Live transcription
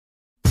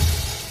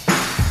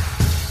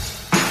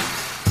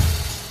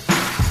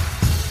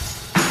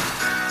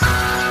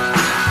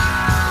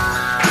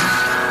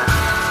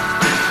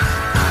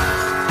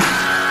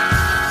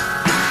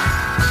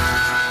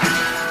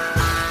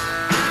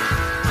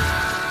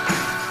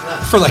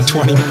For like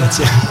 20 minutes,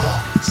 yeah.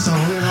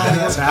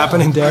 What's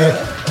happening, Derek?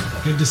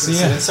 Good to see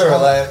you. It's all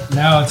right.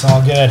 No, it's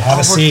all good. Have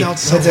a seat.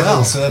 So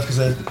well. Because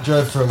I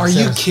drove from. Are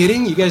you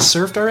kidding? You guys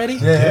surfed already?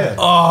 Yeah.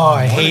 Oh,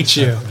 I hate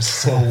you. It was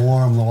so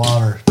warm, the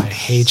water. I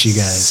hate you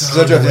guys.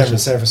 So I drove down from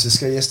San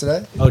Francisco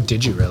yesterday. Oh,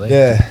 did you really?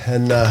 Yeah,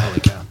 and Holy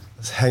cow. I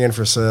was hanging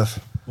for a surf.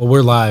 Well,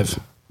 we're live.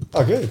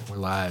 Oh, good. We're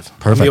live.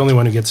 Perfect. I'm the only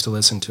one who gets to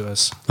listen to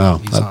us. Oh,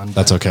 He's on.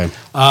 that's okay.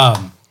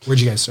 Where'd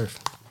you guys surf?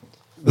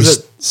 Was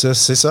it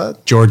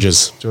Seaside?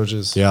 George's.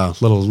 Yeah. Yeah,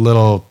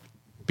 little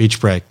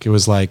beach break. It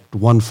was like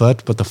 1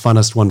 foot, but the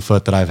funnest 1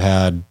 foot that I've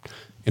had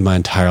in my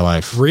entire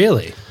life.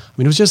 Really? I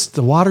mean, it was just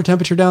the water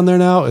temperature down there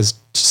now is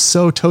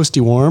so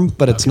toasty warm,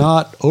 but it's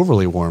not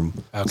overly warm.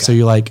 Okay. So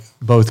you like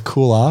both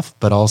cool off,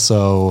 but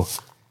also,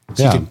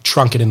 So you could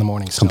trunk it in the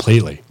morning still.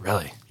 completely.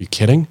 Really? You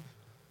kidding?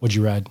 What'd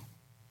you ride?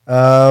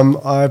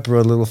 I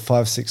brought a little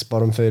 5.6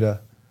 bottom feeder,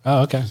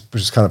 Oh, okay.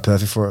 which is kind of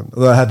perfect for it.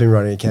 Although I have been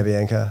running a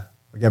Cabianca,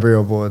 a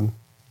Gabrielle board.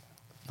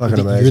 Fucking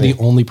amazing. You're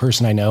the only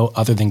person I know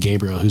other than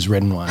Gabriel who's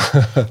ridden one.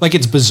 Like,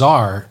 it's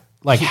bizarre,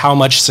 like how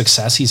much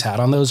success he's had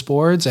on those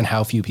boards and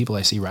how few people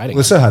I see riding.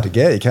 Well, it's so hard to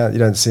get. You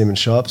don't see them in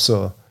shops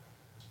or.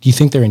 Do you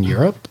think they're in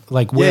Europe?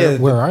 Like,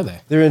 where are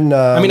they? They're in.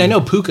 I mean, I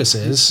know Pukas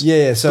is.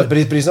 Yeah. So, but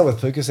he's not with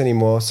Pukas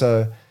anymore.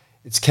 So,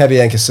 it's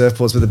Cabianca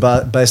surfboards, but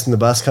they're based in the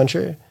Basque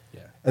Country.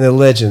 Yeah. And they're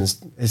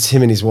legends. It's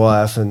him and his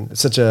wife, and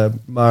it's such a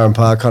mar and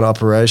par kind of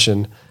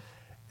operation.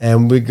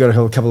 And we got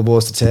a couple of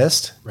boards to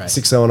test. Right.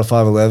 6.0 and a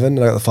 5.11. And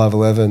I got the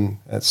 5.11.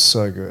 It's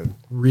so good.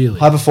 Really?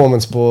 High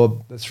performance board.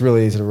 That's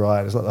really easy to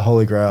ride. It's like the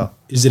holy grail.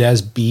 Is it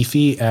as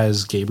beefy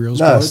as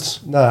Gabriel's No,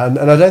 boards? no, and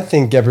I don't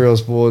think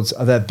Gabrielle's boards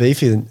are that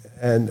beefy.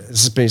 And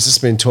it's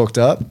just been talked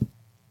up.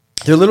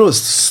 They're a little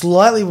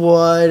slightly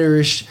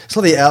widerish. It's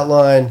not the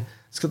outline.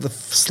 It's got the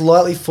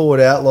slightly forward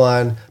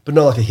outline, but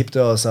not like a hip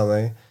door or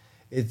something.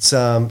 It's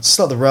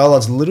not the rail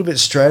line's a little bit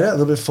straighter, a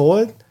little bit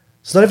forward.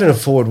 It's not even a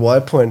forward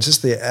wide point. It's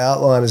just the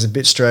outline is a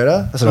bit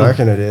straighter. That's what I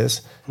reckon it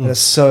is. And it's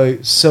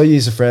so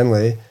user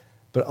friendly,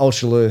 but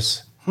ultra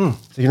loose. So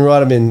you can ride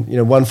them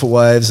in 1 foot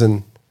waves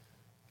and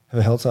have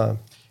a hell time.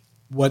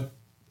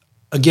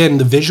 Again,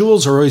 the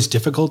visuals are always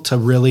difficult to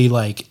really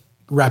like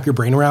wrap your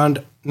brain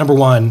around. Number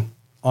one,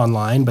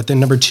 online, but then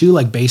number two,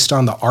 like based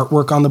on the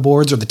artwork on the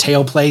boards or the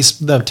tail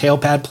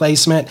pad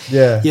placement.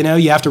 Yeah.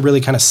 You have to really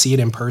kind of see it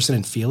in person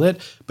and feel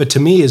it. But to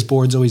me, his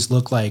boards always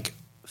look like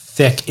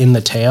thick in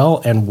the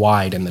tail and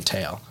wide in the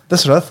tail.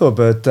 That's what I thought,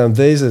 but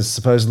these are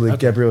supposedly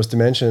Gabrielle's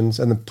dimensions,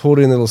 and the pulled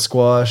in little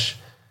squash,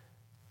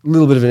 a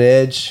little bit of an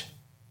edge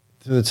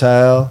through the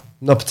tail,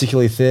 not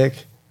particularly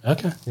thick.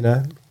 Okay.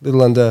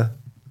 Little under.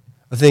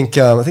 I think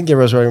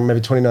Gabrielle's riding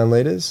maybe 29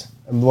 liters,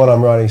 and the one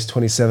I'm riding is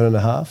 27 and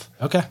a half.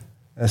 Okay.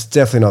 It's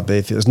definitely not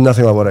beefy. It was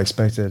nothing like what I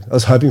expected. I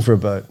was hoping for a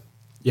boat,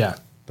 Yeah.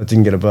 but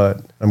didn't get a boat.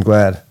 I'm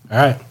glad. All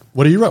right.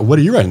 What are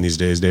you riding these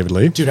days, David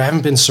Lee? Dude, I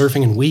haven't been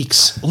surfing in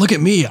weeks. Look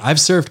at me. I've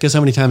surfed. Guess how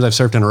many times I've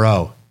surfed in a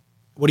row?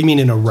 What do you mean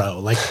in a row?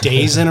 Like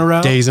days in a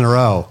row? Days in a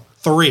row.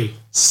 3.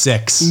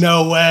 6.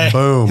 No way.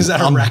 Boom. Is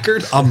that a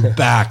record? I'm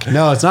back.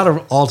 No, it's not an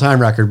all-time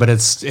record, but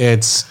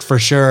it's for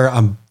sure.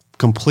 I'm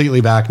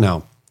completely back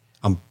now.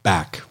 I'm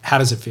back. How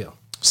does it feel?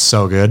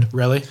 So good.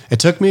 Really?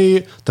 It took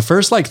me the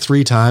first like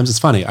 3 times. It's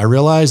funny. I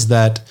realized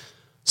that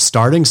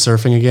starting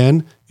surfing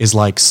again is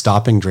like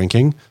stopping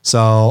drinking.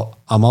 So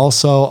I'm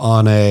also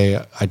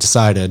I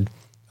decided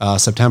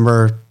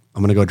September,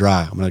 I'm going to go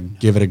dry. I'm going to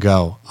give it a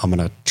go. I'm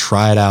going to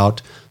try it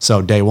out.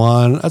 So day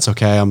 1, that's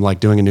okay. I'm like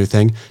doing a new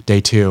thing. Day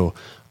 2,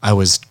 I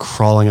was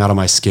crawling out of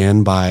my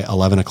skin by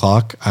 11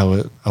 o'clock.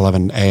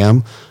 11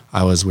 a.m.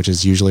 Which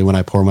is usually when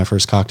I pour my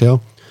first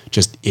cocktail,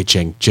 just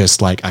itching,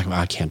 just like,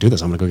 I can't do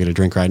this. I'm going to go get a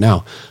drink right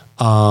now.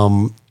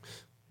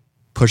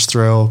 Push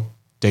through.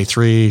 Day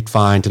 3,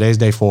 fine. Today's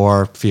day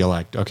 4. Feel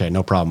like, okay,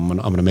 no problem. I'm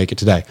going to make it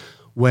today.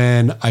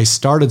 When I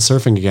started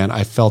surfing again,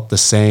 I felt the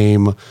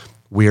same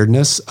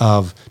weirdness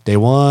of day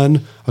 1.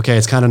 Okay,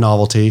 it's kind of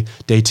novelty.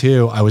 Day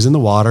 2, I was in the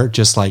water,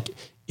 just like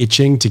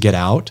itching to get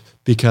out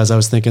because I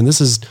was thinking,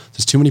 there's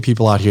too many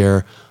people out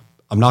here.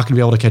 I'm not going to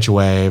be able to catch a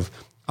wave.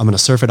 I'm going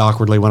to surf it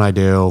awkwardly when I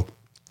do.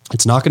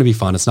 It's not going to be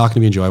fun. It's not going to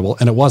be enjoyable.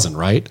 And it wasn't,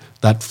 right?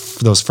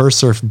 Those first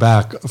surfs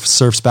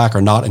back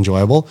are not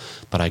enjoyable,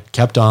 but I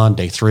kept on.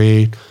 Day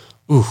 3,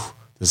 ooh,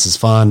 this is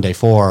fun. Day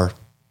 4,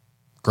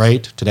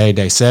 great. Today,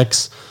 day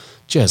 6,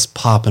 just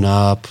popping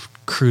up,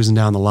 cruising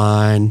down the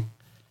line,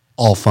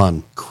 all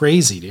fun.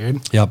 Crazy,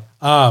 dude. Yep.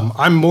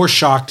 I'm more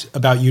shocked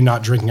about you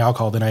not drinking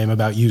alcohol than I am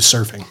about you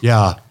surfing.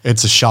 Yeah,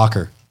 it's a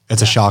shocker.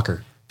 It's a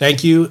shocker.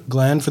 Thank you,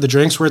 Glenn, for the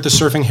drinks. We're at the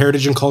Surfing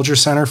Heritage and Culture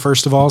Center,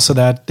 first of all, so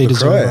that they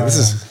deserve LaCroix. This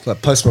is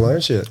like Post Malone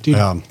shit. Dude,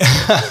 Love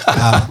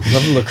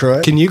the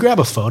LaCroix. can you grab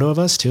a photo of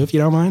us, too, if you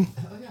don't mind?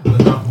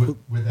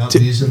 Without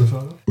these in the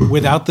photo?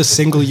 Without the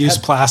single-use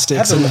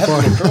plastics in the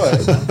corner.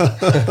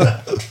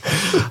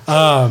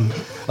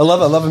 I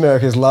love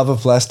America's love of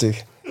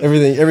plastic.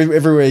 Everything,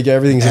 everywhere you go,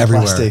 everything's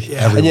Everywhere. in plastic.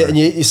 Yeah. Everywhere. And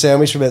you eat your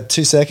sandwich for about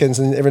 2 seconds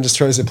and everyone just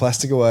throws their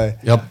plastic away.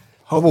 Yep.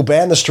 Oh, we'll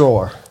ban the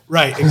straw.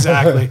 Right,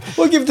 exactly.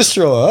 We'll give the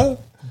straw, huh?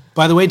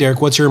 By the way,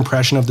 Derek, what's your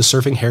impression of the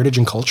Surfing Heritage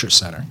and Culture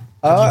Center?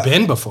 Have you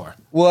been before?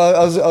 Well,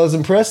 I was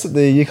impressed that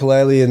the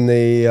ukulele in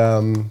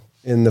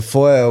the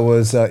foyer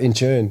was in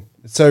tune.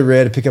 It's so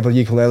rare to pick up a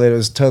ukulele that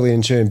was totally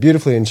in tune,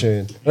 beautifully in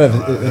tune.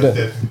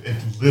 It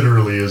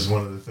literally is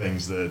one of the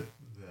things that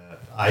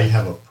I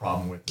have a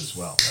problem with as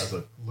well. As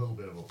a little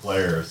bit of a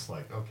player, it's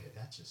like, okay,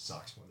 that just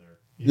sucks when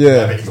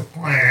they're having to go,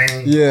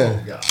 yeah.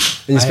 Oh, God.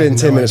 And you spend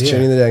 10 minutes idea.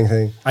 tuning the dang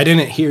thing. I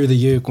didn't hear the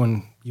uke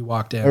when you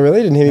walked in. Oh,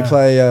 really? Didn't hear me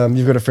play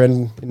You've Got a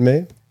Friend in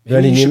Me?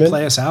 Maybe you should Newman?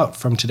 play us out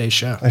from today's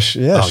show. I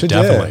should, definitely.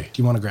 definitely.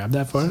 Do you want to grab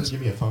that for us? Give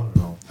me a phone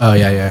and I'll Oh,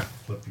 yeah.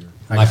 flip your...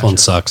 My phone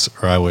sucks,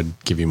 or I would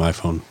give you my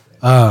phone.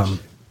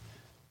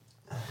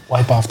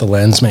 Wipe off the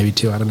lens maybe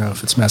too. I don't know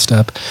if it's messed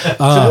up.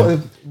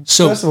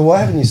 So first of all, why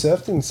haven't you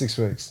surfed in 6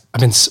 weeks?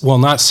 I've been, well,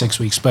 not 6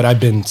 weeks, but I've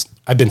been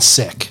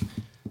sick.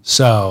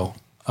 So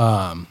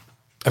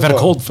I've had a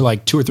cold for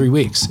like 2 or 3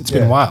 weeks. It's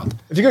been wild.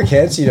 If you got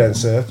cancer, you don't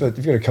surf, but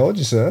if you got a cold,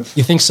 you surf.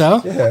 You think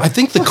so? Yeah. I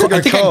think I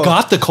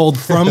got the cold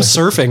from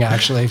surfing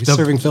actually,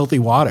 surfing filthy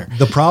water.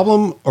 The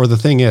problem or the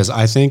thing is,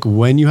 I think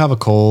when you have a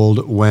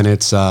cold, when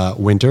it's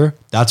winter,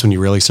 that's when you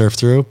really surf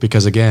through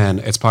because again,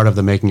 it's part of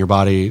the making your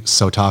body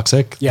so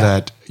toxic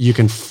that you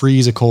can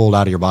freeze a cold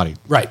out of your body.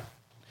 Right.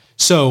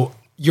 So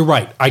you're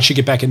right. I should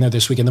get back in there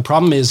this weekend. The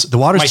problem is The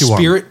water's too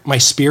warm. My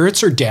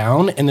spirits are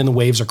down and then the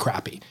waves are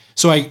crappy.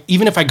 So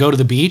even if I go to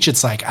the beach,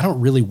 it's like, I don't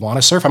really want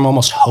to surf. I'm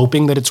almost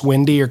hoping that it's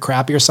windy or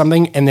crappy or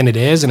something. And then it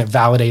is, and it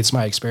validates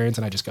my experience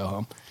and I just go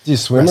home. Do you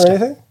swim or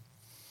anything?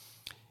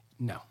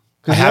 No.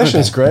 Because the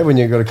ocean's great when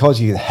you've got a cold.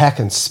 You can hack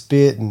and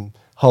spit and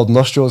hold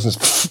nostrils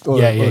and all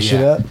that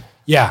shit out.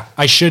 Yeah,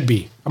 I should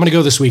be. I'm going to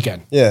go this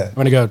weekend. Yeah. I'm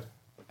going to go.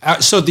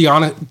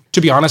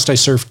 To be honest, I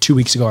surfed 2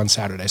 weeks ago on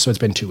Saturday. So it's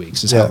been 2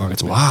 weeks is how long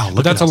it's been. Wow, But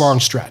look that's at a us. long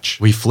stretch.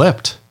 We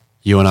flipped,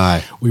 you and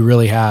I. We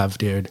really have,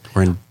 dude.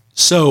 We're in.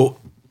 So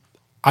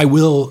I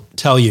will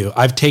tell you,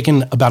 I've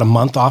taken about a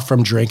month off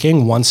from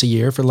drinking once a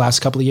year for the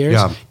last couple of years.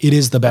 Yeah. It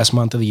is the best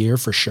month of the year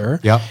for sure.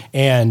 Yeah.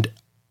 And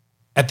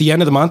at the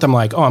end of the month, I'm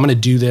like, oh, I'm going to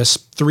do this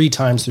 3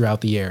 times throughout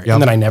the year. Yep.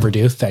 And then I never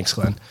do. Thanks,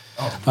 Glenn.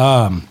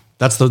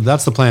 That's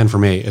the plan for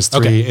me. Is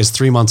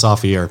 3 months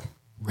off a year.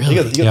 Really?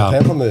 You got the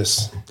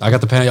pamplemousse. I got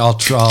the pen. I'll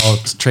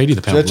trade you the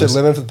Do you have to pamplemousse.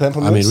 lemon for the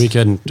pamplemousse? I mean, we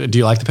can. Do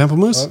you like the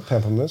pamplemousse?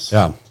 Pamplemousse.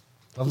 Yeah,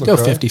 Go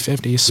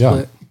 50-50,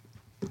 split.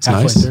 it's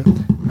nice. Through.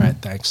 All right,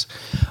 thanks.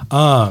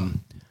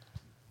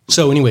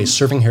 So anyways,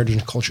 Surfing Heritage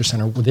and Culture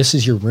Center, this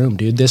is your room,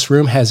 dude. This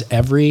room has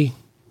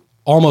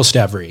almost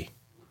every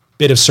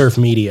bit of surf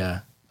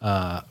media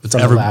It's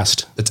from ever the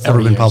last It's 40 ever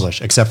been years,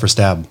 published, except for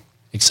Stab.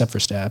 except for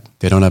Stab.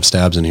 They don't have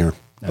Stabs in here.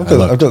 I've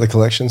got the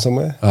collection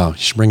somewhere. Oh, you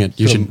should bring it.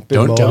 You should Bit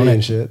moldy donate.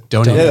 and shit.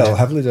 Donate. Yeah, I'll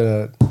happily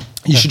donate.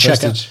 You should check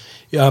Prestige.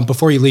 out,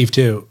 before you leave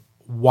too,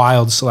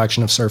 wild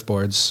selection of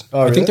surfboards.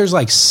 I really? think there's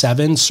like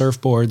 7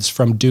 surfboards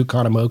from Duke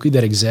Kahanamoku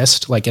that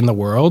exist like in the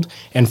world,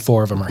 and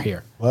 4 of them are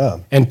here.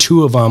 Wow. And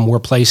 2 of them were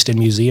placed in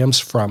museums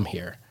from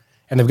here.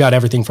 And they've got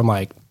everything from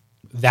like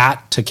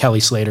that to Kelly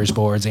Slater's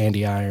boards,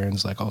 Andy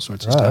Irons, like all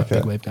sorts of stuff,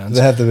 big wave guns.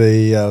 They have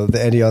the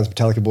Andy Irons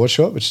Metallica board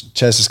short, which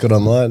Chaz just got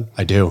online.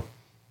 I do.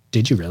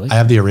 Did you really? I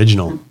have the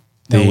original.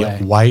 No The way.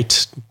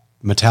 white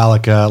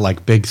Metallica,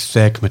 like big,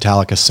 thick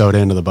Metallica soda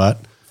into the butt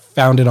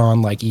Found it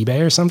on like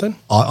eBay or something?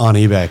 on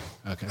eBay.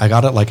 Okay. I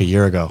got it like a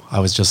year ago. I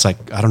was just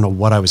like, I don't know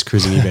what I was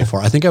cruising eBay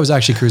for. I think I was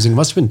actually cruising, it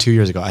must have been 2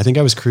 years ago. I think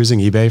I was cruising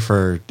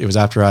eBay it was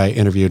after I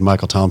interviewed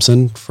Michael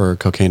Thompson for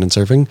Cocaine and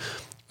Surfing.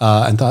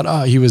 And thought,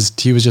 oh, he was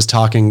just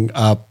talking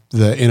up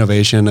the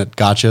innovation at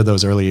Gotcha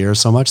those early years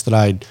so much that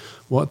I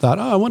thought,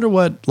 oh, I wonder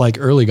what like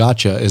early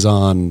Gotcha is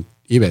on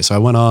eBay. So I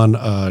went on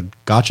a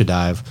Gotcha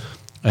dive,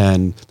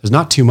 and there's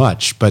not too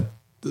much, but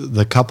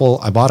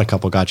I bought a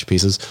couple Gotcha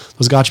pieces.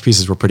 Those Gotcha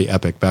pieces were pretty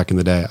epic back in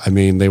the day. I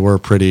mean, they were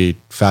pretty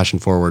fashion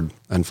forward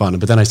and fun.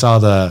 But then I saw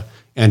the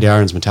Andy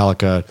Irons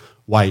Metallica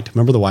white.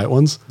 Remember the white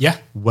ones? Yeah.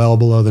 Well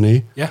below the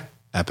knee. Yeah.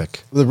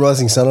 Epic. With the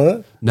rising sun on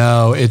it?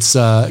 No, it's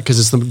because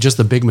it's just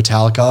the big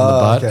Metallica on the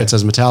butt. Okay. It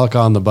says Metallica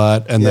on the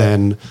butt, and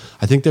then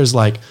I think there's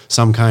like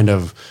some kind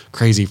of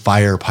crazy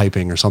fire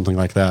piping or something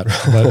like that.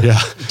 But yeah,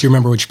 Do you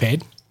remember what you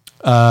paid?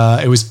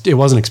 it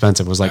wasn't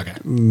expensive. It was like Okay.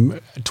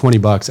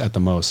 $20 at the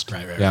most.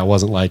 Right. Yeah, it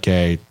wasn't like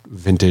a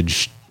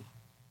vintage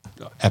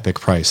epic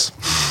price.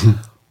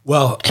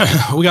 Well,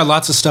 we got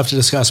lots of stuff to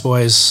discuss,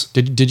 boys.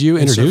 Did you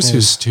introduce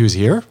who's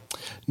here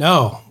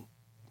No,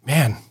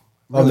 man,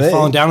 I'm really me.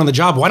 falling down on the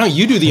job. Why don't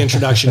you do the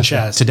introduction,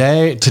 Chaz?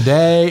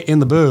 today in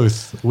the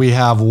booth? We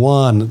have the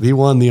one,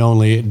 the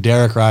only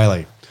Derek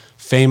Reilly,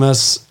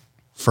 famous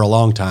for a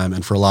long time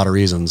and for a lot of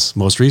reasons.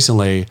 Most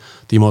recently,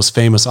 the most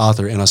famous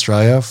author in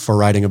Australia for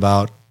writing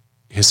about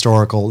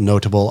historical,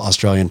 notable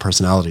Australian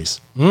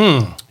personalities.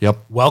 Yep.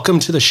 Welcome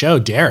to the show,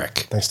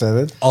 Derek. Thanks,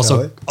 David.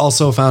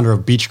 Also founder of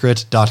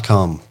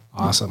beachgrit.com.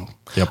 Awesome.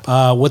 Yep.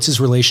 What's his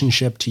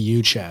relationship to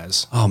you,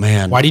 Chaz? Oh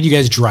man. Why did you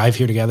guys drive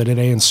here together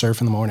today and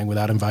surf in the morning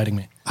without inviting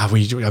me?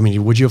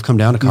 Would you have come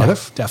down to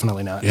Cardiff? No,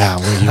 definitely not. Yeah,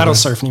 well, you I don't were-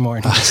 surf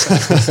anymore.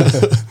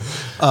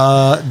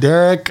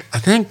 Derek,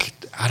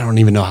 I don't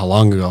even know how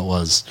long ago it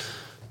was.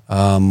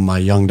 My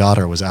young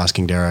daughter was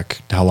asking Derek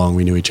how long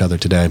we knew each other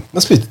today.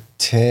 Must be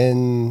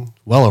 10,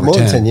 Well over more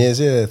 10. than 10 years,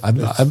 yeah.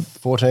 I've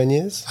 14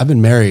 years. I've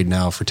been married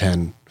now for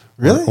 10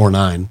 Really? or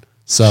 9.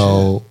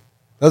 So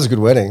That was a good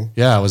wedding.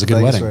 yeah, it was a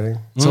good Vegas wedding.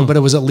 So, but it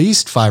was at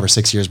least 5 or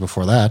 6 years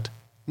before that.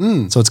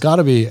 So it's got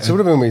to be. So it would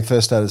have been when we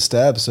first started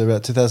Stab, so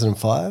about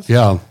 2005,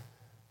 Yeah.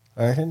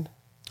 I reckon.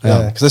 Yeah.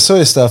 Yeah, because I saw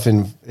your stuff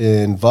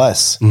in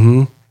Vice,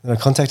 and I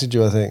contacted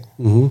you, I think.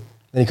 Mm-hmm.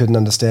 And you couldn't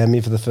understand me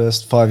for the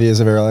first 5 years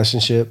of our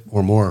relationship.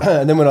 Or more.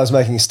 And then when I was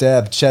making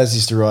Stab, Chaz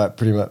used to write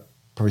pretty much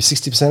probably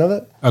 60% of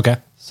it. Okay.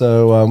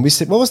 So we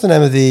said, what was the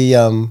name of the?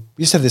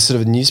 We used to have this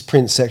sort of a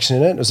newsprint section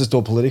in it. It was just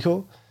all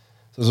political.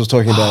 So I was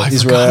talking about I forgot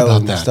Israel about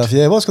and that. stuff.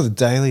 Yeah, it was called the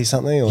Daily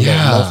something or the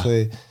Yeah.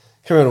 Monthly.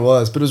 I can't remember what it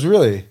was, but it was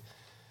really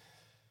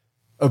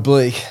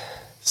oblique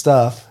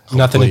stuff.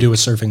 Nothing to do with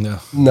surfing though.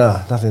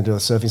 No, nothing to do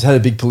with surfing. It had a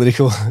big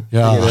political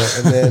Yeah. thing in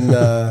it. And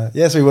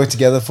then, so we worked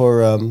together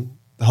for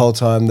the whole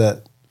time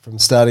that from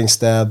starting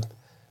Stab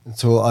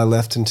until I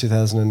left in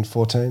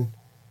 2014.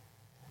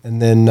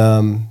 And then,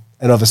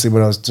 and obviously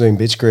when I was doing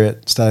Bitch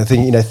Grit, started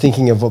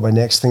thinking of what my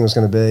next thing was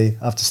going to be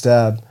after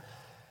Stab.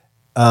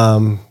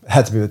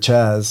 Had to be with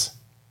Chaz.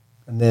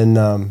 And then,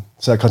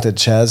 so I contacted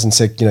Chaz and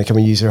said, can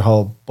we use your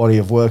whole body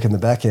of work in the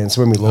back end?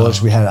 So when we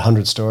launched, we had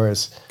 100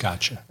 stories.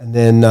 Gotcha. And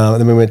then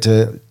we went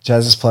to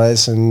Chaz's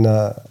place and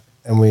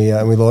we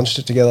launched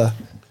it together.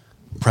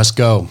 Press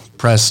go.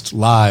 Pressed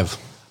live.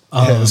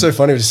 Yeah, it was so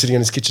funny. We're just sitting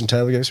on his kitchen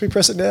table. He goes, should we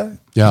press it now?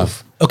 Yeah.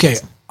 Okay,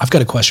 I've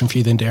got a question for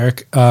you then,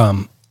 Derek.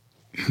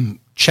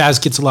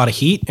 Chaz gets a lot of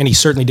heat, and he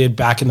certainly did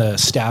back in the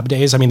Stab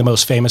days. I mean, the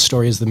most famous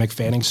story is the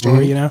McFanning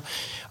story,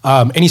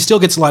 and he still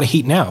gets a lot of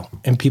heat now,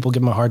 and people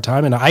give him a hard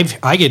time. And I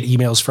get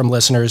emails from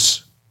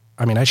listeners.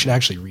 I mean, I should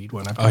actually read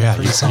one. Oh yeah.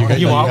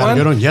 You want got a one?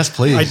 good one? Yes,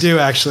 please. I do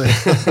actually.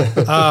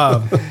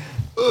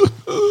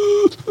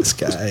 This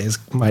guy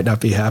might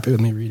not be happy with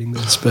me reading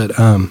this, but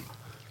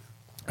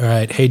all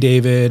right. Hey,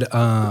 David.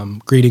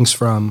 Greetings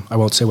from, I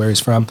won't say where he's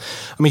from.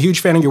 I'm a huge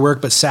fan of your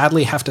work, but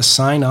sadly have to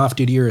sign off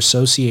due to your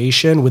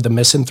association with the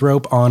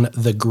misanthrope on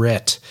The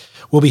Grit.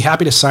 We'll be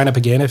happy to sign up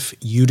again if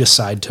you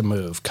decide to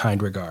move.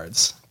 Kind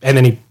regards. And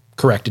then he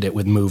corrected it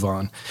with move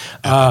on.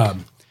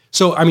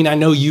 So, I mean, I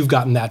know you've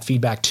gotten that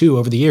feedback too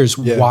over the years.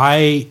 Yeah.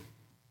 Why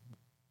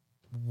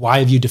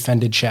have you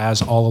defended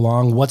Chaz all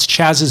along? What's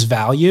Chaz's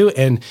value?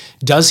 And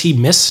does he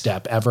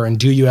misstep ever? And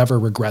do you ever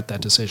regret that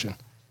decision?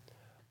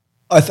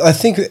 I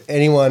think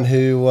anyone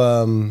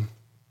who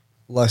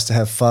likes to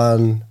have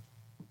fun,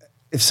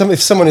 if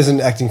someone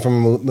isn't acting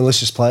from a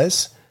malicious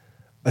place,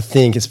 I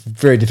think it's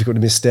very difficult to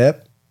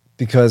misstep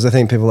because I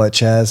think people like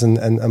Chaz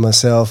and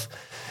myself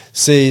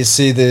see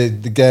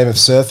the game of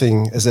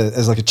surfing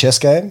as like a chess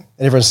game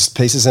and everyone's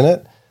pieces in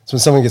it. So when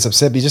someone gets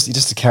upset, you're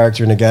just a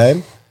character in a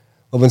game.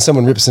 Or when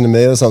someone rips into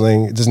me or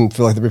something, it doesn't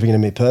feel like they're ripping into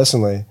me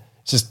personally.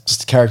 It's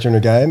just a character in a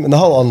game. And the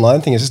whole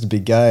online thing is just a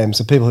big game.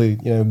 So people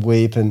who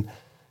weep and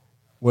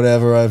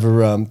whatever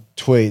over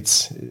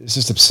tweets, it's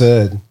just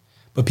absurd.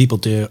 But people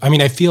do. I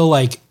mean, I feel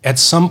like at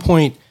some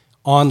point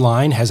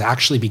online has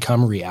actually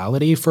become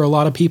reality for a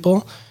lot of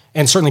people.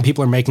 And certainly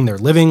people are making their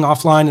living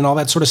offline and all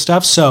that sort of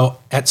stuff. So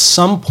at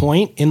some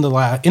point in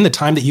the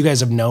time that you guys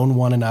have known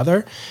one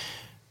another,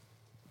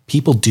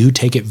 people do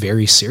take it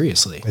very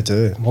seriously. They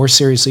do. More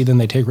seriously than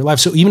they take real life.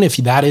 So even if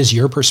that is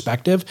your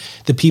perspective,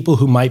 the people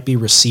who might be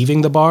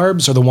receiving the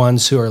barbs are the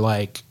ones who are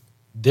like,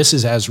 this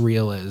is as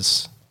real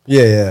as...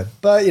 Yeah.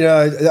 But,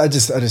 I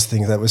just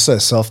think that we're so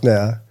soft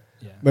now.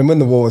 Yeah. When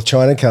the war with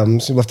China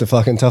comes, you'll have to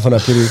fucking toughen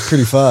up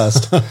pretty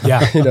fast.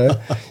 Yeah.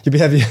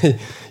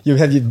 You'll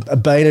have your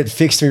bayonet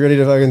fixed to be ready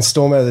to fucking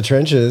storm out of the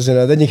trenches.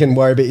 Then you can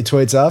worry about your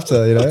tweets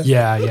after,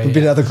 Yeah. We've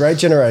been another great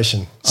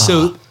generation.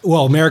 So,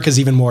 well, America's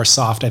even more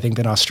soft, I think,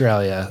 than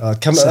Australia. I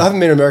haven't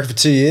been in America for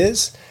 2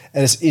 years,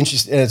 and it's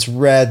interesting and it's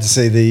rad to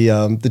see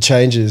the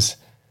changes.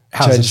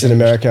 How's it Changes in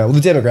changed? America. Well,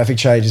 the demographic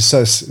change is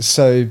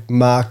so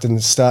marked and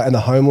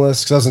the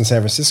homeless. Because I was in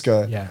San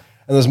Francisco, Yeah.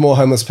 and there's more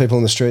homeless people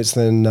in the streets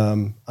than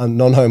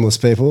non-homeless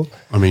people.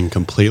 I mean,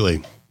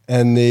 completely.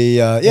 And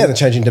the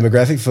changing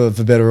demographic for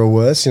better or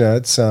worse.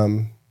 It's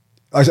I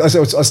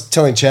was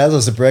telling Chaz I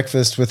was at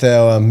breakfast with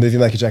our movie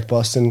maker Jack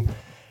Boston,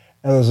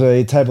 and there was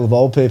a table of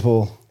old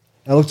people.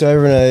 I looked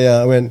over and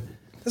I went,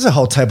 "There's a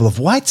whole table of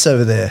whites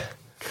over there."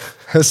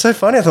 It was so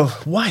funny. I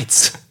thought,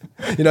 whites.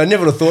 I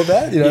never would have thought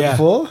that. Yeah.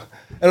 Before.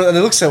 And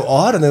they look so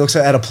odd, and they look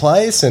so out of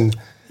place, and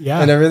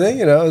everything.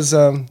 It was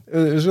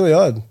really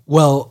odd.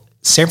 Well,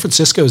 San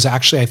Francisco is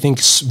actually, I think,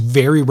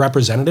 very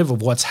representative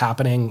of what's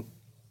happening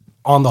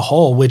on the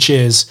whole, which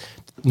is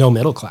no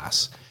middle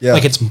class. Yeah.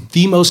 Like it's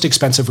the most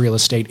expensive real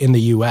estate in the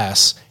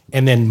U.S.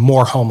 and then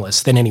more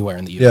homeless than anywhere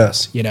in the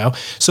U.S.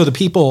 So the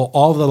people,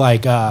 all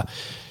the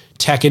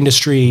tech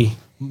industry,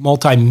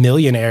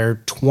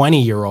 multi-millionaire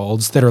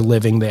 20-year-olds that are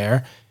living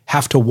there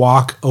have to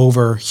walk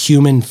over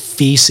human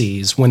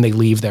feces when they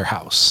leave their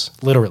house,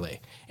 literally.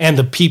 And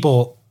the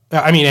people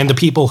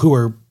who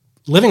are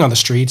living on the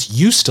streets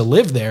used to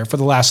live there for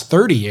the last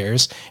 30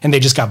 years, and they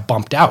just got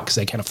bumped out because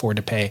they can't afford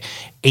to pay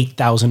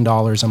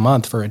 $8,000 a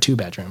month for a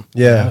 2-bedroom.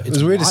 Yeah, it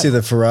was weird to see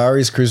the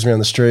Ferraris cruising around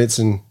the streets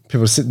and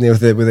people sitting there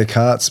with their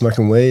carts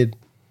smoking weed.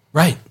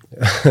 Right.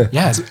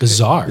 Yeah, it's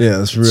bizarre.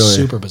 Yeah, it's really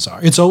super bizarre.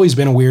 It's always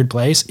been a weird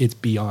place. It's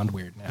beyond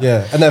weird now.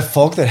 Yeah, and that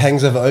fog that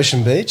hangs over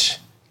Ocean Beach,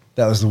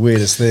 that was the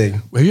weirdest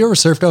thing. Have you ever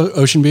surfed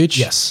Ocean Beach?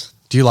 Yes.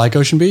 Do you like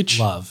Ocean Beach?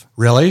 Love.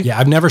 Really? Yeah,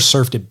 I've never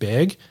surfed it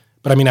big,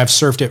 but I mean, I've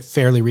surfed it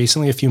fairly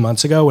recently, a few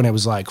months ago, when it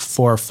was like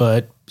 4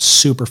 foot,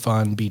 super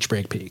fun beach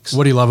break peaks.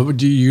 What do you love it?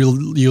 Do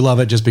you love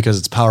it just because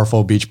it's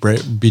powerful beach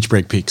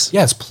break peaks?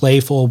 Yeah, it's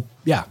playful.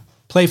 Yeah,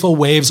 playful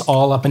waves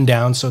all up and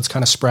down, so it's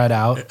kind of spread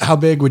out. How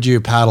big would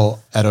you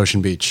paddle at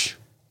Ocean Beach?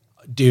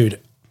 Dude,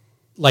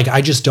 like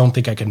I just don't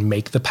think I could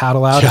make the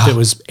paddle out if it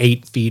was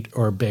 8 feet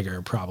or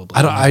bigger, probably.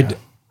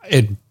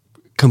 It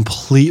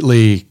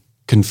completely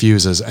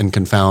confuses and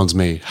confounds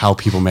me how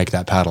people make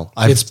that paddle.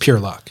 It's pure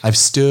luck. I've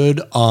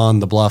stood on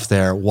the bluff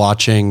there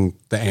watching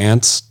the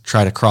ants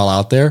try to crawl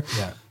out there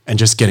and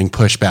just getting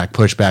pushed back.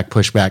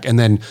 And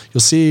then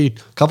you'll see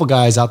a couple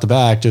guys out the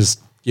back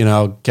just,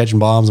 catching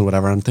bombs and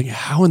whatever. I'm thinking,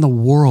 how in the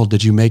world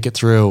did you make it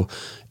through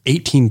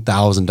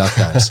 18,000 duck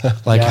dives?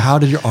 How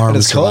did your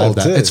arms survive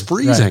that? Too. It's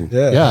freezing.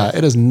 Right. Yeah,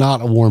 it is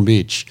not a warm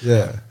beach.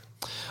 Yeah.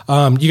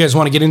 You guys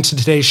want to get into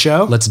today's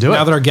show? Let's do it.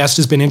 Now that our guest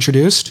has been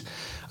introduced,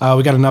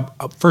 we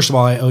got first of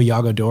all, I owe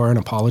Iago Dora an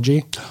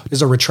apology.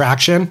 There's a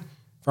retraction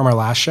from our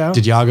last show.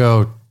 Did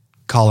Iago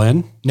call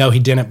in? No, he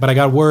didn't. But I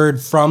got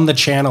word from the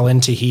channel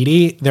in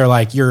Tahiti. They're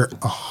like, you're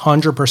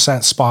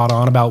 100% spot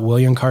on about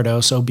William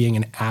Cardoso being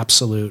an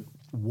absolute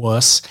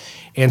wuss.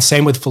 And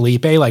same with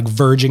Felipe, like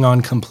verging on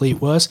complete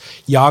wuss.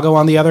 Iago,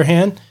 on the other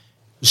hand,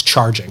 was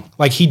charging.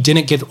 Like he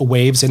didn't get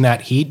waves in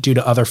that heat due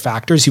to other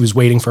factors. He was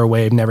waiting for a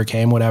wave, never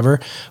came, whatever.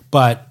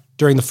 But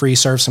during the free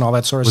surfs and all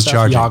that sort of stuff,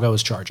 charging. Iago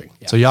was charging.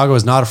 Yeah. So Iago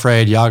is not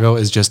afraid. Iago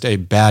is just a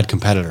bad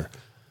competitor.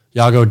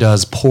 Iago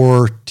does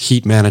poor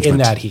heat management.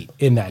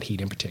 In that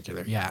heat in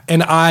particular, yeah.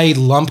 And I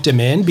lumped him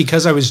in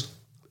because I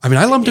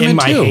lumped him in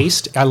my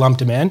haste. I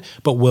lumped him in,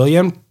 but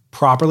William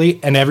properly,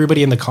 and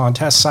everybody in the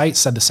contest site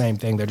said the same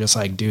thing. They're just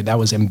like, dude, that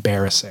was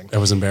embarrassing. That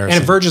was embarrassing.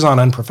 And it verges on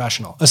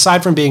unprofessional.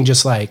 Aside from being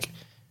just like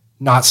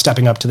not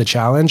stepping up to the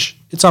challenge,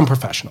 it's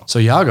unprofessional. So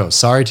Iago,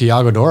 sorry to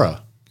Iago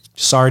Dora.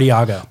 Sorry to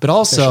Iago. But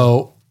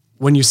also,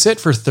 when you sit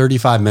for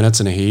 35 minutes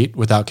in a heat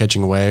without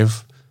catching a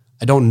wave,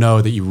 I don't know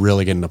that you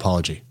really get an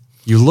apology.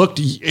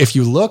 If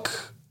you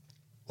look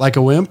like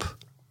a wimp,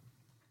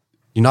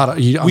 I'm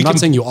not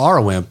saying you are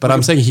a wimp, but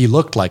I'm saying he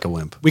looked like a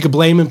wimp. We could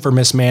blame him for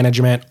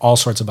mismanagement, all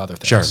sorts of other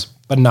things. Sure.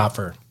 But not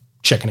for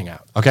chickening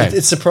out. Okay.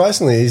 It's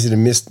surprisingly easy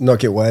to not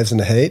get waves in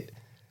the heat,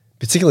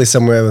 particularly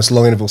somewhere with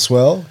long interval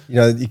swell.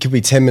 It could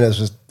be 10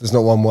 minutes, there's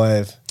not one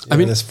wave.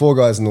 There's 4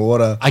 guys in the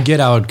water. I get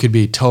how it could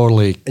be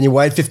totally. And you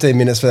wait 15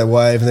 minutes for that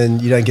wave, and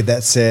then you don't get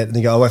that set, and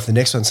you go, I'll wait for the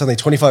next one. Suddenly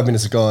 25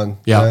 minutes are gone.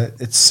 Yeah.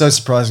 It's so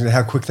surprising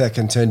how quick that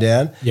can turn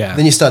down. Yeah.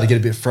 Then you start to get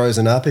a bit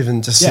frozen up,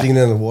 even just sitting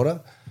there in the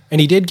water. And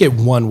he did get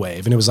one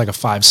wave, and it was like a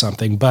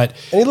 5-something, but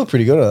And he looked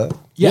pretty good at it.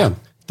 yeah.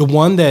 The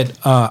one that,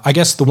 I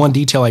guess the one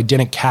detail I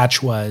didn't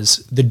catch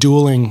was the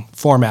dueling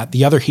format.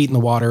 The other heat in the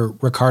water,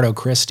 Ricardo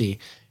Christie,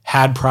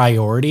 had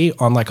priority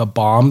on like a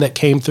bomb that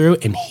came through,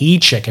 and he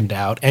chickened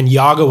out, and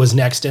Iago was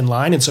next in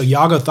line. And so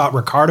Iago thought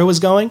Ricardo was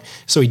going,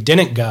 so he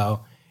didn't go.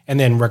 And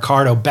then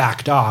Ricardo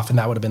backed off, and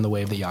that would have been the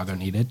wave that Iago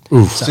needed.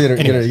 So you're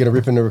going to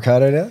rip into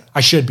Ricardo now?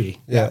 I should be.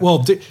 Yeah.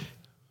 Well,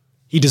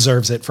 he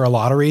deserves it for a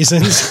lot of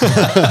reasons,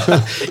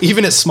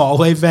 even at small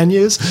wave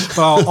venues.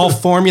 But I'll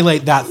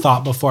formulate that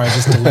thought before I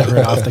just deliver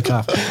it off the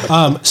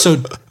cuff. So,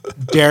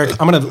 Derek,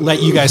 I'm going to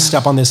let you guys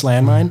step on this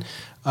landmine.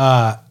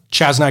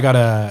 Chaz and I got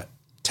a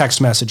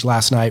text message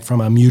last night from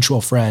a mutual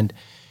friend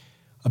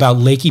about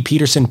Lakey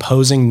Peterson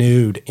posing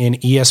nude in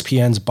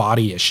ESPN's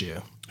Body Issue.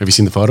 Have you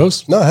seen the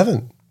photos? No, I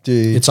haven't.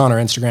 It's on her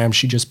Instagram.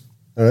 She just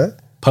All right.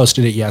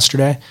 posted it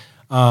yesterday.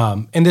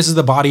 And this is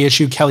the Body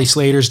Issue. Kelly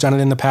Slater's done it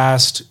in the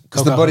past.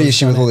 It's the body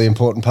issue with all the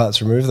important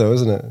parts removed, though,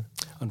 isn't it?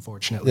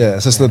 Unfortunately. Yeah,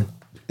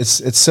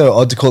 it's so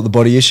odd to call it the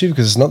body issue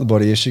because it's not the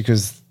body issue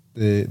because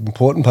the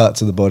important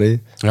parts of the body.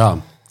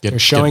 Yeah. They're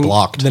showing get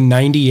blocked. the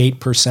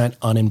 98%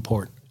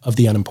 unimportant of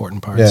the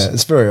unimportant parts. Yeah,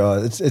 it's very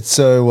odd. It's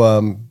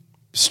so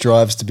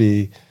strives to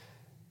be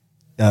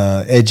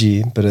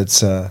edgy, but it's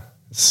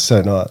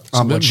so not.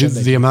 What should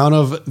they the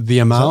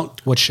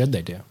amount What should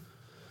they do?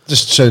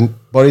 Just show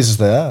bodies as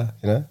they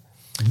are,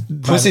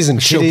 pussies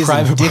and show titties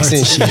private and dicks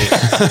parts. and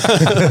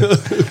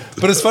shit.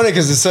 But it's funny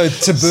because it's so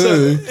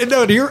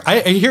taboo.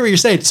 I hear what you're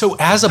saying. So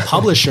as a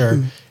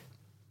publisher,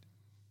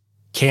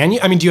 can you?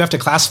 I mean, do you have to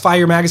classify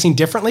your magazine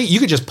differently? You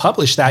could just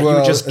publish that. You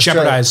would just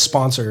jeopardize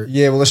sponsor.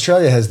 Yeah, well,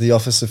 Australia has the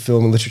Office of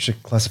Film and Literature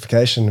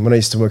Classification. When I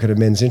used to work at a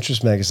men's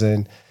interest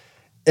magazine,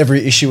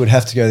 every issue would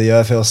have to go to the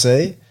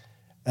OFLC,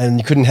 and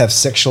you couldn't have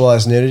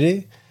sexualized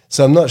nudity.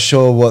 So I'm not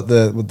sure what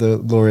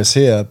the law is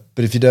here,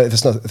 but if the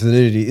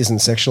nudity isn't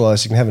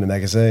sexualized, you can have it in a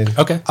magazine.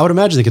 Okay. I would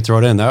imagine they could throw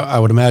it in. I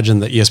would imagine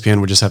that ESPN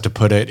would just have to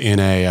put it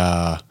in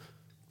a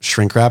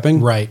shrink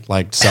wrapping, Right.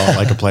 Like sell it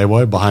like a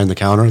Playboy behind the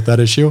counter at that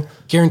issue.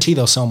 Guarantee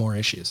they'll sell more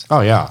issues.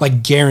 Oh yeah,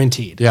 Like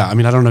guaranteed. yeah. I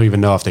mean, I don't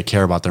even know if they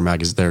care about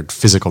their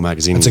physical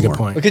magazine. That's a anymore. good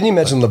point. But can you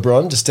imagine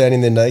LeBron just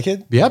standing there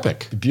naked? Be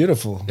epic.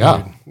 Beautiful.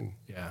 Yeah.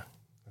 Yeah.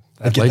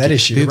 I get that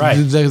issue.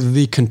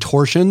 The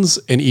contortions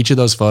in each of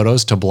those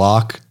photos to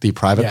block the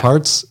private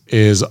parts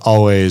is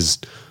always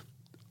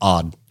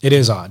odd. It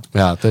is odd.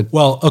 Yeah.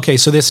 Well, okay,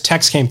 so this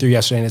text came through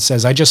yesterday and it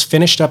says, I just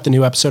finished up the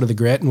new episode of The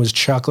Grit and was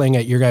chuckling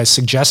at your guys'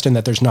 suggestion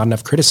that there's not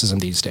enough criticism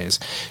these days.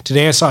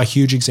 Today I saw a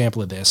huge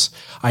example of this.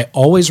 I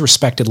always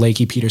respected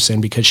Lakey Peterson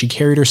because she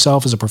carried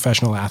herself as a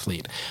professional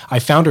athlete. I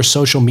found her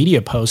social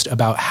media post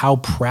about how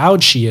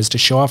proud she is to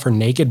show off her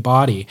naked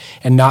body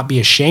and not be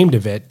ashamed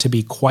of it to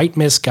be quite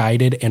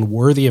misguided and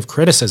worthy of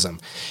criticism.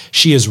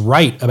 She is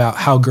right about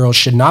how girls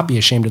should not be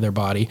ashamed of their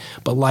body,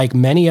 but like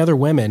many other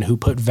women who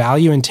put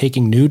value in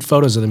taking nude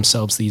photos of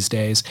themselves these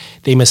days,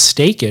 they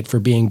mistake it for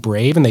being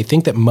brave and they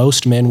think that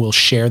most men will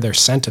share their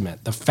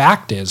sentiment. The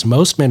fact is,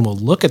 most men will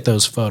look at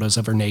those photos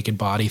of her naked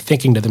body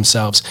thinking to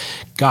themselves,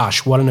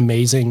 gosh, what an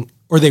amazing,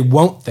 or they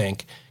won't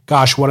think,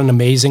 gosh, what an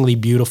amazingly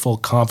beautiful,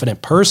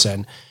 confident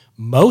person.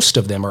 Most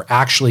of them are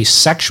actually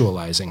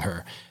sexualizing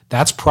her.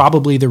 That's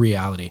probably the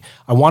reality.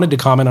 I wanted to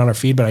comment on her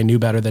feed, but I knew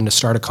better than to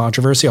start a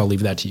controversy. I'll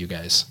leave that to you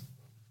guys.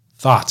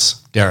 Thoughts?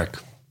 Derek.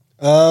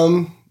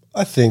 I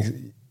think,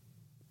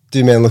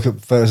 do men look at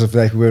photos of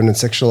naked women and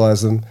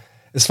sexualize them?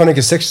 It's funny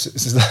because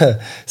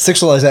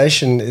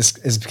sexualization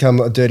has become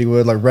a dirty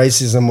word like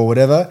racism or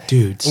whatever.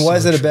 Dude, and why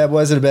is it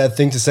a bad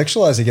thing to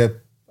sexualize? You go,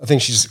 I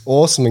think she's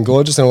awesome and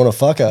gorgeous and I want to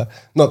fuck her.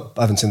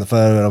 I haven't seen the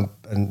photo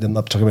and I'm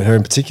not talking about her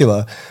in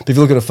particular. But if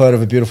you look at a photo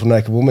of a beautiful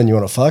naked woman, you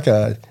want to fuck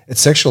her.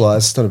 It's sexualized.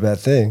 It's not a bad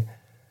thing.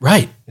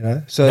 Right. You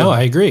know? So no,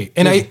 I agree.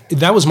 And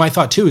that was my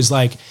thought too, is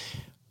like,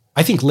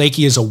 I think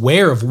Lakey is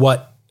aware of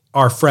what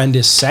our friend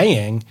is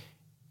saying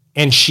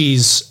and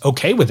she's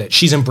okay with it.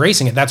 She's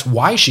embracing it. That's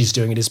why she's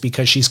doing it, is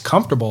because she's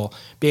comfortable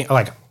being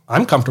like,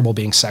 I'm comfortable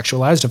being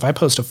sexualized. If I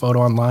post a photo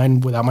online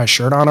without my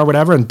shirt on or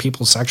whatever and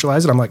people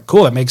sexualize it, I'm like,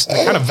 cool, it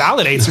kind of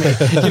validates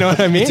me. You know what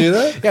I mean? Do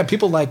that? Yeah,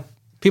 people like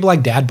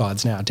dad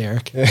bods now,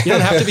 Derek. You don't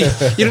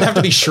have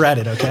to be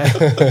shredded, okay?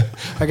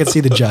 I can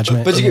see the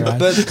judgment. But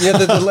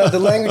the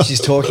language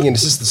he's talking in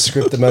is just the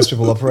script that most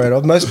people operate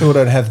off. Most people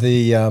don't have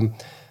the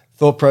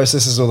thought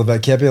processes or the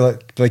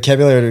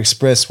vocabulary to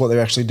express what they're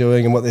actually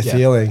doing and what they're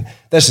feeling.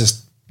 That's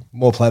just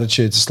more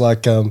platitudes. It's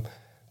like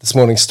this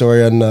morning's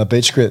story on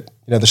Beach Grit,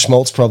 the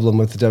schmaltz problem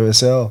with the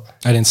WSL.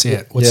 I didn't see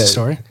it. What's the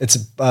story? It's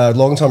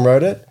Long Tom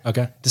wrote it.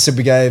 Okay. Just said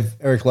we gave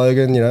Eric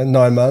Logan,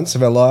 9 months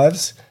of our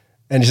lives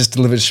and he just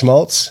delivered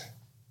schmaltz.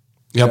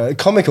 Yep.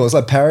 Comical. It's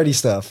like parody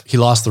stuff. He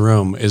lost the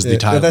room is the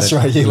title. Yeah, that's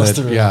right. He lost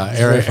the room. Yeah.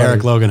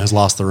 Eric Logan has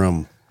lost the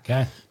room.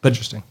 Okay. But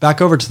interesting.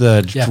 Back over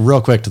to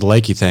real quick to the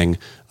Lakey thing.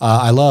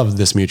 I love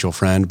this mutual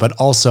friend, but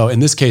also in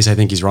this case, I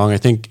think he's wrong. I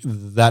think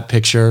that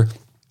picture,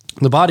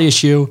 the body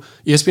issue,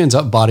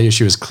 ESPN's body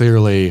issue is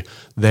clearly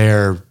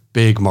their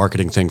big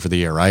marketing thing for the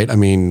year, right? I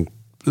mean,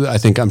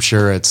 I'm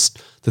sure it's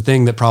the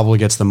thing that probably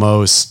gets the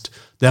most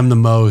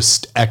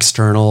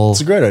external.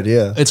 It's a great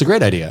idea. It's a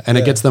great idea. And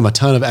it gets them a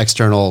ton of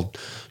external,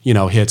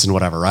 hits and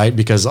whatever, right?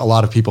 Because a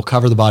lot of people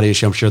cover the body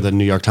issue. I'm sure the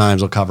New York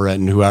Times will cover it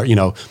and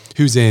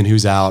who's in,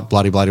 who's out,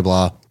 blah, blah, blah,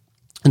 blah.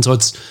 And so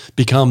it's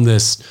become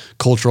this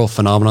cultural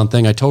phenomenon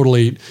thing. it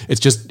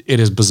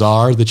is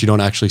bizarre that you don't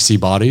actually see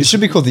bodies. It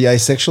should be called the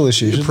asexual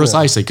issue.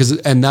 Precisely.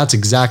 And that's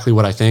exactly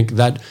what I think,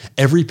 that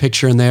every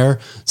picture in there.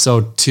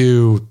 So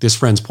to this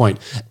friend's point,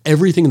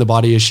 everything in the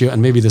body issue,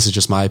 and maybe this is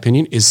just my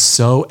opinion, is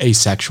so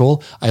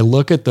asexual. I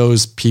look at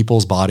those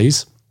people's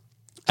bodies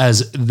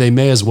as they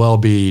may as well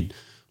be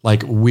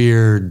like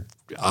weird,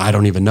 I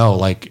don't even know,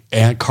 like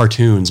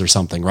cartoons or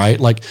something, right?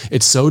 Like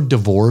it's so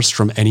divorced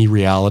from any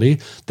reality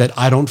that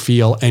I don't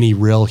feel any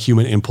real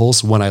human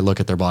impulse when I look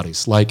at their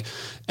bodies. Like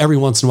every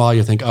once in a while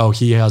you think, oh,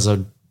 he has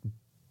a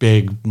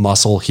big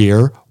muscle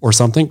here or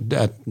something.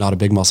 Not a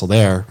big muscle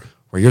there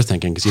where you're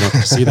thinking, because you don't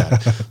get to see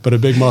that, but a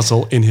big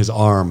muscle in his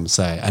arm,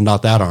 say, and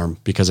not that arm,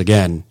 because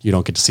again, you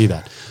don't get to see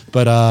that.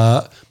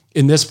 But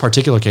in this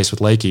particular case with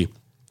Lakey,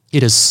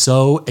 it is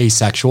so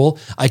asexual.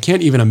 I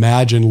can't even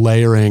imagine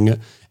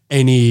layering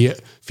any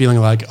feeling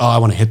like, oh, I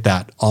want to hit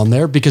that on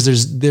there, because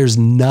there's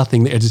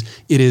nothing. It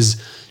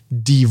is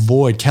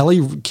devoid.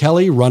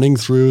 Kelly running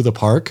through the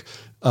park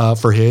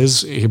for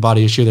his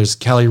body issue. There's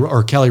Kelly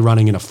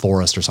running in a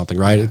forest or something,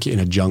 right? In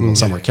a jungle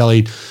somewhere.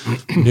 Kelly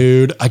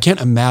nude. I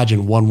can't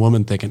imagine one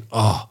woman thinking,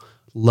 oh,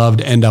 love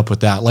to end up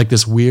with that. Like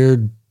this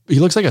weird. He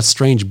looks like a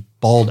strange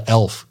bald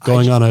elf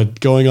going on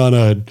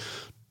a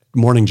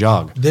morning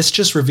jog. This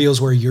just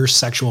reveals where your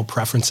sexual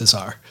preferences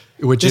are.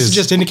 This is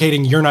just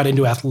indicating you're not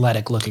into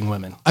athletic looking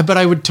women. But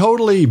I would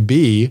totally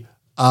be.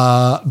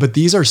 But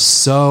these are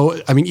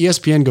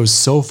ESPN goes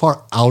so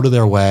far out of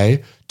their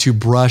way to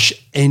brush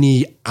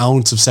any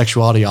ounce of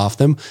sexuality off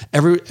them.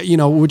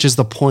 Which is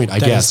the point, I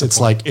guess. It's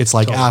like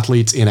totally.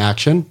 Athletes in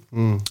action.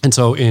 And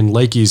so in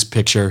Lakey's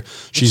picture,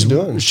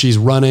 she's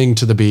running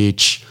to the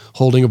beach,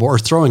 holding a board,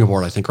 or throwing a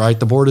board, I think, right?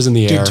 The board is in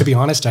the air. To be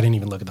honest, I didn't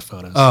even look at the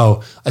photos.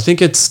 Oh, I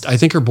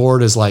think her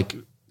board is like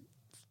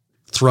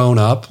thrown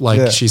up,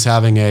 like she's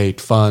having a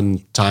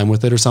fun time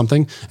with it or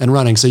something, and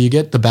running. So you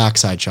get the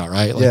backside shot,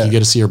 right? Like you get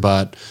to see her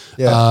butt,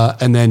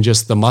 and then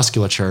just the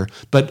musculature.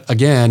 But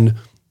again,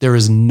 there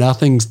is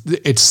nothing.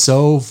 It's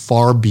so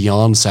far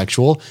beyond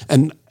sexual,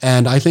 and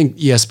I think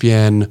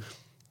ESPN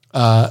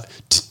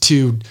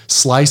to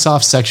slice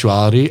off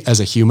sexuality as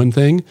a human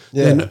thing.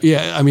 Then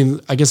I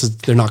mean, I guess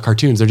they're not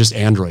cartoons; they're just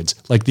androids.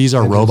 Like these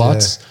are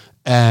robots,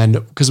 and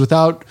because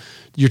without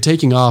you're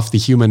taking off the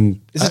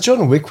human. Is it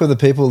John Wick where the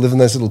people live in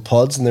those little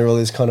pods and they're all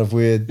these kind of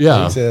weird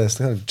things? Yeah, it's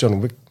kind of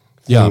John Wick.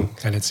 Yeah,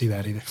 I didn't see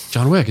that either.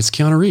 John Wick. It's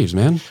Keanu Reeves,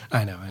 man.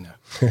 I know.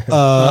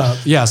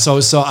 Yeah.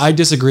 So I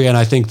disagree, and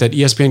I think that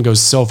ESPN goes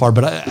so far.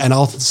 But and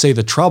I'll say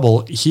the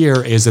trouble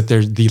here is that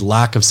there's the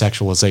lack of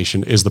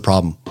sexualization is the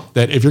problem.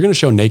 That if you're going to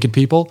show naked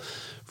people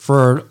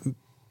for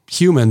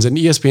humans, and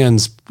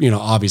ESPN's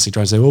obviously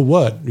trying to say, well,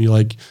 what you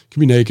like can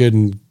be naked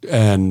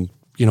and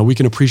we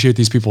can appreciate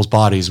these people's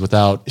bodies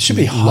without. It should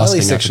be highly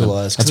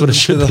sexualized. That's what it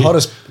should be. The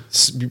hottest,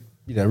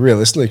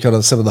 realistically, kind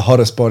of some of the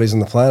hottest bodies on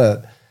the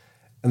planet,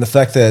 and the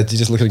fact that you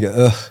just look at it and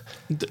go, ugh.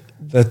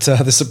 That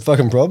there's a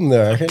fucking problem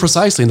there, I reckon.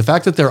 Precisely. And the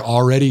fact that they're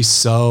already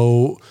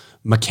so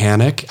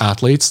mechanic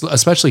athletes,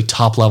 especially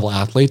top level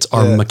athletes,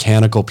 are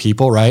mechanical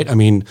people, right? I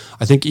mean,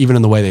 I think even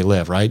in the way they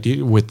live, right?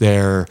 With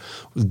their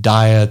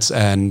diets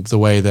and the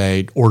way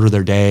they order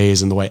their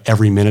days and the way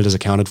every minute is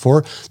accounted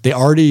for, they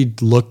already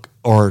look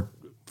or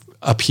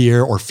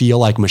appear or feel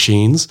like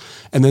machines.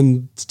 And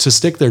then to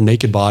stick their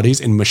naked bodies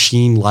in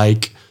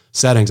machine-like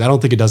settings, I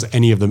don't think it does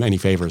any of them any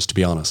favors, to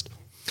be honest.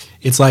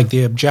 It's like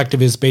the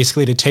objective is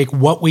basically to take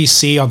what we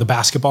see on the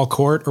basketball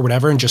court or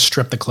whatever and just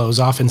strip the clothes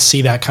off and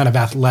see that kind of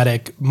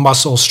athletic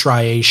muscle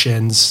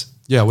striations.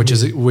 Yeah, which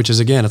is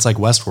again, it's like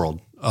Westworld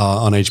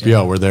on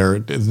HBO where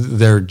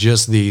they're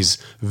just these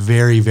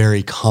very,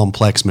 very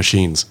complex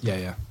machines.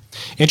 Yeah.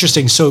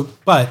 Interesting. So,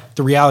 but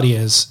the reality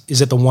is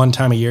it the one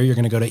time a year you're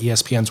going to go to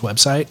ESPN's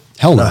website?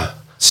 Hell no.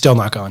 Still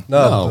not going.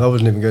 No, I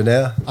wouldn't even go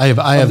now.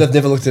 I've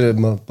never looked at it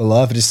in my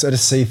life. I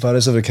just see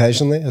photos of it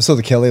occasionally. I saw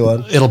the Kelly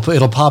one.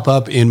 It'll pop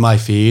up in my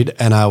feed,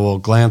 and I will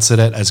glance at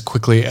it as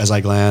quickly as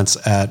I glance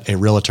at a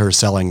realtor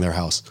selling their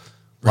house.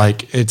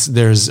 Right.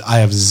 Like I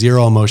have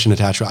zero emotion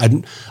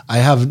attachment. I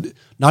have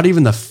not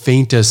even the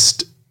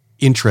faintest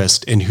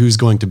interest in who's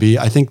going to be.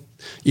 I think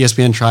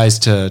ESPN tries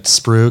to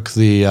spruik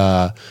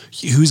the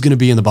who's going to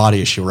be in the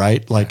body issue,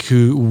 right? Like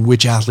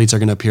which athletes are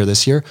going to appear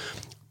this year.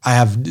 I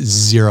have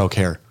zero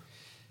care.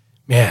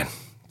 Man,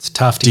 it's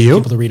tough to get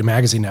people to read a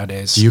magazine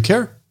nowadays. Do you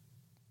care?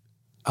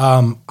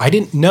 I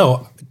didn't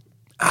know.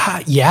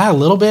 Yeah, a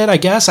little bit, I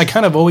guess. I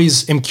kind of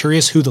always am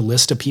curious who the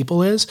list of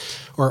people is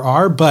or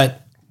are,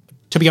 but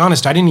to be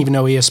honest, I didn't even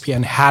know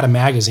ESPN had a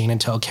magazine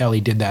until Kelly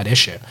did that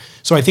issue.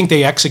 So I think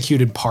they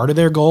executed part of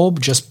their goal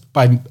just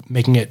by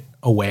making it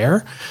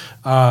aware.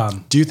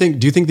 Do you think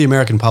the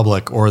American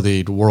public or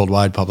the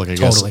worldwide public, I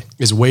guess,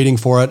 is waiting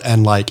for it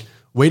and like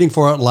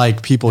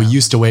people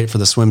used to wait for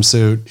the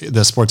swimsuit,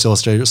 the Sports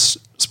Illustrated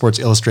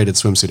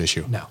swimsuit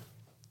issue? No,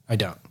 I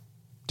don't.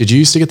 Did you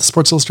used to get the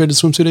Sports Illustrated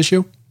swimsuit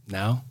issue?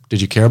 No.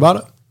 Did you care about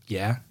it?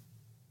 Yeah.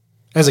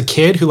 As a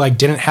kid who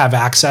didn't have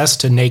access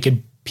to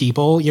naked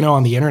people,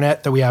 on the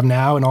internet that we have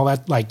now and all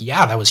that,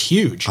 that was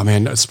huge. I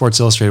mean, Sports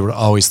Illustrated would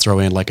always throw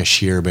in like a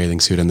sheer bathing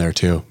suit in there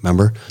too.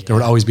 Remember? Yeah. There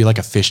would always be like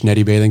a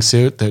fishnetty bathing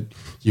suit that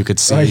you could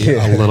see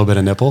a little bit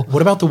of nipple.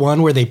 What about the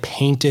one where they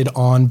painted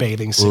on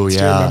bathing suits? Ooh, yeah.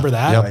 Do you remember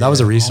that? Yep, that was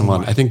a recent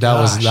one. I think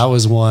that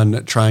was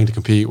one trying to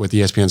compete with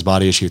ESPN's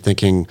body issue,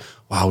 thinking,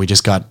 wow, we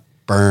just got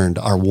burned.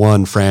 Our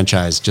one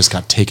franchise just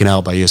got taken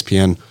out by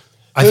ESPN.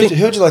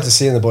 Who would you like to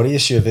see in the body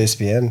issue of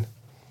ESPN?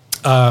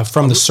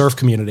 From the surf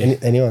community.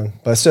 Anyone.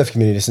 By surf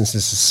community, since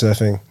this is a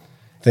surfing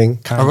thing.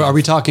 Are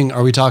we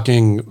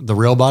talking the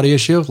real body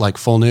issue, like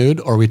full nude,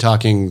 or are we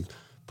talking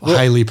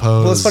highly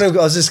posed? Well, it's funny.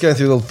 I was just going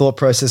through a little thought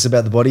process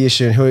about the body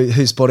issue and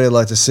whose body I'd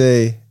like to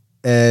see.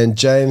 And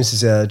James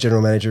is our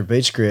general manager of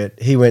Beach Grit.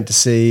 He went to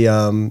see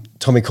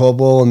Tommy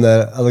Caldwell and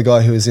the other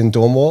guy who was in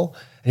Dormwall.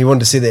 And he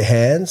wanted to see their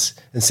hands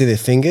and see their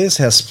fingers,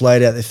 how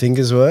splayed out their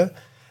fingers were.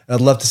 And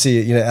I'd love to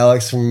see,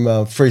 Alex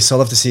from Free Soul.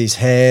 I'd love to see his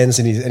hands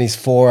and his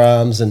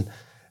forearms and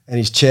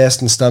his chest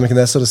and stomach and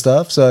that sort of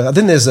stuff. So I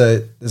think there's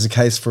a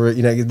case for it.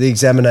 The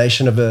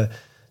examination of a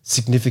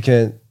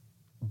significant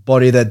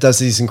body that does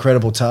these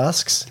incredible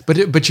tasks.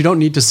 But you don't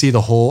need to see the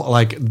whole,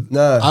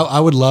 no. I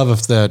would love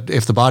if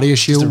the body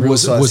issue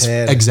was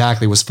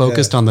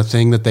focused on the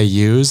thing that they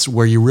use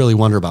where you really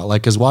wonder about,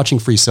 because watching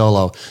Free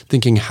Solo,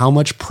 thinking how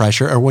much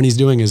pressure, or when he's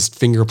doing his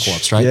finger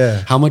pull-ups, right?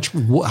 Yeah.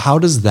 How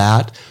does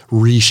that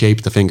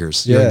reshape the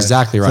fingers? You're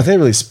exactly right. So I think it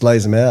really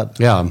splays them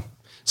out. Yeah.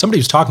 Somebody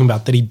was talking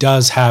about that he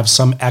does have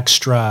some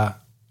extra,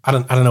 I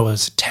don't know,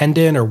 his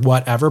tendon or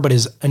whatever, but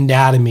his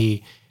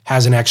anatomy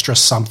has an extra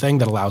something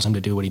that allows him to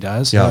do what he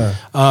does. Yeah.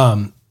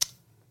 The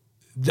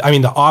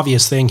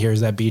obvious thing here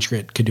is that Beach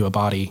Grit could do a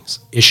body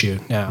issue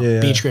now. Yeah.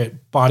 Beach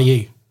Grit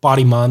body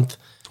month.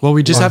 Well,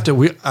 we just have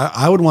to.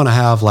 I would want to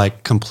have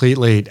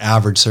completely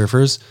average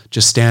surfers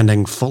just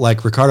standing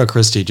like Ricardo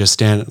Christie, just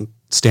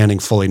standing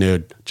fully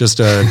nude, just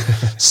a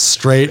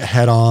straight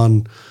head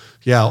on.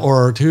 Yeah.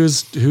 Or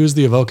who's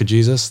the Evoca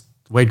Jesus?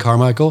 Wade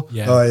Carmichael.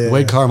 Yeah. Oh, yeah.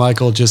 Wade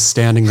Carmichael just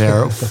standing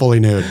there fully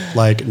nude,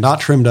 not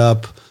trimmed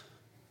up,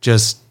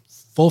 just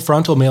full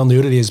frontal male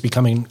nudity is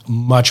becoming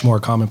much more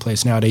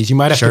commonplace nowadays. You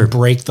might have to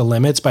break the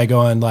limits by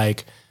going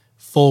like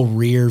full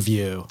rear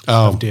view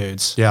of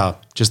dudes. Yeah.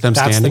 Just them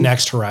standing. That's the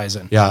next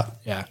horizon. Yeah.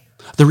 Yeah.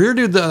 The rear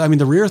dude,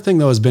 the rear thing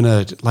though has been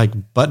a like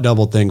butt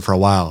double thing for a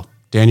while.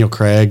 Daniel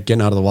Craig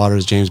getting out of the water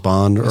as James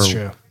Bond. That's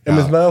true. And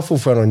with male full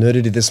frontal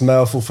nudity, there's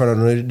male full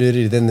frontal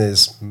nudity, then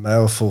there's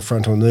male full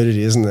frontal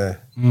nudity, isn't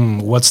there?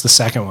 What's the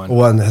second one?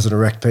 One that has an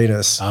erect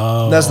penis.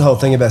 Oh. And that's the whole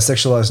thing about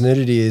sexualized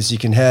nudity is you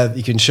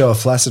can show a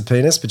flaccid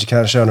penis, but you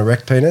can't show an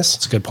erect penis.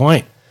 That's a good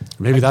point.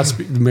 Maybe that's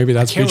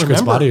Beach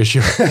Grit's body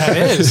issue. That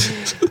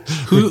is.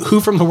 Who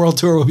from the world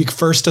tour will be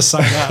first to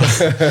sign up?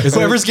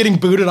 Whoever's getting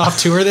booted off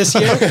tour this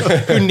year,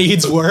 who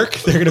needs work,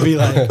 they're going to be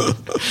like,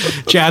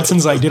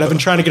 Jadson's like, dude, I've been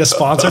trying to get a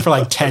sponsor for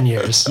like 10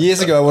 years.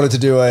 Years ago, I wanted to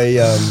do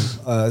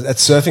at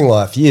Surfing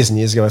Life, years and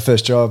years ago, my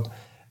first job,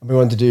 I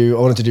wanted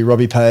to do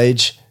Robbie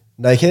Page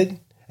naked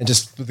and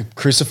just with the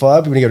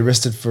crucified. When he got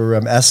arrested for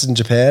acid in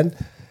Japan,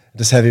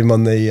 just have him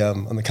on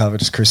the cover,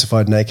 just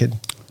crucified naked.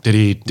 Did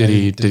he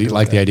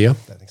like the idea? I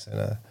think so.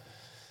 No.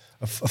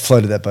 I've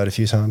floated that boat a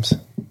few times.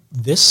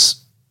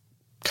 This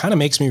kind of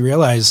makes me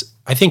realize,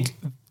 I think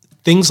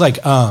things like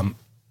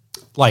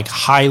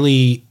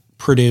highly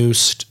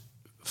produced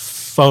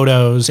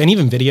photos and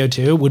even video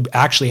too would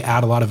actually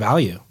add a lot of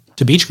value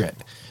to Beach Grit.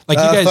 Like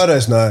you guys,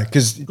 photos, no,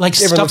 because like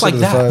stuff like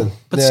that.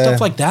 But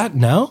stuff like that,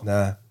 no.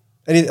 Nah.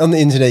 On the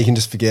internet, you can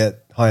just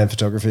forget high-end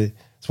photography.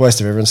 It's a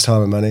waste of everyone's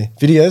time and money.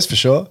 Videos for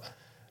sure,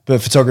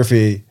 but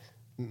photography.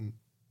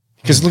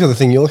 Because look at the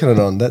thing you're looking at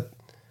on that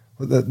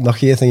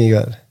Nokia thing you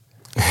got.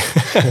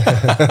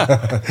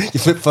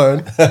 Your flip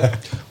phone.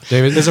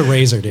 David, there's a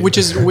razor, dude. Which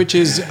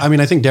is, I mean,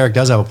 I think Derek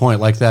does have a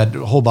point. Like that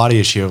whole body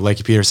issue of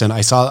Lakey Peterson.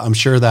 I'm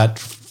sure that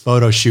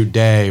photo shoot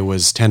day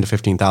was $10,000 to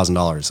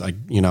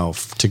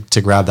 $15,000.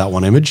 To grab that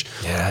one image.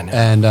 Yeah, I know.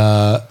 And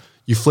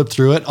you flip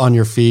through it on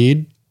your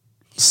feed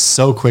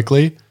so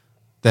quickly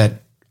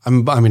that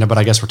but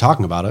I guess we're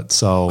talking about it.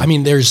 So I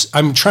mean,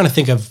 I'm trying to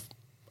think of.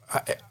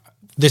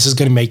 This is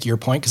going to make your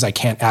point because I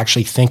can't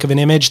actually think of an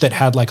image that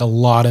had like a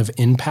lot of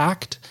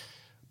impact,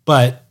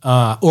 but,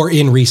 or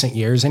in recent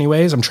years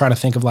anyways, I'm trying to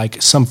think of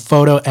like some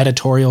photo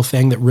editorial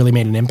thing that really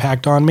made an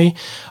impact on me.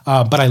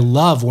 But I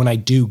love when I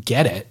do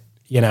get it,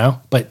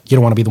 but you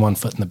don't want to be the one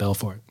footing the bill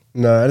for it.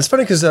 No, and it's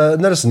funny because I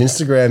noticed on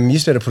Instagram, you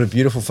used to be able to put a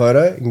beautiful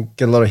photo and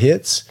get a lot of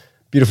hits.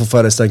 Beautiful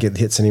photos don't get the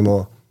hits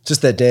anymore.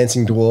 Just that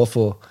dancing dwarf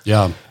or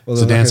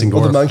it's a dancing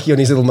dwarf. Or the monkey on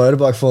his little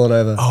motorbike falling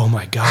over. Oh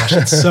my gosh,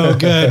 it's so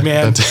good,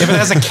 man. If it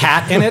has a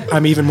cat in it,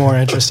 I'm even more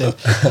interested.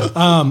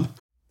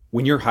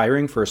 When you're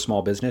hiring for a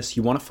small business,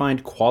 you want to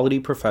find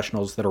quality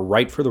professionals that are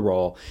right for the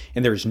role,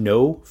 and there's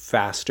no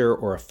faster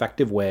or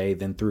effective way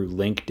than through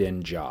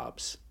LinkedIn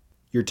Jobs.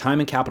 Your time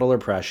and capital are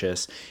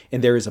precious,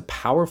 and there is a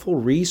powerful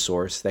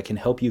resource that can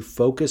help you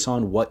focus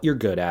on what you're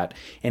good at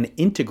and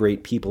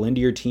integrate people into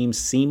your team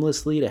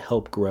seamlessly to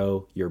help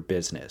grow your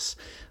business.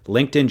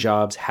 LinkedIn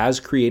Jobs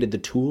has created the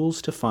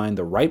tools to find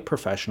the right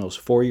professionals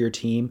for your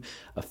team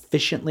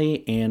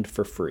efficiently and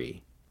for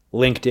free.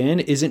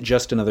 LinkedIn isn't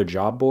just another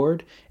job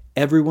board.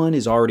 Everyone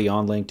is already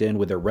on LinkedIn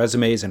with their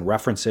resumes and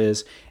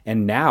references,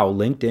 and now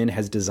LinkedIn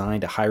has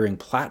designed a hiring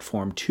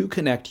platform to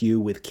connect you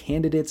with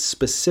candidates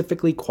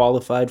specifically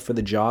qualified for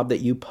the job that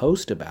you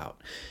post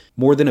about.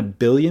 More than 1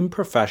 billion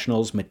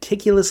professionals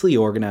meticulously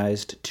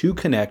organized to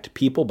connect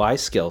people by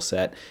skill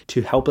set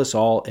to help us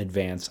all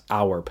advance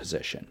our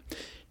position.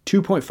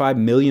 2.5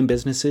 million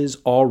businesses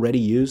already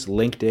use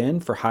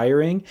LinkedIn for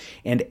hiring,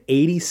 and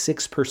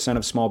 86%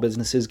 of small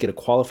businesses get a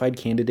qualified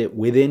candidate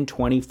within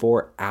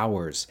 24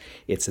 hours.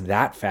 It's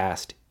that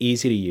fast,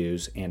 easy to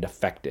use, and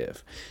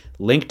effective.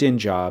 LinkedIn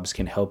Jobs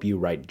can help you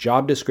write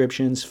job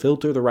descriptions,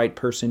 filter the right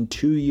person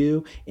to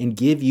you, and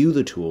give you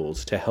the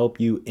tools to help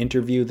you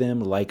interview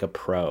them like a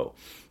pro.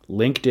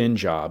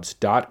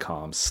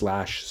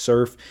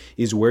 LinkedInjobs.com/surf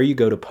is where you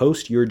go to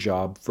post your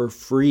job for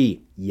free.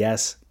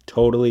 Yes,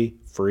 totally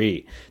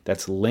free.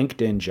 That's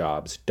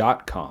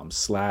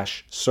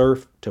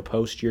LinkedInjobs.com/surf to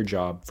post your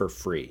job for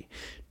free.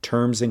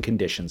 Terms and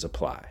conditions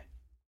apply.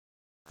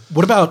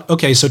 What about,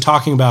 so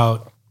talking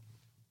about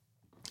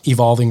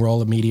evolving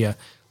role of media,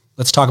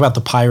 let's talk about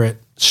the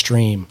pirate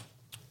stream.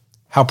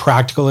 How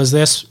practical is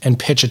this? And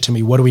pitch it to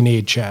me. What do we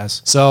need,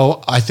 Chaz?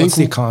 So I think what's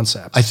the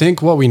concept? I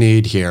think what we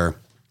need here,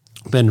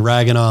 been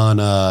ragging on,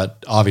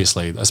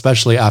 obviously,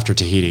 especially after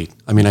Tahiti.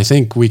 I mean, I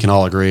think we can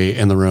all agree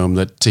in the room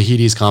that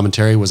Tahiti's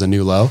commentary was a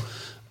new low.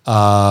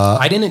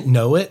 I didn't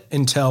know it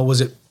until,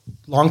 was it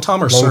Long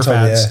Tom or Surf Tom,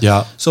 Ads?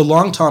 Yeah. So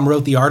Long Tom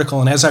wrote the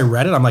article, and as I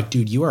read it, I'm like,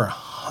 dude, you are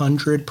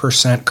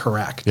 100%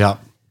 correct. Yeah.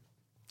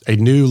 A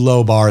new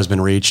low bar has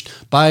been reached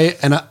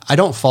and I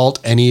don't fault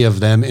any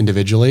of them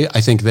individually. I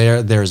think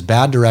there's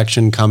bad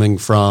direction coming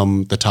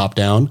from the top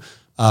down.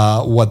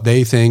 What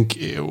they think,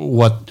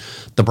 what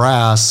the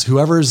brass,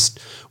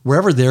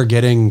 wherever they're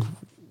getting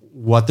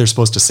what they're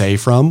supposed to say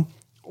from,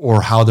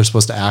 or how they're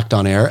supposed to act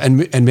on air.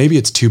 And maybe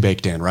it's too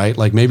baked in, right?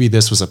 Like maybe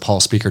this was a Paul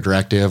Speaker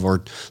directive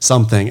or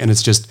something. And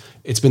it's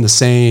been the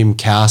same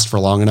cast for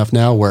long enough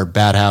now where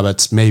bad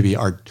habits maybe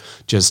are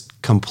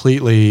just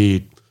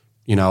completely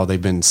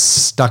they've been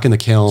stuck in the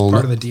kiln,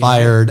 part of the DNA.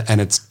 fired, and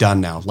it's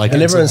done now. Like,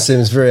 And everyone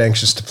seems very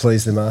anxious to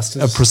please the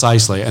masters.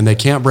 precisely, and they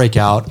can't break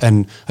out.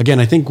 And again,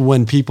 I think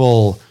when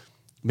people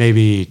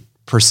maybe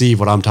perceive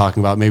what I'm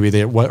talking about,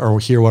 maybe or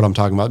hear what I'm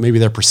talking about, maybe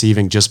they're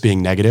perceiving just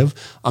being negative.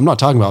 I'm not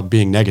talking about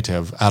being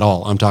negative at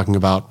all. I'm talking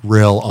about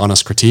real,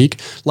 honest critique,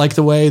 like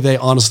the way they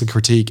honestly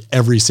critique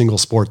every single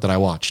sport that I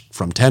watched,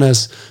 from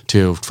tennis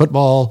to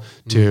football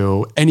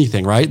to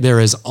anything, right? There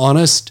is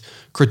honest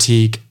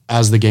critique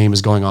as the game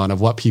is going on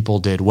of what people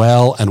did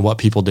well and what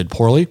people did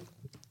poorly,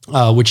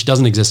 which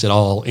doesn't exist at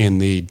all in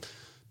the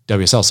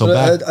WSL. So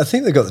I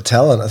think they've got the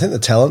talent. I think the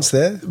talent's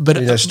there. But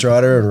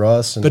Strider and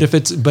Ross. And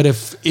but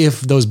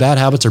if those bad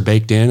habits are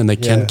baked in and they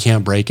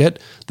can't break it,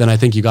 then I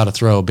think you got to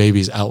throw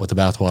babies out with the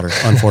bathwater.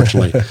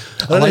 Unfortunately,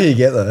 I don't know who you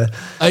get there.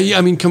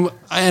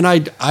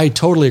 I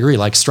totally agree.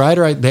 Like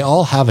Strider, they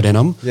all have it in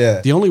them.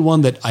 Yeah. The only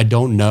one that I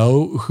don't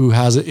know who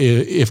has it,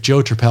 if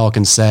Joe Trappell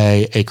can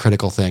say a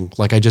critical thing.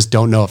 Like I just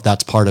don't know if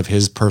that's part of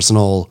his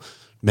personal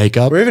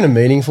makeup Or even a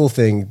meaningful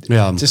thing.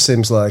 Yeah. It just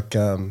seems like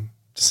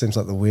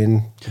the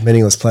win,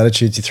 meaningless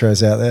platitudes he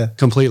throws out there.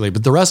 completely.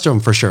 But the rest of them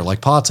for sure.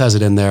 Like Potts has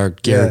it in there,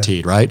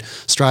 guaranteed, right?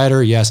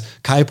 Strider, yes.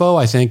 Kaipo,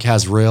 I think,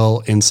 has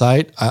real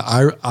insight.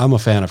 I'm a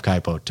fan of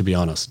Kaipo, to be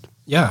honest.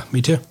 Yeah,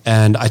 me too.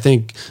 And I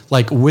think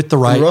like with the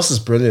right, And Ross is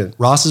brilliant.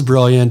 Ross is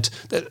brilliant.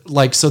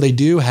 Like, so they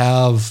do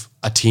have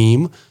a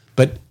team,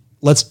 but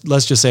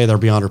let's just say they're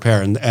beyond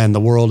repair and the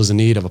world is in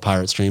need of a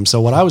pirate stream. So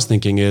what I was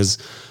thinking is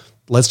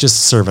let's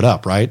just serve it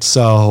up, right?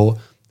 So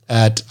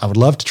I would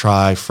love to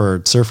try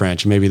for Surf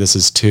Ranch. Maybe this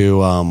is too,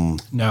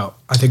 No,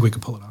 I think we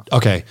could pull it off.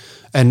 okay.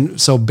 And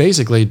so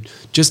basically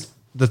just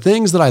the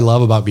things that I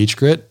love about Beach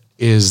Grit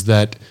is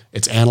that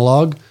it's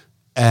analog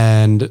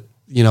and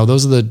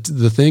those are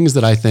the things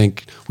that I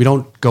think we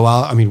don't go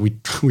out. I mean,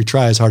 we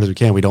try as hard as we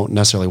can. We don't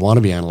necessarily want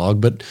to be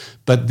analog, but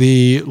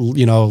the,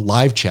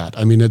 live chat,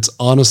 I mean, it's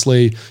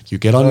honestly, you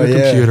get on your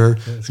computer,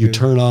 you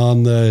turn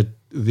on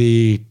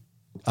the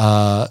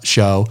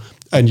show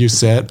and you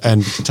sit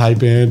and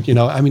type in,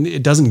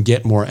 it doesn't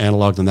get more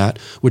analog than that,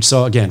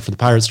 so again, for the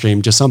pirate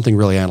stream, just something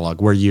really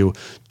analog where you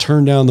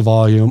turn down the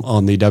volume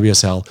on the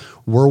WSL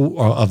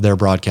of their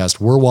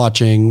broadcast. We're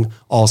watching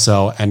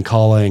also and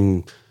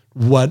calling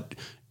what,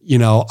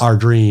 our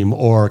dream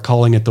or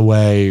calling it the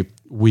way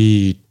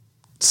we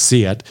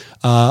see it.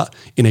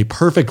 In a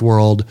perfect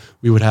world,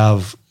 we would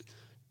have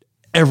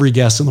every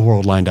guest in the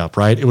world lined up,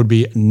 right? It would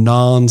be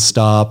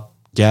nonstop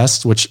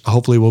guests, which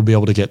hopefully we'll be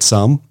able to get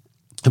some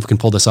if we can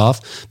pull this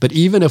off. But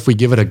even if we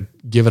give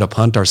it a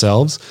punt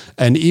ourselves,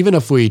 and even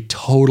if we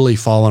totally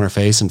fall on our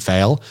face and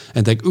fail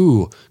and think,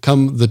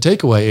 the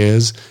takeaway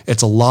is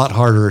it's a lot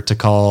harder to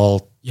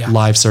call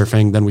live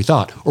surfing than we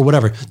thought, or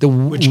whatever.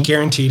 Which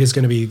guaranteed is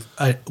going to be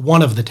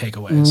one of the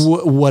takeaways.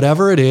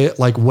 Whatever it is,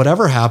 like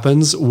whatever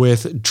happens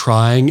with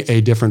trying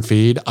a different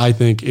feed, I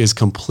think is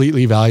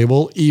completely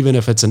valuable, even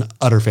if it's an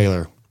utter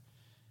failure.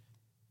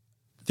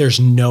 There's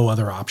no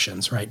other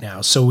options right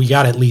now. So we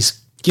got to at least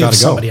give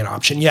somebody an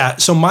option. Yeah.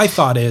 So my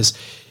thought is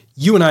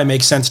you and I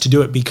make sense to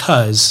do it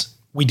because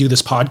we do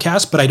this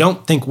podcast, but I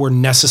don't think we're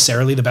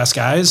necessarily the best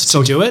guys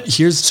to do it.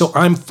 So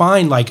I'm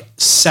fine like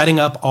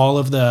setting up all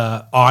of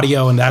the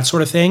audio and that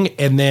sort of thing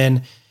and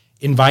then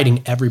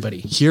inviting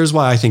everybody. Here's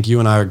why I think you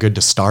and I are good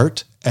to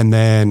start. And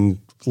then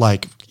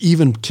like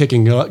even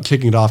kicking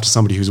it off to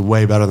somebody who's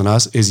way better than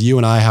us is you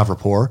and I have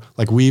rapport.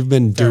 Like we've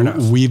been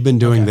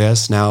doing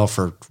this now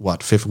for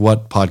what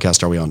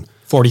podcast are we on?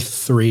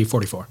 43,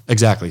 44.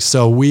 Exactly.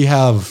 So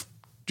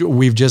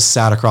we've just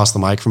sat across the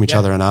mic from each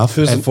other enough.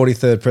 Who's the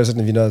 43rd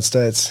president of the United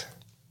States?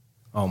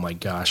 Oh my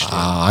gosh.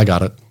 I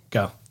got it.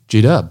 Go.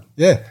 G-Dub.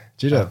 Yeah,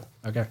 G-Dub.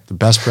 Okay. The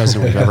best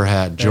president we've ever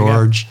had,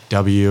 George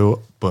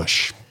W.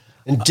 Bush.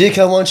 And Dick,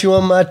 I want you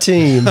on my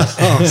team.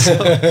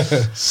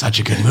 Such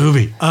a good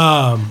movie.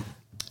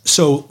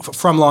 So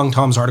from Long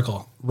Tom's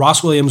article,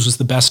 Ross Williams was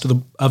the best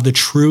of the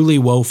truly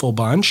woeful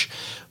bunch,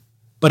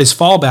 but his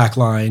fallback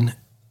line,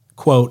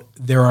 quote,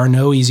 "There are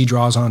no easy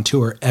draws on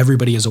tour.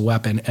 Everybody is a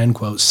weapon," end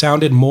quote,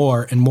 sounded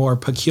more and more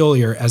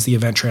peculiar as the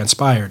event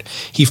transpired.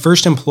 He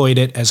first employed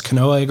it as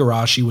Kanoa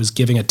Igarashi was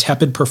giving a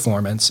tepid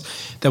performance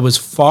that was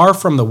far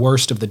from the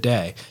worst of the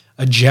day.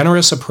 A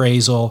generous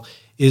appraisal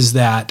is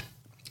that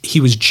he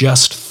was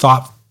just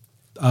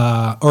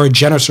or a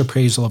generous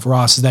appraisal of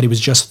Ross is that he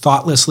was just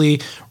thoughtlessly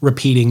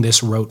repeating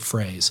this rote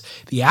phrase.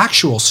 The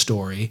actual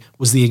story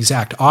was the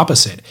exact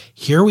opposite.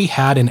 Here we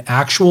had an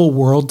actual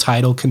world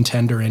title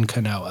contender in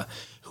Kanoa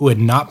who had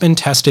not been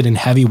tested in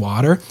heavy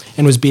water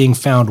and was being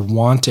found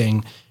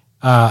wanting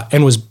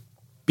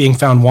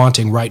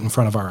right in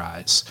front of our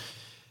eyes.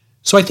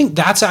 So I think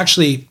that's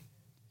actually,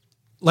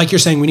 like you're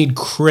saying, we need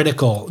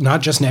critical,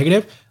 not just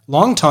negative.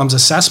 Long Tom's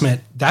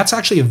assessment, that's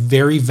actually a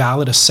very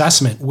valid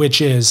assessment,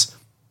 which is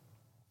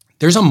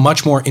there's a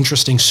much more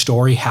interesting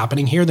story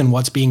happening here than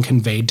what's being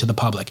conveyed to the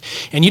public.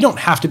 And you don't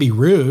have to be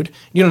rude.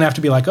 You don't have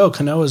to be like, oh,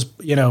 Kanoa's,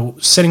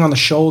 sitting on the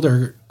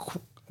shoulder,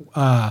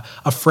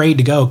 afraid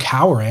to go,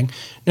 cowering.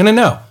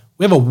 No.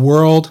 We have a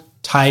world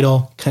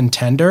title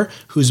contender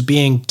who's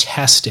being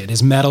tested,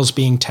 his metal's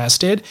being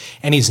tested,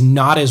 and he's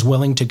not as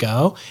willing to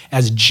go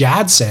as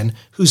Jadson,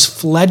 who's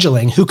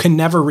fledgling, who can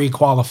never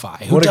requalify,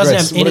 who doesn't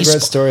have any. What a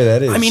great story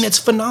that is. I mean, it's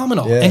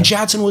phenomenal. Yeah. And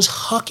Jadson was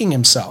hucking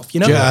himself,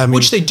 Yeah, I mean-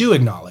 which they do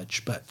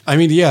acknowledge. But I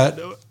mean, yeah.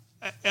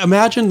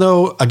 Imagine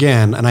though,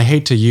 again, and I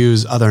hate to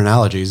use other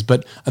analogies,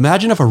 but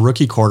imagine if a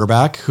rookie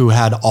quarterback who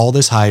had all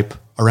this hype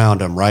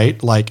around him,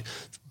 right? Like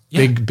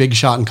big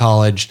shot in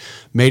college,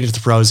 made it to the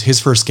pros, his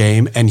first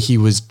game, and he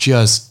was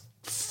just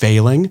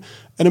failing.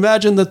 And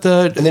imagine that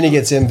and then he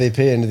gets MVP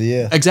end of the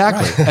year.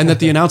 Exactly. And that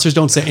the announcers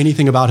don't say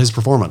anything about his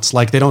performance.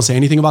 Like they don't say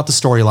anything about the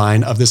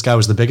storyline of this guy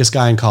was the biggest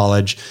guy in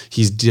college.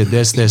 He's did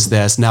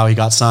this. Now he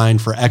got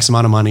signed for X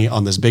amount of money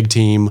on this big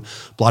team,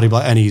 blah, blah,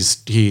 blah. And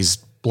he's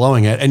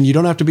blowing it. And you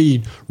don't have to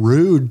be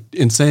rude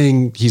in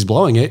saying he's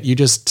blowing it. You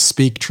just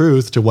speak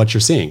truth to what you're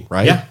seeing,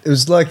 right? Yeah. It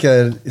was like,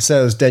 say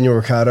it was Daniel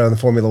Ricciardo in the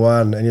Formula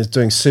One and he was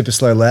doing super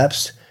slow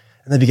laps.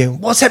 And they'd be going,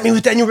 what's happening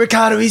with Daniel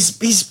Ricciardo?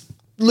 He's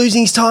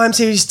losing his time.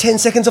 So he's 10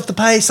 seconds off the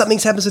pace.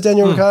 Something's happened to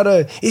Daniel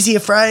Ricciardo. Is he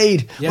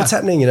afraid? Yeah. What's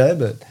happening,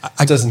 But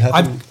it doesn't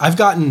happen. I've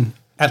gotten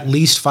at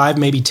least 5,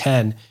 maybe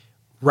 10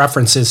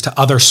 references to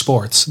other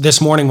sports.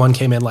 This morning one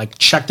came in like,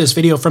 check this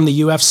video from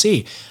the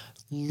UFC.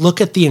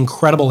 Look at the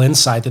incredible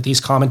insight that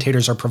these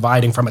commentators are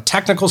providing from a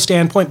technical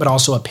standpoint, but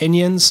also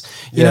opinions,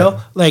 you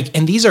know, like,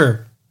 and these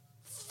are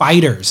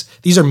fighters.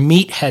 These are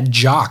meathead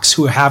jocks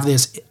who have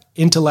this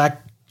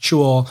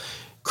intellectual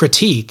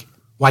critique.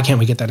 Why can't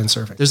we get that in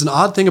surfing? There's an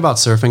odd thing about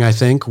surfing, I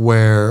think,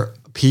 where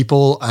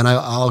people, and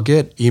I'll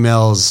get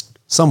emails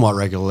somewhat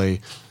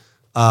regularly,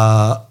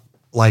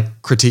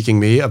 like critiquing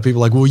me of people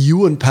like, well, you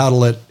wouldn't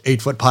paddle at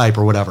 8-foot pipe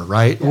or whatever,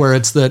 right? Yeah. Where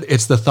it's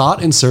the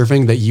thought in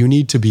surfing that you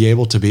need to be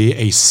able to be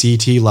a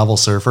CT level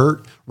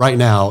surfer right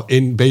now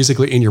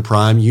basically in your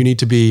prime. You need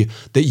to be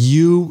that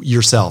you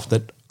yourself,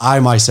 that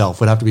I myself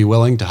would have to be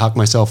willing to huck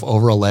myself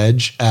over a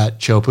ledge at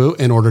Chopu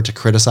in order to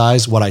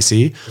criticize what I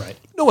see. Right.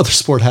 No other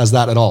sport has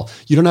that at all.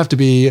 You don't have to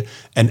be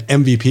an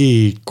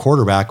MVP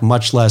quarterback,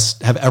 much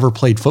less have ever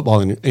played football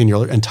in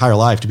your entire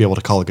life to be able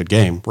to call a good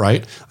game,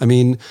 right? I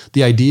mean,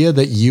 the idea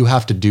that you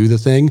have to do the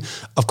thing,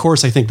 of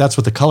course, I think that's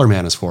what the color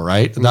man is for,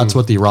 right? That's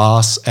what the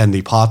Ross and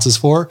the Potts is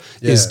for,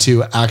 is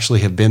to actually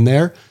have been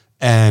there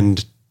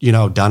and,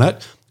 done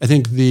it. I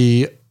think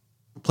the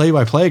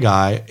play-by-play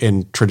guy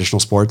in traditional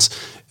sports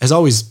has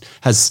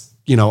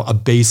a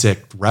basic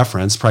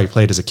reference, probably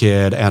played as a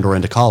kid and or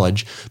into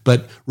college,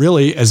 but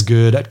really as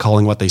good at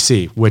calling what they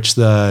see, which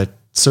the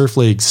surf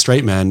league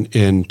straight men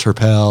in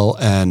Turpel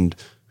and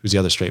who's the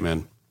other straight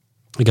man?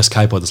 I guess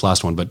Kaipo, this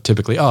last one, but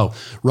typically,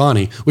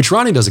 Ronnie, which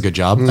Ronnie does a good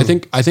job. I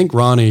think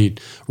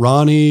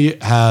Ronnie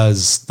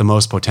has the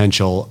most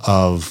potential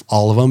of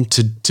all of them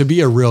to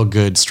be a real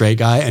good straight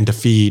guy and to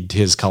feed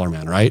his color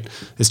man, right?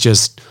 It's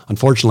just,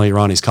 unfortunately,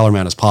 Ronnie's color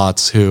man is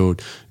Potts, who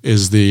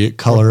is the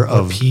color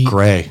of Pete,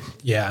 gray.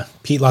 Yeah.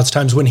 Pete, lots of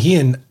times when he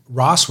and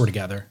Ross were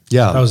together,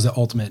 that was the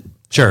ultimate.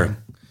 Sure.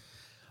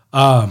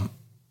 How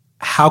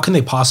can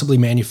they possibly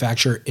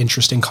manufacture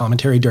interesting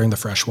commentary during the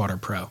Freshwater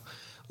Pro?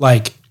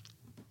 Like,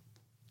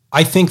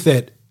 I think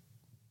that,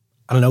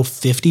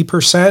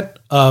 50%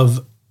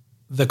 of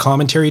the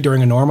commentary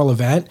during a normal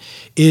event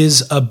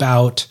is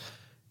about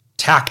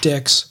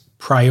tactics,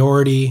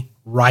 priority,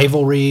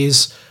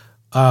 rivalries,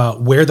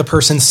 where the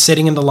person's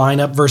sitting in the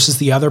lineup versus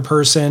the other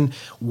person,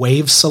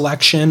 wave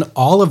selection,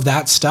 all of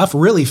that stuff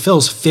really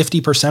fills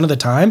 50% of the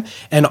time.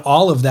 And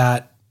all of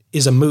that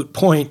is a moot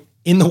point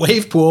in the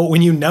wave pool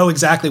when you know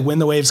exactly when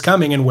the wave's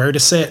coming and where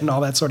to sit and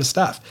all that sort of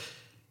stuff.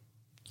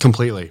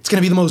 Completely. It's going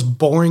to be the most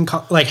boring,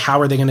 how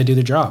are they going to do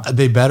the job?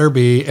 They better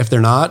be, if they're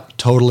not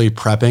totally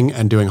prepping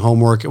and doing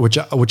homework, which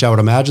I would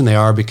imagine they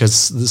are, because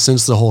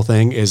since the whole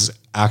thing is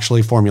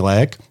actually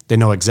formulaic, they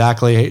know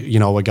exactly,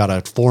 we got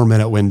a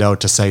 4-minute window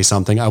to say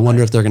something. I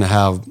wonder if they're going to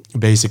have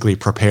basically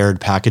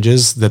prepared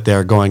packages that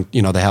they're going,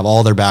 they have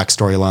all their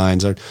backstory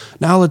lines. Or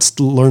now let's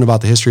learn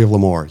about the history of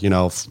Lemoore,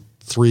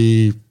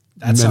 3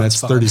 minutes,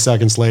 30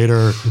 seconds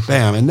later,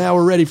 bam, and now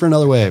we're ready for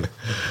another wave.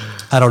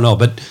 I don't know,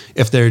 but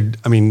if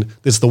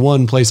it's the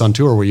one place on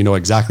tour where you know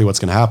exactly what's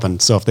going to happen.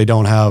 So if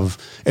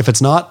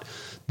it's not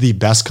the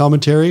best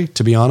commentary,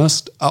 to be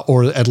honest,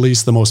 or at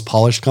least the most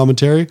polished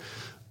commentary,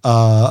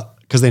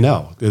 because they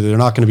know they're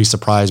not going to be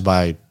surprised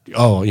by,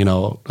 I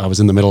was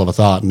in the middle of a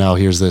thought. Now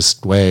here's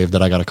this wave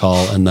that I got to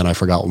call, and then I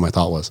forgot what my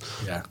thought was.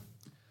 Yeah.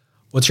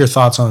 What's your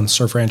thoughts on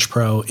Surf Ranch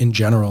Pro in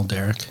general,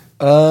 Derek?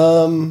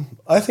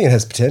 I think it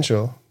has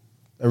potential.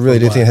 I really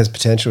do think it has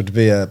potential to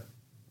be a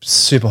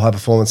super high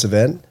performance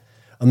event.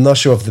 I'm not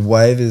sure if the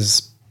wave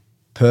is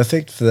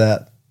perfect for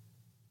that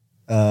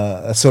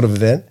sort of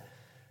event.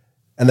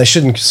 And they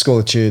shouldn't score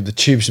the tube. The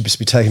tube should just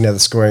be taken out of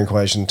the scoring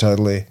equation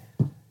totally,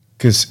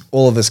 because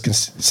all of us can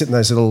sit in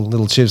those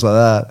little tubes like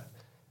that.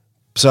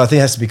 So I think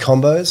it has to be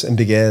combos and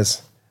big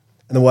airs.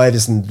 And the wave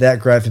isn't that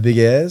great for big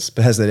airs,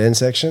 but has that end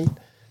section.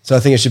 So I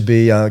think it should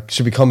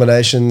be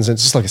combinations, and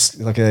it's just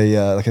like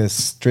a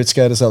street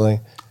skate or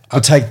something.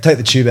 But take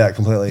the tube out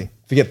completely.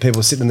 Forget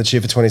people sitting in the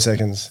tube for 20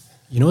 seconds.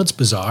 You know what's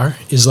bizarre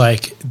is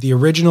like the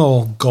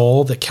original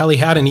goal that Kelly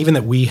had and even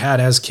that we had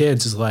as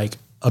kids is like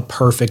a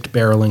perfect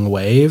barreling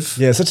wave.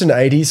 Yeah, such an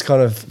 80s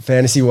kind of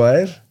fantasy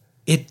wave.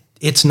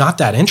 It's not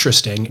that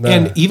interesting. No.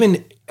 And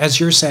even as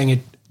you're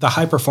saying, the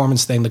high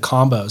performance thing, the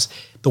combos,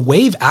 the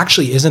wave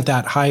actually isn't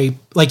that high.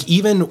 Like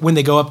even when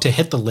they go up to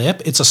hit the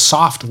lip, it's a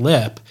soft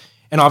lip.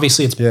 And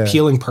obviously it's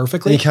peeling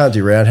perfectly. You can't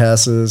do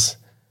roundhouses.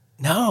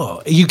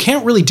 No, you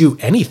can't really do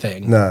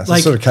anything. No, it's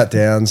like sort of cut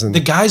downs. And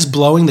the guys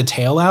blowing the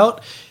tail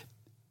out.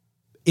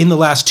 In the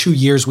last 2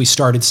 years, we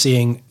started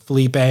seeing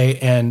Felipe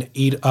and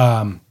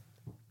Griffin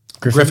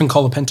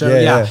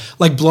Colapinto, Yeah.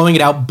 like blowing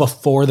it out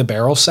before the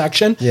barrel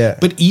section. Yeah.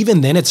 But even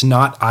then, it's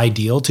not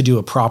ideal to do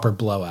a proper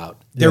blowout.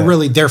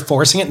 They're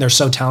forcing it and they're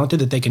so talented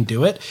that they can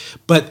do it,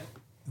 but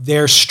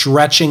they're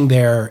stretching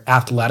their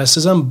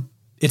athleticism.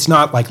 It's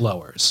not like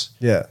lowers.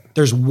 Yeah.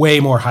 There's way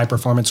more high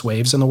performance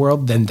waves in the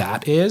world than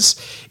that is.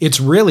 It's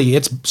really,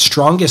 its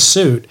strongest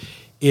suit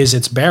is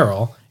its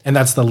barrel. And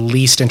that's the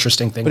least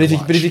interesting thing. But if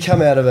you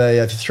come out of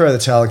if you throw the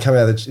towel and come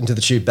out into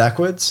the tube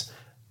backwards,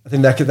 I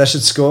think that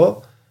should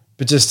score.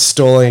 But just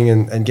stalling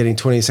and getting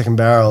 20-second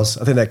barrels,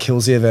 I think that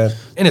kills the event.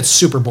 And it's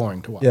super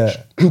boring to watch. Yeah,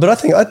 but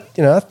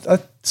I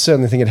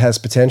certainly think it has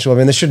potential. I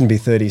mean, there shouldn't be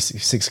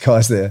 36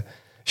 guys there.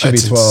 Should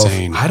That's be 12.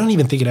 insane. I don't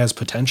even think it has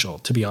potential,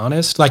 to be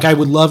honest. Like, I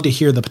would love to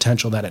hear the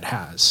potential that it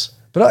has.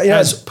 But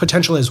as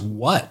potential as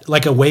what?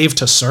 Like a wave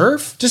to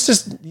surf? just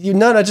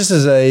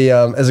as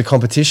a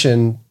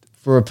competition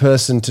for a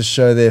person to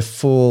show their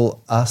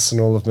full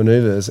arsenal of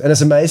maneuvers. And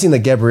it's amazing that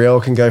Gabrielle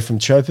can go from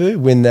Chopu,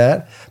 win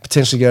that,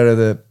 potentially go to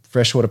the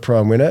Freshwater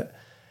Pro and win it.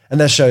 And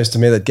that shows to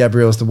me that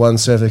Gabrielle's the one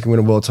surfer that can win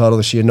a world title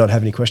this year and not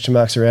have any question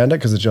marks around it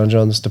because of John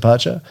John's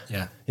departure.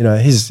 Yeah. You know,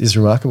 he's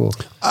remarkable.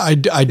 I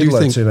do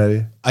think too,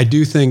 maybe. I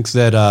do think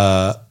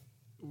that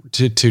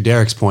to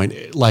Derek's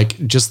point,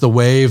 like just the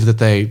wave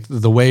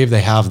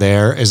they have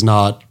there is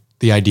not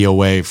the ideal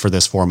wave for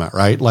this format,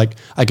 right? Like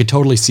I could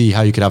totally see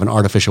how you could have an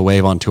artificial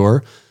wave on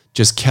tour.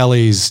 Just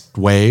Kelly's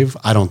wave,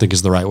 I don't think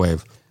is the right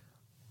wave.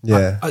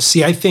 Yeah.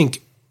 See, I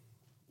think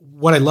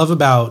what I love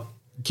about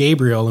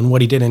Gabriel and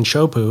what he did in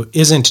Chopu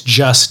isn't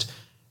just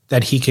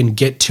that he can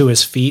get to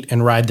his feet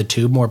and ride the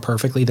tube more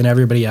perfectly than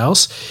everybody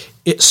else.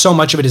 So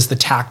much of it is the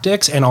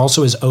tactics and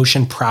also his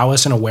ocean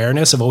prowess and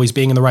awareness of always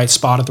being in the right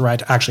spot at the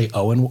right. Actually,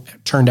 Owen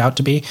turned out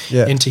to be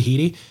in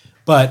Tahiti,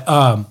 but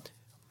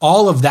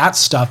all of that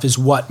stuff is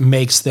what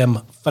makes them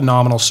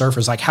phenomenal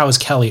surfers. Like, how is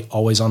Kelly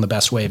always on the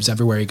best waves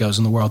everywhere he goes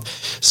in the world?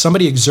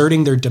 Somebody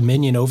exerting their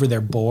dominion over their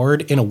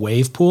board in a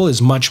wave pool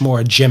is much more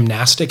a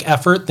gymnastic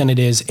effort than it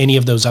is any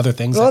of those other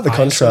things. I like the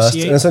contrast,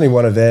 and it's only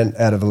one event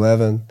out of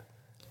 11.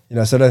 You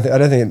know, so I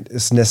don't think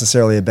it's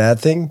necessarily a bad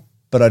thing,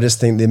 but I just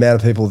think the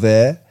amount of people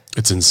there,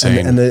 it's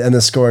insane, and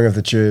the scoring of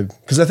the tube.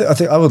 Because I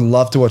think I would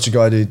love to watch a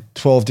guy do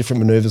 12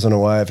 different maneuvers on a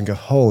wave and go,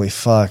 holy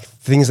fuck,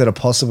 things that are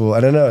possible. I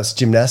don't know, it's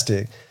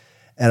gymnastic.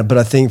 But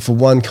I think for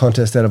one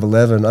contest out of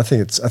 11, I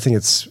think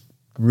it's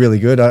really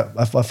good.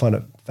 I find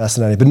it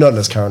fascinating, but not in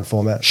its current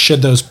format.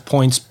 Should those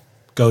points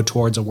go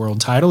towards a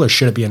world title, or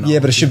should it be Yeah,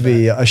 but it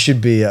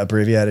should be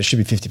abbreviated. It should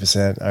be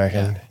 50%. I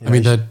reckon. Yeah. I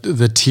mean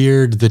the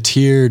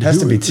tiered has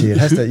to be tiered.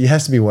 You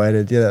have to be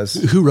weighted. Yeah,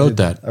 who wrote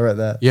that? I wrote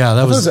that.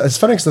 Yeah, it's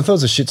funny because I thought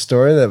it was a shit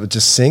story that would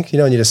just sink. You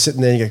know, and you're just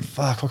sitting there and you go,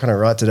 "Fuck, what can I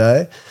write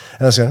today?"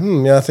 And I was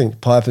going, I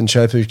think Pipe and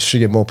Chopu should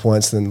get more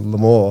points than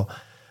Lemoore.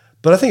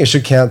 But I think it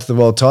should count to the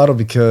world title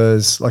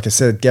because, like I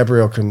said,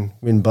 Gabrielle can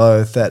win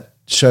both. That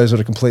shows what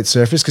a complete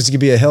surfer is because you could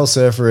be a hell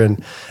surfer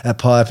at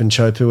Pipe and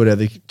Chopu,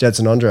 whatever,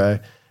 Jadson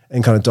Andre,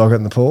 and kind of dog it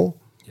in the pool.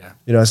 Yeah.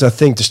 You know, so I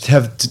think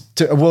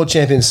a world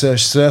champion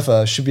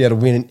surfer should be able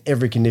to win in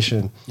every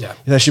condition. Yeah.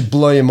 They should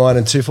blow your mind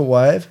in 2-foot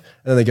wave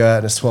and then they go out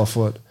and it's 12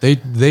 foot.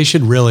 They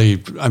should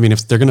really, I mean,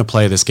 if they're going to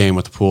play this game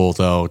with the pool,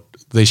 though,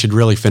 they should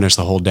really finish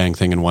the whole dang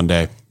thing in one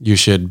day. You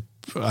should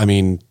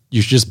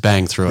just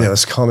bang through it. Yeah, it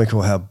was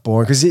comical how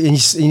boring. Because you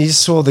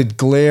just saw the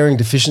glaring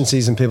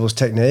deficiencies in people's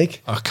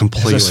technique.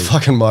 Completely. There's a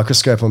fucking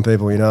microscope on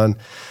people, you know.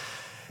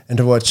 And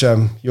to watch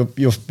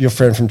your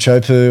friend from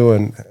Chopu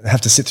and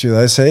have to sit through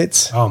those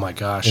heats. Oh my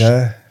gosh.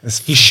 Yeah.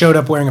 He showed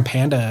up wearing a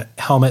panda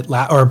helmet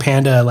or a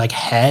panda like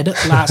head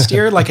last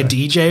year, like a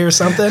DJ or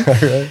something,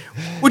 right.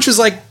 Which was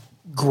like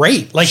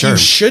great. Like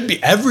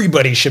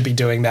everybody should be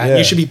doing that. Yeah.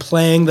 You should be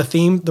playing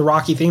the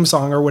Rocky theme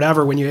song or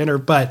whatever when you enter.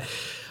 But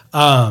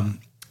one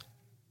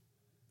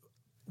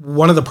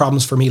of the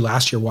problems for me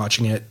last year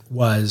watching it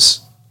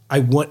was I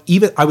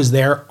was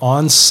there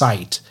on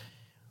site,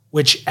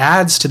 which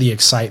adds to the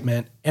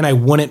excitement, and I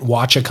wouldn't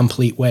watch a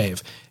complete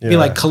wave. Yeah. Be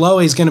like,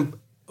 Kaloe's going to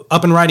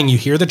up and riding. You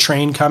hear the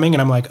train coming,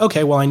 and I'm like,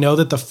 okay, well, I know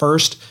that the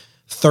first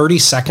 30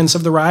 seconds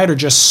of the ride are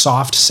just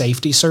soft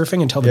safety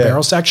surfing until the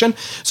barrel section.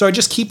 So I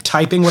just keep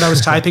typing what I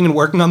was typing and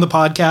working on the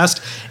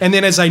podcast. And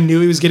then as I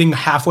knew he was getting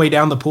halfway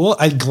down the pool,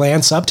 I'd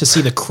glance up to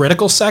see the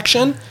critical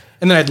section,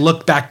 and then I'd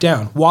look back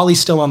down while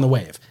he's still on the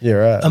wave. Yeah,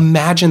 right.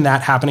 Imagine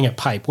that happening at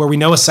Pipe, where we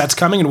know a set's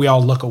coming and we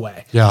all look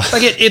away. Yeah.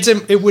 Like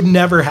it would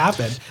never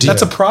happen.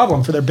 That's a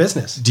problem for their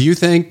business. Do you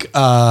think,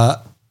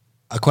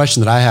 a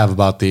question that I have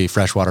about the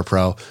Freshwater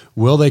Pro,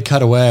 will they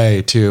cut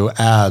away to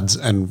ads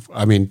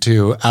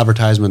to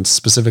advertisements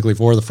specifically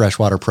for the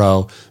Freshwater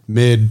Pro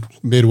mid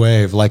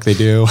wave like they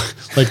do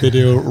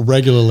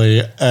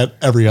regularly at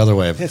every other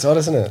wave? It's odd,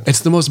 isn't it?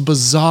 It's the most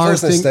bizarre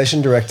It's the thing.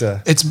 station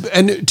director.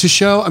 And to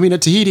show,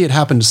 at Tahiti, it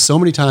happened so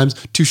many times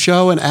to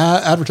show an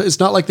advertise. It's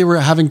not like they were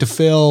having to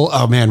fill,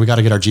 oh man, we got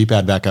to get our Jeep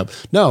ad back up.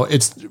 No,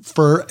 it's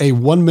for a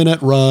 1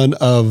 minute run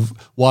of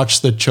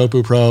watch the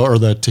Chopu Pro or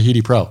the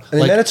Tahiti Pro.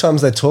 And the amount of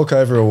times they talk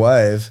over a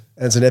wave,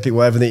 and it's an epic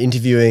wave, and they're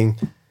interviewing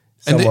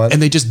someone.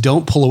 And they just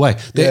don't pull away.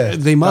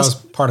 They must.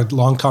 That was part of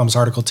Long Tom's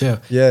article too.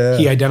 Yeah.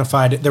 He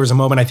identified, there was a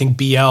moment, I think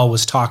BL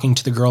was talking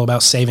to the girl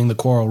about saving the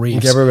coral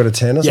reefs. Gabriel got a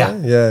 10 or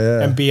something?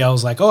 Yeah. And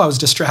BL's like, I was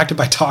distracted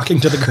by talking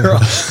to the girl.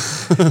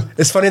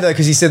 It's funny though,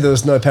 because he said there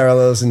was no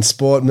parallels in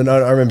sport. And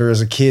I remember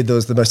as a kid, there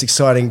was the most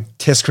exciting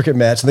test cricket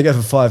match, and they go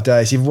for 5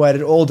 days. You've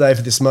waited all day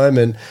for this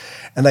moment,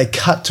 and they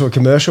cut to a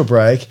commercial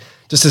break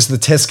just as the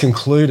test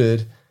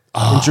concluded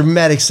in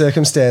dramatic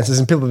circumstances,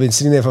 and people have been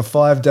sitting there for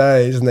 5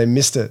 days and they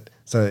missed it.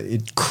 So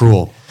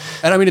cruel.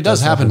 And it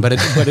does happen, but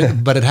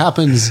it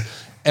happens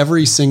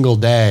every single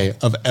day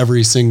of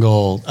every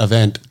single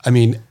event.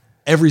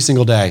 Every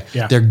single day,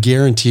 they're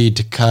guaranteed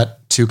to cut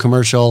to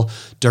commercial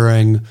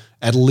during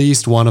at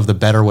least one of the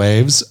better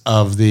waves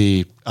of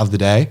the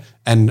day.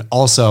 And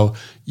also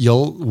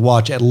you'll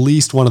watch at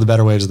least one of the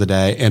better waves of the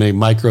day in a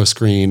micro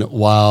screen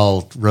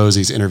while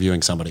Rosie's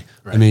interviewing somebody.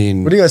 Right. what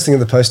do you guys think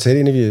of the post-heat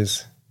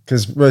interviews?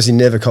 Because Rosie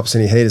never cops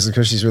any heat. Is it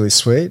because she's really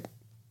sweet?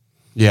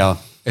 Yeah,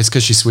 it's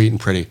because she's sweet and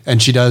pretty.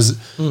 And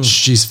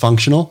she's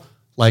functional.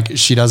 Like,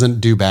 she doesn't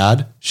do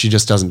bad. She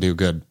just doesn't do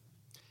good.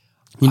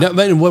 What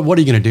are you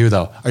going to do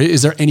though?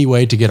 Is there any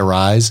way to get a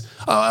rise?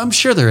 I'm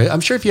sure there is.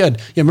 I'm sure if you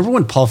had, remember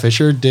when Paul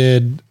Fisher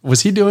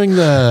was he doing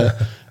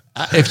the,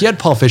 if you had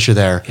Paul Fisher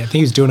there. I think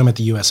he was doing them at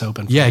the US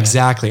Open. Yeah,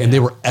 exactly. And they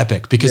were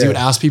epic because he would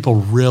ask people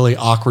really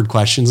awkward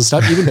questions and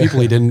stuff, even people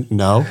he didn't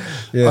know.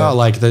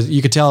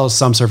 You could tell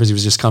some surfers he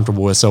was just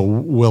comfortable with, so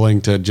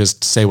willing to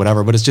just say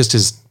whatever, but it's just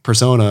his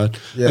persona.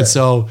 Yeah. And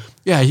so,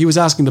 he was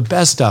asking the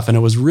best stuff, and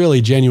it was really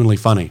genuinely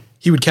funny.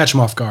 He would catch him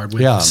off guard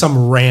with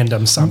some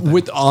random something.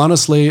 With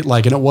honestly,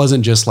 and it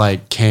wasn't just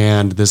like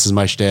canned, this is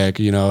my shtick,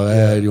 do you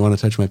want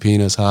to touch my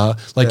penis, huh?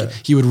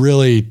 He would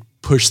really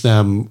push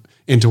them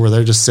into where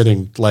they're just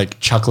sitting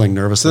chuckling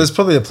nervously. So there's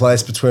probably a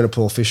place between a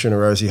Paul Fisher and a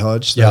Rosie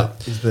Hodge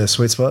that is the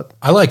sweet spot.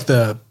 I like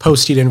the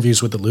post-heat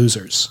interviews with the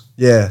losers.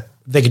 Yeah.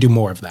 They could do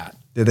more of that.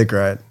 Yeah, they're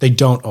great. They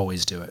don't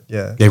always do it.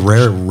 Yeah. They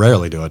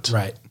rarely do it.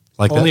 Right.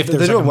 Only if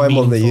they do it way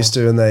more than they used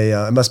to, and they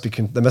must be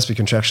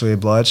contractually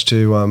obliged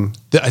to.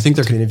 I think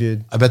they're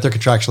interviewed. I bet they're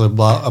contractually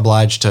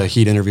obliged to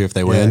heat interview if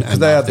they win,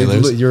 and they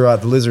lose. You're right.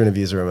 The loser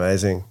interviews are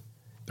amazing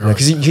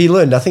because you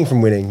learn nothing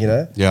from winning.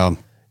 Yeah.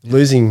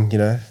 Losing,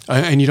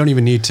 and you don't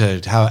even need to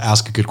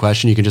ask a good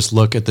question. You can just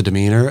look at the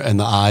demeanor and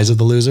the eyes of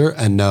the loser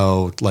and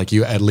know,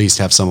 you at least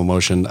have some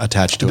emotion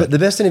attached to it. The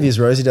best interviews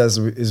Rosie does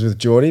is with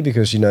Geordie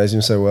because she knows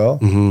him so well.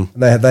 Mm-hmm.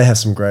 And they have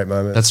some great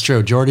moments. That's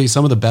true. Geordie,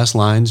 some of the best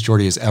lines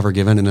Geordie has ever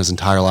given in his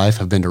entire life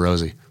have been to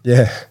Rosie.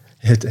 Yeah.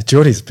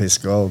 Geordie's a piece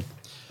of gold.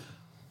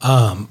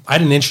 I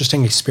had an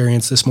interesting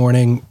experience this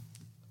morning.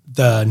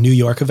 The New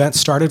York event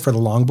started for the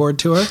longboard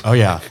tour. Oh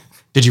yeah.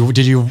 Did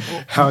you?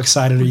 How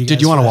excited are you?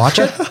 Did you want to watch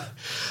it?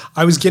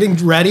 I was getting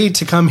ready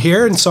to come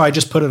here, and so I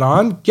just put it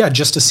on,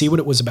 just to see what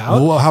it was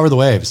about. Well, how were the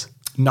waves?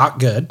 Not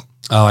good.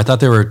 Oh, I thought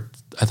they were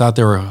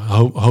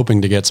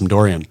hoping to get some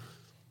Dorian.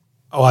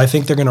 Oh, I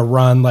think they're going to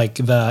run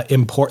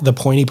the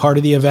pointy part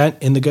of the event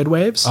in the good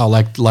waves. Oh,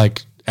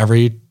 like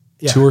every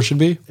tour should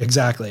be?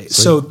 Exactly. Sweet.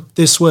 So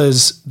this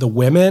was the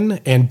women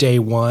and day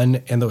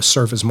one, and the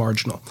surf is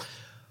marginal.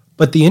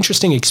 But the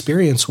interesting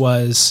experience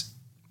was,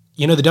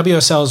 the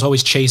WSL is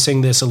always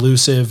chasing this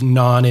elusive,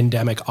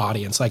 non-endemic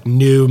audience, like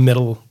new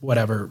middle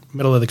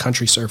of the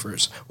country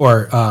surfers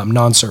or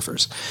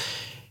non-surfers.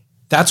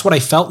 That's what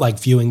I felt like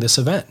viewing this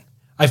event.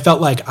 I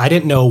felt like I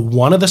didn't know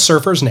one of the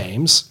surfers'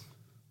 names.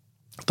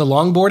 The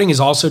longboarding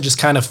is also just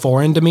kind of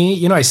foreign to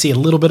me. I see a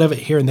little bit of it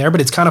here and there, but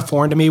it's kind of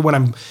foreign to me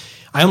when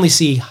I only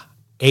see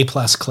A+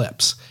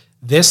 clips.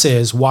 This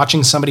is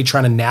watching somebody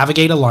trying to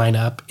navigate a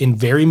lineup in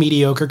very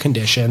mediocre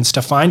conditions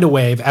to find a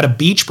wave at a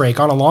beach break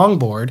on a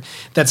longboard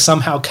that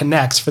somehow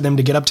connects for them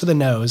to get up to the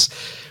nose,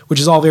 which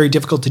is all very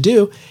difficult to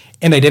do.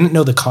 And I didn't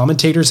know the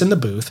commentators in the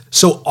booth.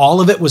 So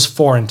all of it was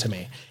foreign to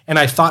me. And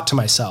I thought to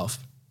myself,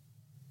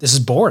 this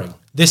is boring.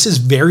 This is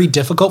very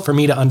difficult for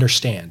me to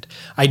understand.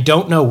 I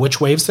don't know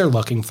which waves they're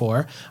looking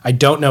for. I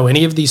don't know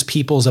any of these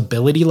people's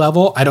ability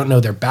level. I don't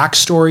know their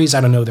backstories. I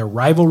don't know their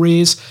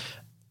rivalries.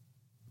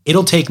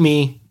 It'll take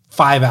me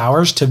 5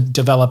 hours to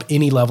develop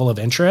any level of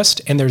interest,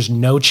 and there's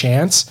no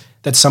chance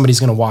that somebody's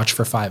going to watch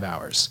for 5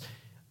 hours.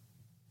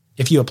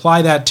 If you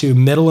apply that to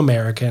Middle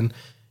American,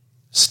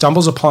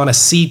 stumbles upon a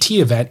CT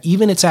event,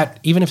 even if it's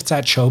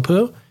at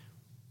Chopu,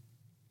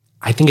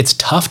 I think it's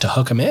tough to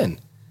hook them in.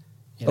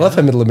 I love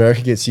how Middle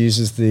America gets used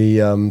as the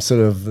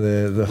sort of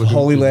the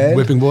Holy Land.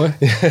 Whipping boy.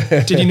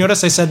 Did you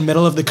notice I said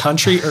middle of the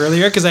country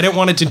earlier? Because I didn't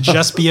want it to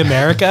just be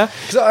America.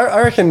 Because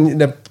I reckon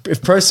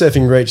if pro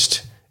surfing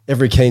reached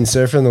every keen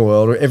surfer in the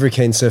world or every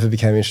keen surfer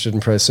became interested in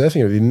pro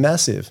surfing, it would be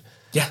massive.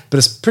 Yeah. But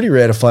it's pretty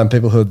rare to find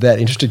people who are that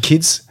interested.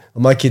 Kids,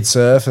 or my kids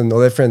surf and all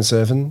their friends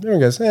surf, and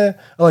everyone goes, I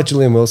like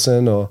Julian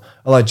Wilson or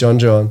I like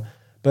John.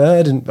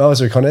 But was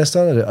there a contest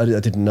on it? I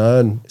didn't know.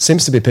 And it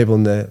seems to be people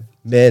in their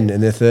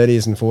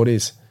 30s and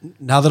 40s.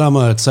 Now that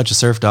I'm such a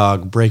surf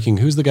dog, breaking,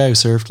 who's the guy who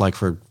surfed like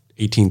for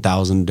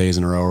 18,000 days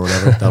in a row or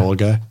whatever, that old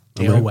guy?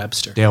 Dale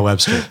Webster. Dale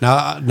Webster.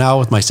 Now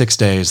with my 6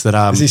 days that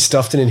Is he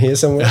stuffed in here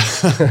somewhere?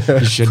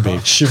 he should be.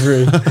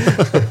 Shivering.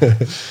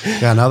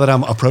 Yeah, now that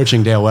I'm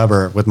approaching Dale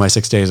Weber with my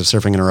 6 days of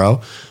surfing in a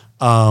row,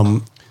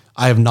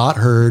 I have not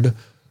heard,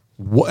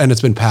 and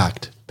it's been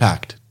packed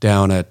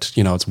down at,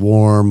 it's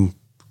warm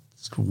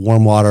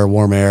water,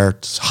 warm air.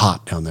 It's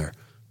hot down there.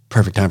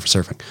 Perfect time for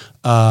surfing.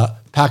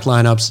 Packed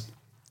lineups.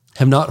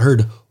 Have not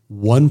heard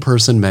one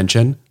person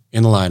mention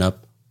in the lineup,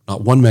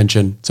 not one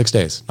mention, 6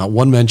 days, not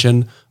one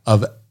mention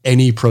of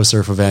any pro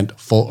surf event,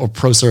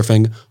 pro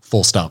surfing,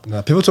 full stop.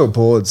 No, people talk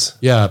boards.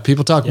 Yeah,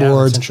 people talk Yeah,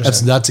 boards. that's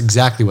That's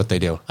exactly what they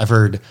do. I've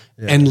heard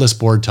endless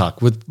board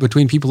talk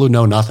between people who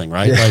know nothing,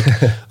 right?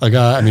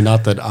 Yeah.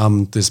 Not that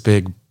I'm this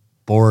big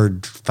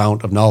board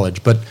fount of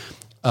knowledge, but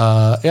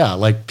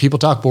like people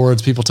talk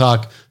boards. People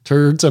talk.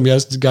 Heard some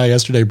guy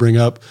yesterday bring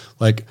up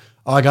like,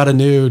 oh, I got a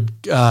new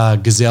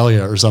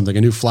gazellea or something,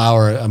 a new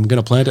flower. I'm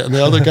going to plant it. And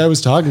the other guy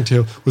was talking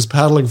to was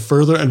paddling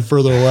further and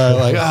further away.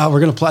 Like, I think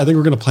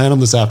we're going to plant them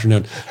this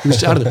afternoon. He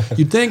was out of there.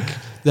 You'd think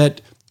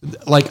that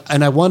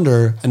and I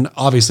wonder, and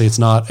obviously it's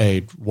not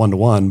a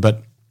one-to-one,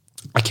 but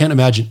I can't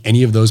imagine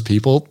any of those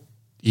people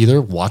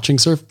either watching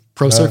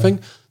pro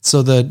surfing.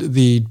 So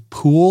the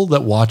pool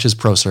that watches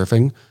pro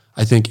surfing,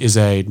 I think, is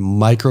a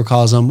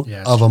microcosm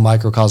of a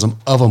microcosm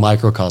of a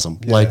microcosm.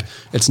 Yeah. Like,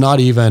 it's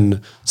not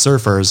even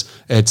surfers,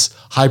 it's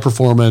high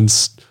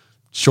performance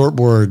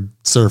shortboard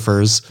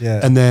surfers. Yeah.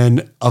 And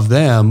then of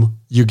them,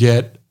 you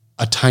get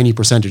a tiny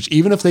percentage.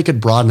 Even if they could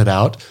broaden it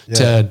out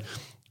to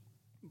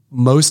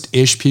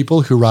most-ish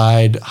people who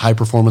ride high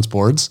performance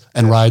boards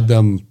and ride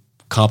them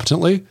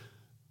competently,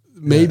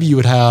 maybe you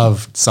would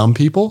have some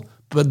people,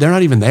 but they're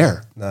not even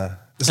there. No.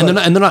 And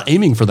they're not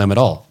aiming for them at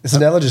all. It's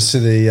analogous to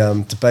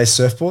the to base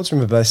surfboards.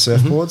 Remember base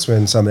surfboards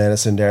when Simon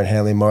Anderson, Darren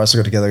Hanley, and Morris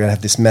got together, going to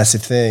have this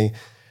massive thing,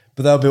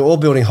 but they'll be all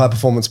building high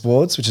performance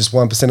boards, which is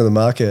 1% of the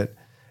market.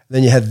 And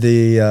then you had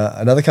the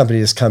another company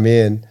just come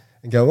in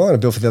and go, well, I'm going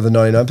to build for the other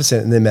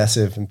 99%, and they're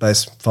massive and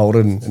base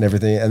folded and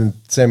everything. And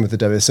same with the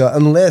WSL.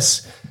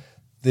 Unless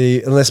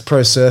pro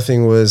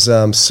surfing was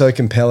so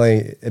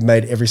compelling, it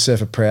made every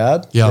surfer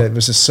proud. Yeah, it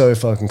was just so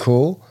fucking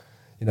cool.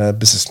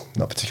 This is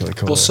not particularly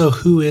cool. Well, so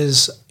who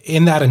is,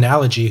 in that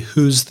analogy,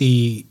 who's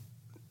the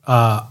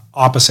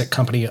opposite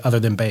company other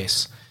than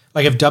base?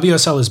 Like if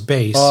WSL is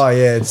base. Oh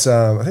yeah, it's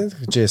I think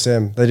it's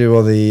GSM. They do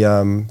all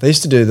the they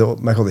used to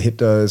make all the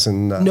Hyptos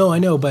and No, I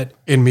know, but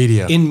in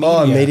media.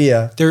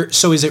 Media.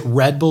 So is it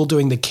Red Bull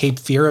doing the Cape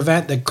Fear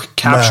event that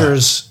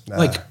captures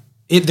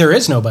there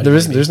is nobody.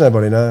 There's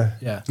nobody, no.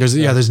 Yeah.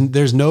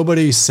 There's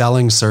nobody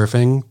selling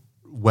surfing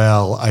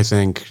well, I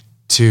think,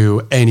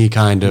 to any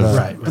kind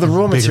of But the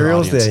raw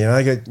materials audience.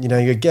 there,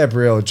 you got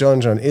Gabrielle,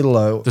 John,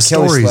 Italo, the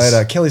Kelly stories.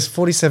 Slater. Kelly's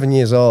 47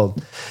 years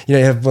old. You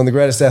have one of the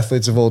greatest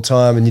athletes of all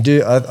time, and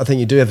I think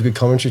you do have a good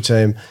commentary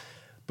team.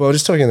 But we're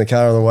just talking in the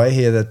car on the way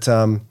here that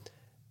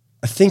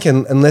I think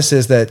unless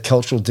there's that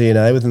cultural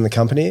DNA within the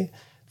company,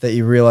 that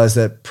you realize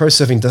that pro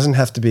surfing doesn't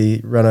have to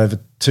be run over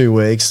 2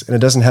 weeks, and it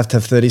doesn't have to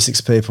have 36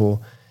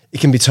 people. It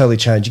can be totally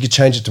changed. You could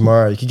change it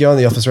tomorrow. You could go in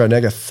the office right now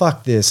and go,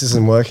 fuck this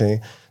isn't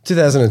working.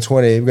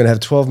 2020, we're going to have a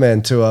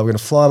 12-man tour. We're going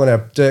to fly them on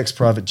our Dirk's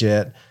private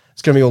jet.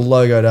 It's going to be all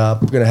logoed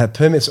up. We're going to have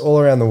permits all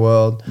around the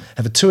world,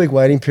 have a 2-week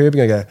waiting period.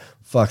 We're going to go,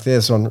 fuck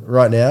this on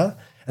right now.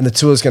 And the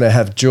tour is going to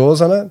have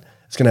Jaws on it.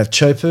 It's going to have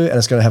Chopu, and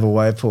it's going to have a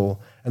wave pool.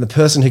 And the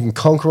person who can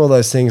conquer all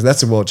those things,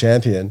 that's a world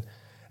champion.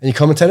 And your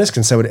commentators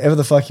can say whatever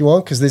the fuck you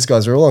want because these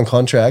guys are all on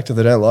contract. If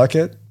they don't like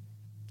it,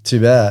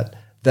 too bad.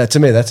 To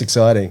me, that's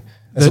exciting.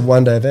 It's a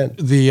one-day event.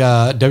 The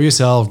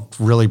WSL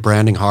really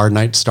branding hard,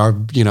 circa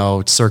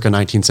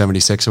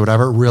 1976 or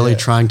whatever, really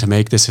trying to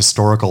make this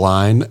historical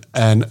line.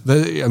 And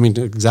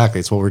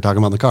exactly, it's what we were talking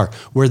about in the car,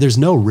 where there's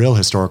no real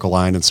historical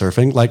line in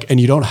surfing. And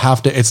you don't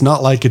have to, it's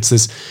not like it's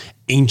this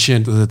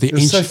ancient,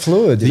 so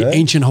fluid. The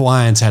ancient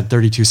Hawaiians had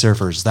 32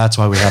 surfers. That's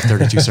why we have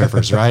 32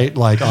 surfers, right?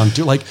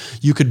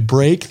 You could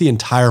break the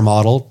entire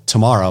model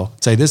tomorrow.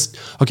 Say this,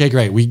 okay,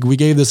 great. We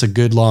gave this a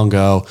good long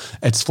go.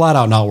 It's flat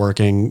out not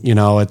working.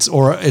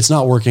 It's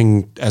not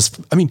working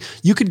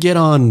you could get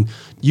on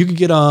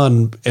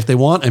if they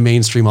want a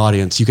mainstream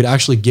audience. You could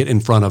actually get in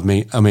front of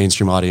a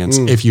mainstream audience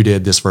if you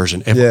did this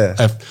version.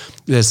 If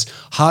this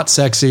hot,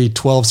 sexy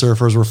 12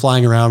 surfers were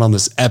flying around on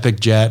this epic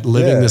jet,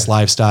 living this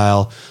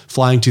lifestyle,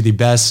 flying to the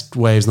best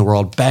waves in the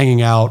world,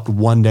 banging out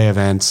one-day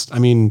events. I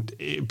think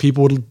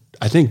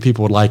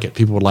people would like it.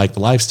 People would like the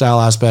lifestyle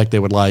aspect. They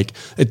would like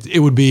it. It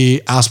would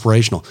be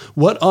aspirational.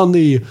 What on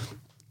the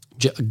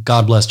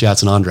God bless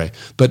Jadson Andre,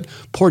 but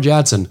poor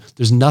Jadson,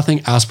 there's nothing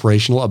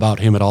aspirational about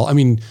him at all.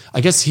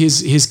 I guess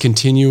his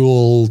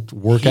continual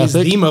work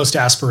ethic. He's the most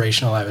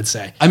aspirational, I would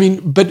say.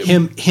 But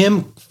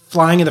him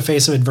flying in the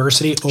face of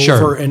adversity over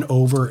Sure. and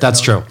over. That's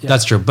and true. over. Yeah.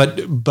 That's true. But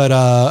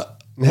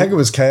And how good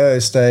was KO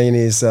staying in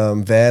his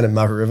van in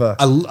Margaret River?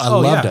 I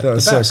loved it. That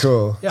was the so best.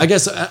 cool. Yeah. I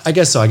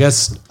guess so.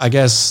 I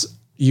guess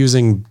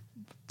using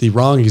the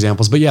wrong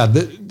examples, but yeah,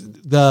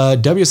 the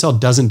WSL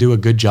doesn't do a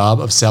good job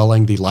of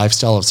selling the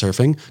lifestyle of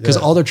surfing because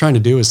all they're trying to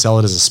do is sell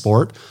it as a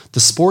sport. The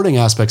sporting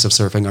aspects of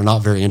surfing are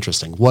not very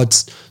interesting.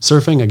 What's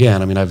surfing?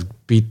 Again, I mean, I've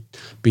beat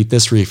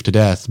this reef to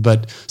death,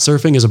 but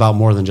surfing is about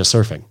more than just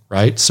surfing,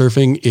 right?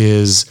 Surfing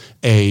is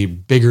a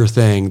bigger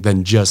thing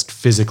than just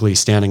physically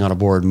standing on a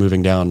board,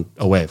 moving down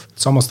a wave.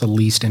 It's almost the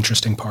least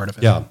interesting part of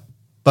it. Yeah.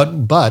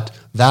 But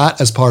that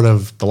as part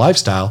of the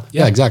lifestyle.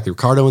 Yeah, exactly.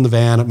 Ricardo in the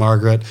van at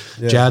Margaret,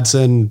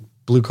 Jadson,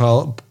 blue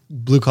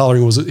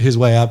collaring was his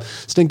way up.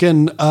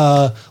 Stinking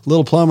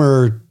little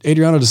plumber,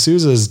 Adriano de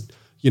Souza's,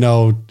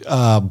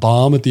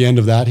 bomb at the end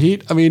of that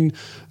heat. I mean,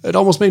 it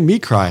almost made me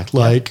cry.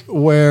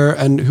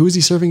 And who is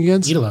he surfing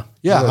against? Idolo.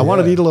 Yeah, I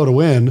wanted Idolo to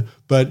win,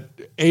 but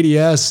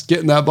ADS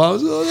getting that bomb.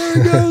 Oh, there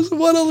it goes.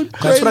 What a great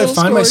That's what I little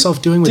find story.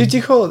 myself doing with. Did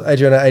you call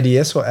Adriana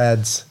ADS or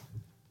ads?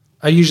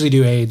 I usually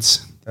do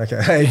AIDS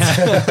Okay.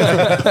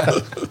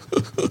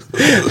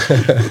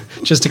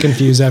 just to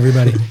confuse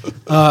everybody.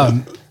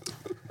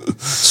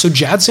 So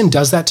Jadson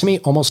does that to me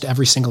almost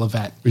every single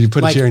event. You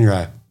put a tear in your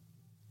eye.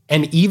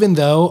 And even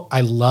though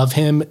I love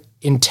him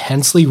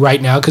intensely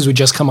right now because we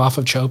just come off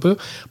of Chopu,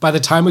 by the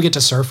time we get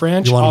to Surf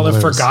Ranch, You want I'll him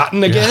have to lose.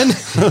 forgotten again.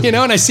 And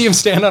I see him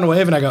stand on a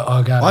wave and I go,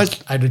 oh God,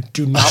 I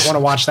do not want to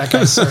watch that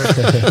guy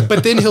surf.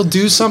 But then he'll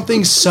do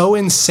something so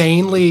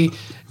insanely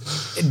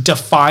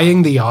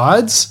defying the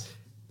odds.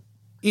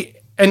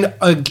 And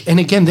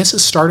again, this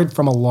has started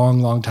from a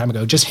long, long time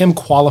ago. Just him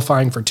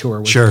qualifying for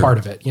tour was part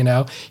of it,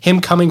 Him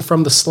coming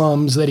from the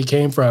slums that he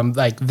came from,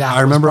 like that.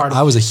 I remember was part of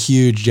I was a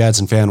huge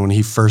Jadson fan when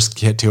he first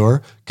hit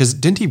tour because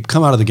didn't he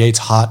come out of the gates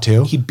hot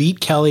too? He beat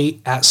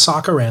Kelly at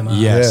Soccerama.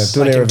 Yes.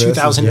 doing Like air in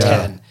reverses,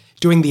 2010,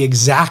 doing the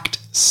exact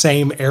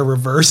same air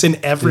reverse in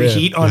every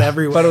heat on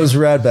every But it was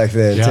rad back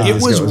then. Yeah.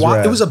 it was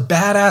rad. it was a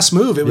badass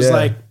move. It was Yeah.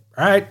 like,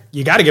 all right,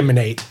 you got to give him an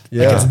 8.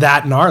 Yeah. Like it's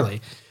that gnarly,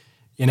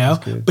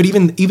 But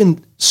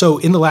even so,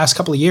 in the last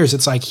couple of years,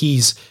 it's like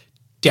he's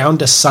down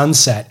to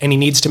sunset and he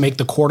needs to make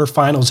the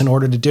quarterfinals in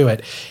order to do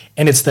it.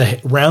 And it's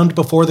the round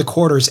before the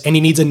quarters and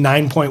he needs a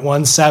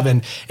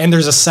 9.17 and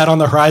there's a set on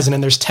the horizon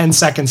and there's 10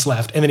 seconds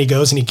left. And then he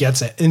goes and he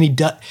gets it and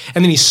and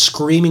then he's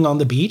screaming on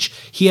the beach.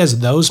 He has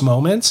those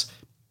moments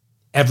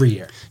every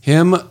year.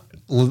 Him,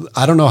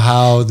 I don't know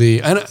how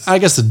and I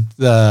guess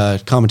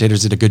the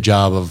commentators did a good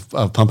job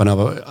of pumping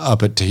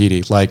up at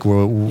Tahiti. Like,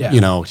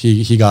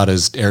 he got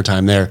his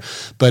airtime there.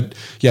 But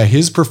yeah,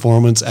 his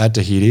performance at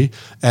Tahiti,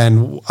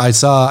 and I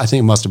think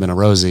it must have been a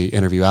Rosie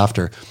interview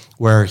after,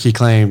 where he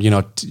claimed,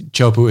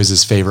 Chopu is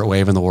his favorite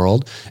wave in the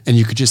world. And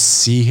you could just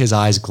see his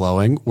eyes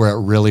glowing where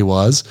it really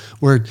was,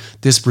 where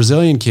this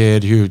Brazilian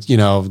kid who,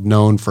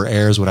 known for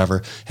airs,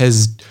 whatever,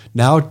 has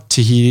now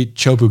Tahiti,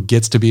 Chopu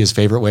gets to be his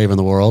favorite wave in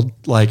the world.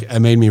 Like, it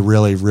made me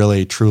really,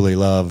 really, truly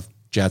love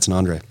Jadson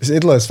Andre. It's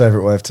Idolo's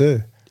favorite wave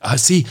too.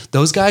 See,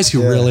 those guys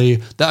who really,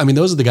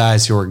 those are the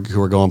guys who are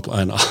going,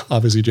 and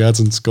obviously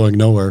Jadson's going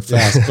nowhere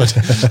fast,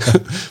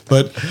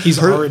 but He's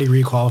already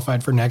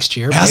requalified for next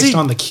year Has based he?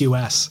 on the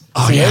QS.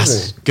 Oh,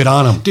 yes. Good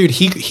on him. Dude,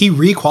 he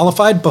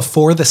requalified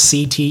before the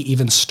CT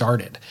even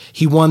started.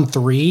 He won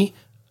 3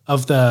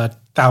 of the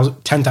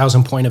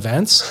 10,000 point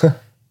events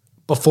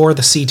before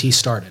the CT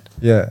started.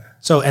 Yeah.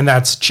 So, and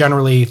that's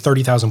generally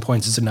 30,000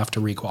 points is enough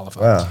to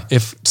requalify. Wow.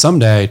 If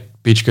someday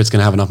Beach Grit's going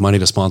to have enough money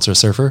to sponsor a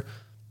surfer,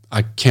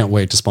 I can't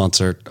wait to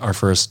sponsor our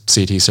first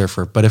CT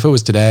surfer. But if it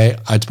was today,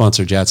 I'd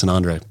sponsor Jadson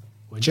Andre.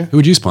 Would you? Who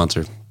would you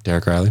sponsor,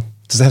 Derek Reilly?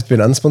 Does it have to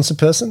be an unsponsored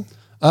person?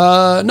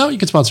 No, you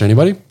can sponsor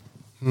anybody.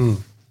 I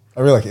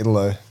really like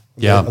Idolo.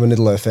 Yeah. I'm an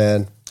Idolo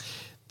fan.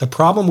 The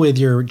problem with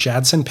your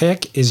Jadson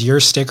pick is your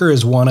sticker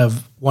is one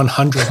of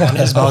 100 on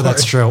his board. Oh,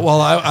 that's true.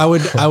 Well,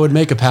 I would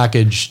make a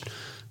package.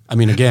 I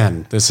mean,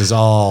 again, this is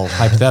all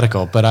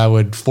hypothetical, but I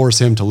would force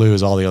him to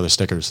lose all the other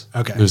stickers.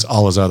 Okay. Lose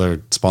all his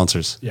other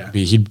sponsors. Yeah.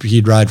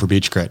 He'd ride for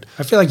Beach Grit.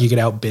 I feel like you could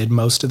outbid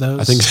most of those.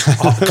 I think so.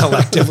 all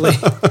collectively.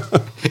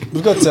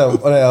 We've got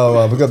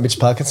we've got Mitch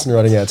Parkinson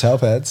riding our tail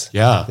pads.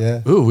 Yeah.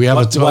 Yeah. Ooh, we have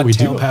What we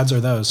tail do. pads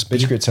are those?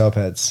 Beach Grit tail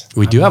pads.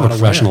 We do have a not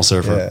professional aware.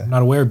 surfer. Yeah. I'm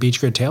not aware of Beach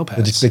Grit tail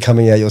pads. They're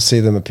coming out. You'll see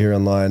them appear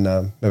online.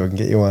 Maybe we can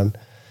get you one.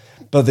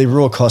 But the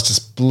raw cost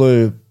just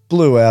blew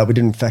out. We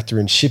didn't factor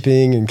in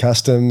shipping and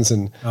customs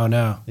and Oh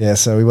no. yeah,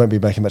 so we won't be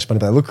making much money,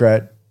 but they look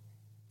great.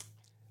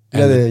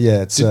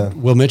 It's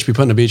Will Mitch be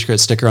putting a Beach Grit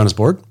sticker on his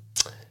board?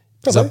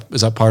 probably.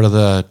 Is that part of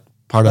the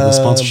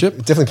sponsorship?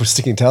 Definitely put a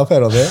sticking tail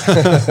pad on there.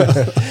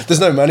 There's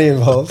no money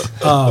involved.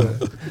 I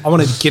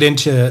want to get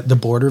into the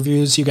board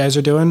reviews you guys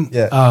are doing,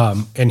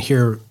 and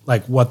hear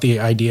like what the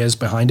idea is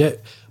behind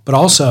it. But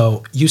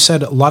also, you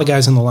said a lot of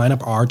guys in the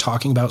lineup are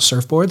talking about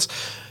surfboards.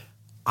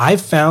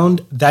 I've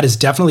found that is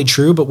definitely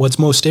true. But what's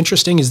most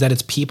interesting is that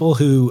it's people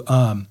who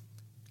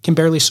can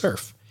barely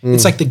surf.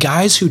 It's like the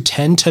guys who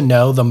tend to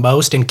know the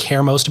most and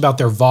care most about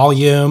their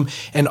volume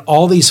and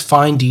all these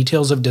fine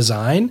details of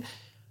design.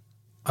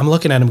 I'm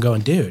looking at him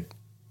going, dude,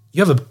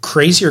 you have a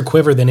crazier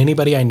quiver than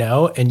anybody I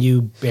know, and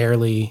you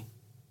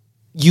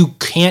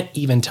can't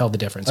even tell the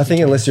difference. I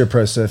think unless you're a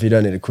pro surfer, you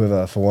don't need a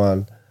quiver for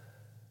one.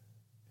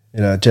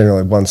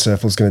 Generally one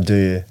surfboard's going to do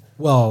you.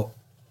 Well,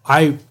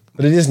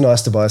 But it is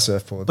nice to buy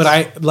surfboards. But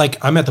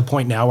I'm at the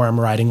point now where I'm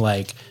riding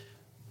like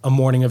a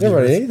morning of you the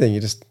don't earth. ride anything.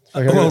 You just...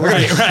 Right.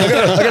 I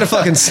got a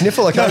fucking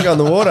sniffle. I can't go in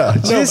the water.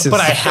 Jesus. But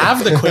I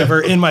have the quiver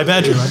in my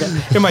bedroom,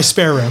 in my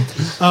spare room.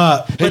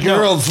 Hey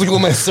girls, look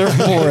at my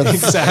surfboard.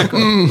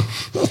 Exactly.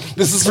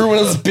 This is for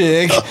when it's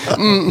big.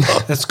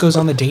 That goes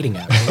on the dating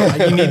app.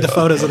 You need the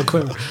photos of the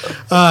quiver.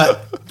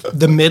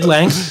 The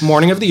mid-length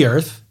morning of the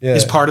earth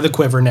is part of the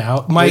quiver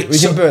now. We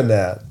can burn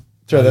that.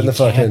 Throw that in the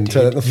throw that in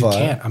the You fire.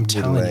 can't. I'm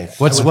telling you.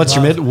 What's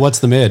your mid? What's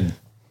the mid?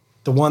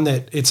 The one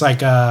that it's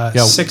like a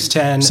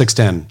 610,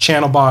 610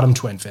 channel bottom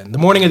twin fin. The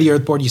morning of the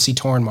earth board, you see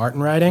Torrin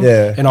Martin riding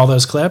in all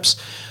those clips.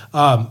 You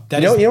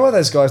know why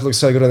those guys look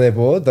so good on their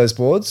board, those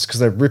boards? Because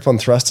they rip on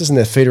thrusters and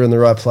their feet are in the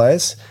right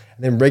place.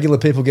 And then regular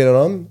people get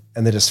on them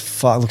and they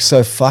just look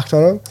so fucked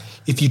on them.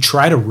 If you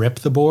try to rip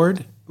the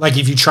board, like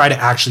if you try to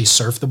actually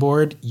surf the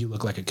board, you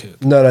look like a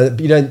kook. No,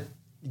 you don't.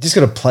 You just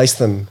got to place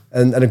them.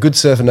 And a good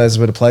surfer knows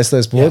where to place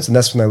those boards, and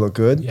that's when they look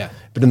good. Yeah.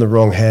 But in the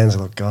wrong hands,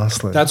 they look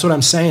ghastly. That's what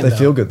I'm saying. They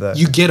feel good, though.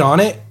 You get on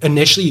it,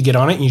 initially you get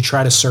on it and you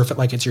try to surf it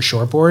like it's your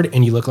shortboard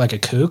and you look like a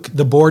kook.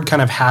 The board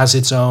kind of has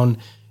its own,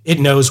 it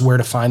knows where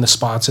to find the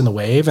spots in the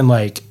wave and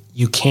like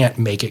you can't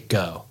make it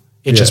go.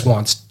 It just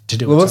wants to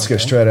do it. Well, it wants to go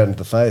straight out into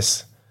the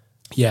face.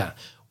 Yeah.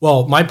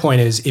 Well, my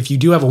point is if you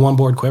do have a one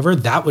board quiver,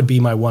 that would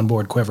be my one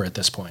board quiver at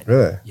this point.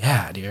 Really?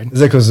 Yeah, dude. Is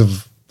that because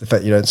of the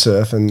fact you don't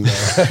surf and,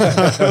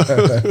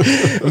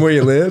 and where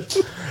you live?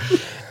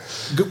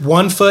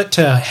 1 foot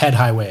to head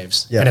high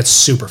waves, and it's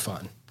super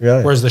fun.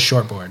 Really? Whereas the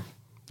shortboard.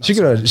 She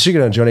get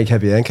on Johnny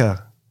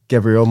Cabianca,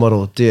 Gabrielle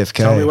model DFK.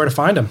 Tell me where to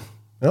find him.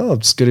 Oh,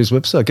 just go to his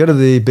website. Go to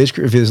the Beach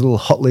Grit Review. There's a little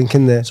hot link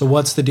in there. So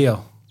what's the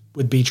deal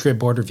with Beach Grit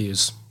board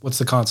reviews? What's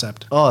the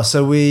concept? Oh,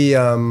 so we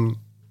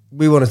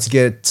wanted to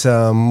get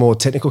more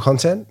technical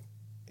content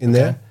in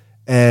there.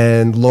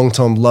 And Long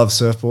Tom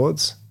loves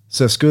surfboards.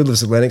 Surfs good,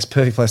 lives Atlantic's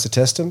perfect place to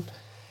test them.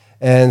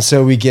 And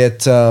so we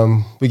get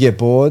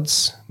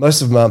boards.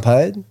 Most of them aren't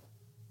paid.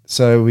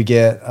 So we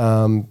get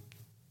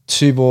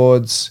 2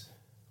 boards,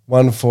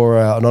 one for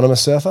our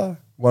anonymous surfer,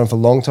 one for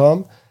Long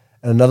Tom,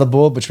 and another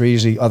board which we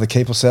usually either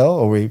keep or sell,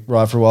 or we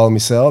ride for a while and we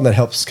sell, and that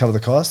helps cover the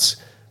costs.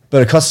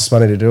 But it costs us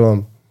money to do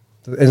them.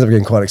 It ends up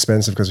getting quite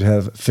expensive because we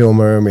have a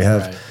filmer and we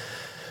have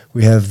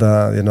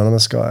the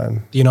anonymous guy.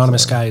 And the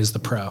anonymous guy is the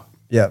pro.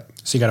 Yeah.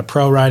 So you got a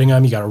pro riding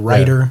them, you got a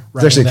writer.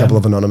 There's actually a couple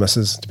of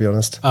anonymouses, to be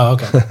honest. Oh,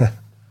 okay.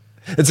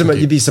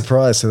 You'd be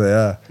surprised who they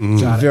are.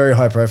 It's very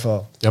high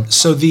profile. Yep.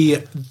 So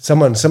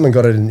someone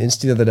got it in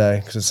Insta the other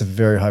day because it's a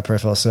very high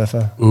profile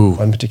surfer. Ooh.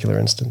 One particular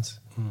instance.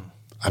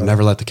 I've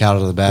never let the cat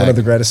out of the bag. One of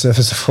the greatest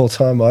surfers of all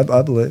time,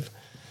 I believe.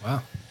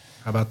 Wow.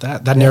 How about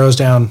that? That narrows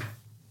down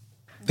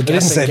the I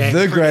didn't say game.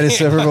 the greatest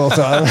surfer of all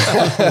time,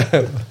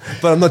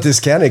 but I'm not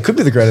discounting. It could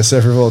be the greatest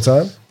surfer of all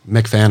time.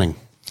 Mick Fanning.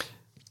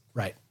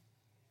 Right.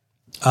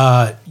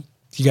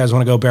 Do you guys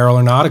want to go barrel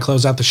or not to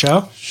close out the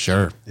show?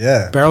 Sure.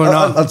 Yeah. Barrel or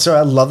not? I'm sorry,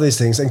 I love these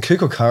things. And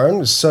Kook or Curran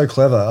was so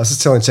clever. I was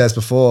just telling Chaz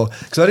before,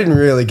 because I didn't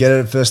really get it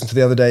at first until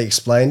the other day he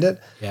explained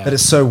it, that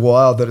it's so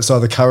wild that it's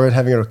either Curran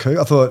having it or Kook.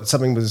 I thought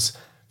something was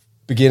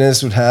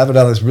beginners would have and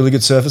others really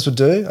good surfers would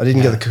do. I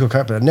didn't get the Kook or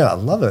Curran, but no, I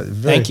love it.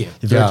 Thank you.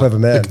 You're a very clever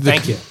man.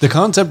 Thank you. The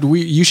concept,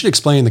 you should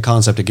explain the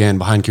concept again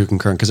behind Kook and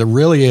Curran because it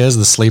really is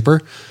the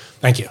sleeper.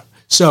 Thank you.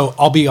 So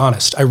I'll be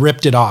honest, I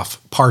ripped it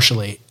off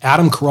partially.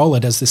 Adam Carolla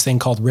does this thing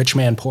called Rich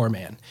Man, Poor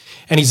Man.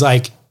 And he's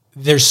like,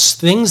 there's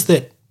things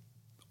that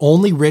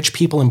only rich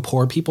people and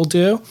poor people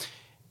do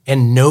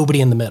and nobody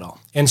in the middle.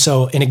 And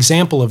so an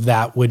example of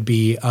that would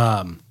be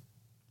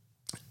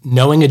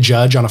knowing a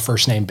judge on a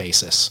first name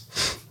basis.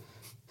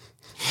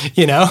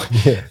 You're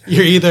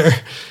either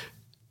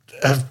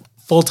a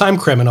full-time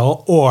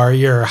criminal or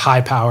you're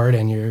high powered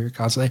and you're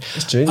constantly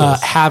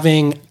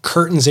having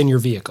curtains in your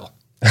vehicle.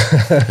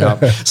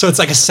 So it's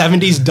like a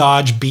 70s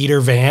Dodge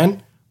Beater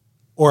van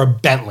or a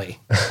Bentley,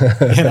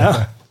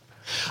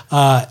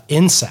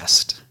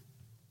 incest,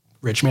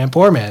 rich man,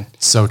 poor man,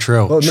 So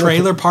true. Well,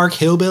 trailer park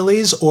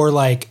hillbillies, or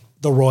like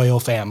the royal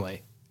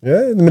family.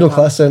 Yeah, the middle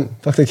class don't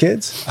fuck their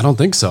kids. I don't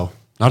think so.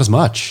 Not as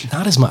much.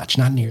 Not as much,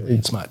 not nearly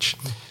as much.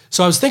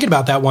 So I was thinking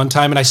about that one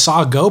time and I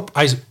saw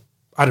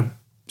I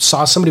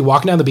saw somebody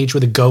walking down the beach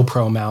with a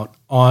GoPro mount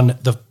on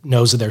the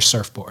nose of their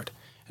surfboard.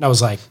 And I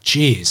was like,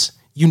 geez,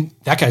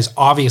 that guy's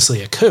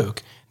obviously a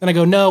kook. Then I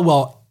go, no,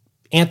 well,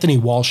 Anthony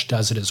Walsh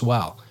does it as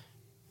well.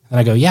 And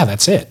I go, yeah,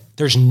 that's it.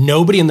 There's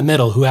nobody in the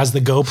middle who has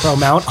the GoPro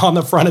mount on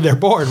the front of their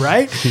board,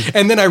 right?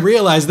 And then I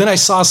realized, then I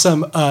saw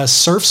some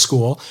surf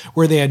school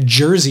where they had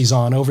jerseys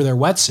on over their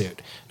wetsuit.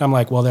 And I'm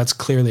like, well, that's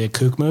clearly a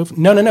kook move.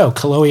 No.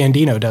 Kaloe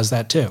Andino does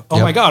that too.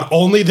 Oh my God,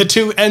 only the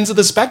two ends of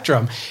the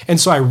spectrum. And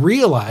so I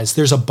realized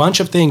there's a bunch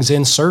of things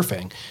in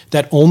surfing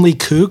that only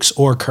kooks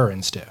or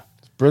currents do.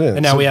 Brilliant.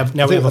 And now we have I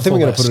think we're going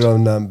to list. put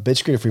it on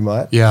Beach Grid if we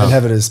might. Yeah. And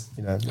have it as,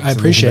 I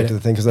appreciate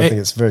it. Because I think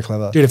it's very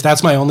clever. Dude, if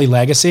that's my only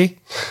legacy,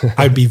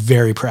 I'd be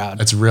very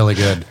proud. It's really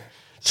good.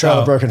 Trail So-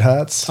 of Broken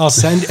Hearts. I'll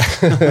send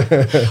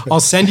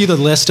you the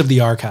list of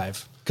the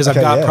archive because I've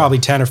got probably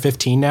 10 or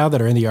 15 now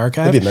that are in the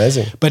archive. That'd be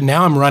amazing. But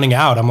now I'm running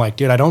out. I'm like,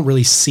 dude, I don't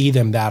really see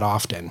them that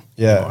often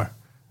anymore.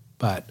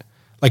 But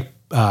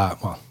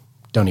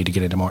don't need to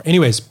get into more.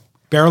 Anyways,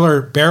 barrel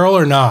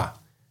or nah,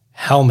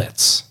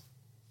 helmets.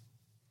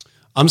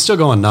 I'm still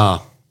going nah.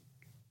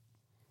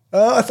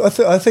 I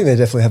think they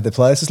definitely have their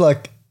place. It's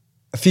like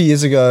a few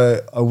years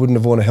ago, I wouldn't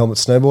have worn a helmet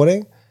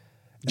snowboarding.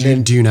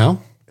 Do you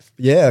now?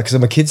 Yeah, because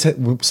my kids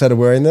started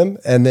wearing them.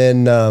 And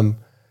then I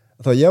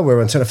thought, wear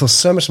one too. I feel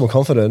so much more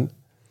confident.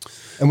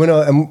 And when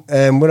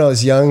I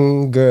was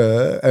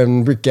younger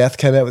and Rick Gath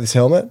came out with his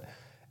helmet,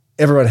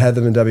 everyone had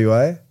them in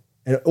WA.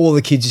 And all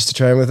the kids used to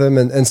train with them.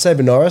 And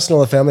Sabre Norris and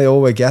all the family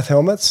all wear Gath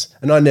helmets.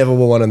 And I never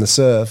wore one in the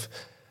surf.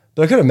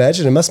 But I could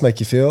imagine it must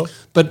make you feel.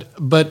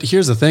 But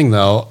here's the thing,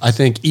 though. I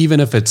think even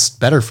if it's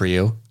better for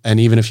you, and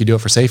even if you do it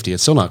for safety,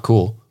 it's still not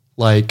cool.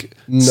 Like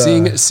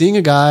seeing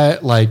a guy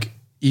like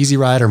Easy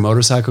Rider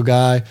motorcycle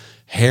guy,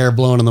 hair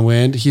blowing in the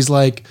wind. He's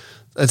like,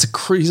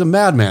 he's a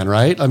madman,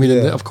 right? I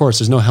mean, of course,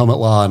 there's no helmet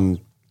law in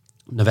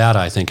Nevada.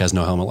 I think has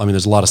no helmet. I mean,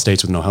 there's a lot of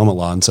states with no helmet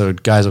law, and so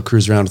guys will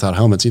cruise around without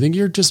helmets. You think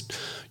you're just,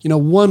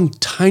 one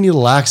tiny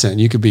little accident,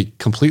 you could be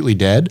completely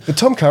dead. But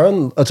Tom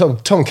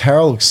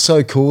Carroll looks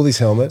so cool with his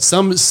helmet.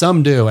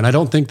 Some do, and I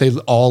don't think they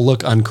all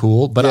look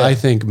uncool. But I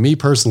think me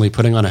personally,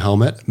 putting on a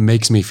helmet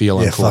makes me feel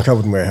uncool. Fuck, I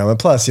wouldn't wear a helmet.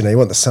 Plus, you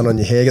want the sun on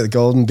your hair, get the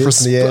golden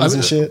bits in the ends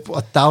and shit.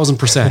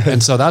 1,000%.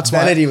 And so that's why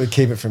vanity would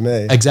keep it from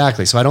me.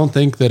 Exactly. So I don't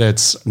think that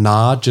it's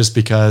not just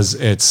because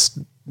it's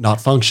not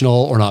functional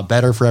or not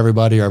better for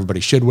everybody or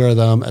everybody should wear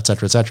them, et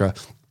cetera, et cetera.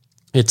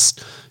 It's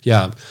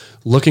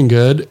looking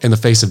good in the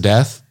face of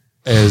death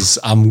is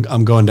I'm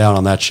going down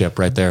on that ship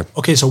right there.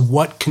 Okay, so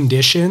what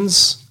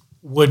conditions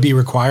would be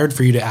required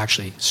for you to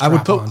actually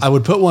strap on? I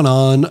would put one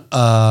on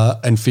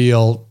and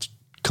feel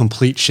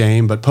complete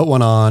shame, but put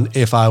one on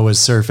if I was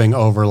surfing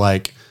over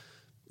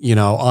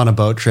on a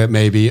boat trip,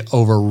 maybe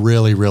over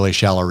really, really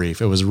shallow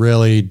reef. It was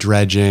really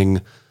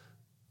dredging,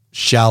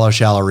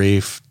 shallow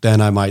reef. Then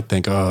I might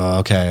think, oh,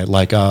 okay,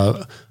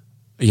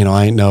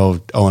 I ain't no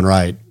Owen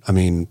Wright. I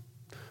mean,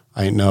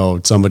 I know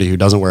somebody who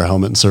doesn't wear a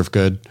helmet and surf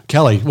good.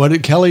 Kelly's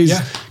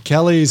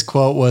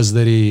quote was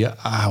that he,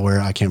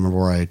 I can't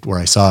remember where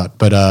I saw it,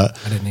 but I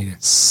didn't either.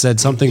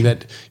 Said something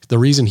that the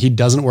reason he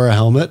doesn't wear a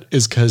helmet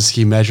is because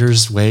he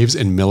measures waves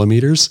in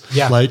millimeters.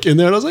 Yeah. In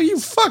there, and I was like,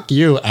 fuck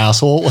you,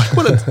 asshole.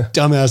 What a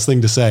dumbass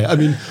thing to say. I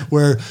mean,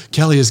 where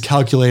Kelly is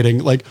calculating,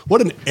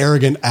 what an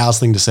arrogant ass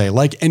thing to say.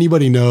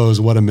 Anybody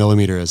knows what a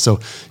millimeter is. So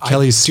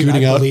Kelly's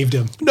scooting out. I believed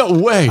him. No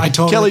way. I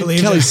totally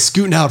believed Kelly's him.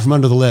 scooting out from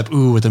under the lip,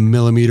 with a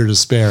millimeter to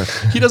spare.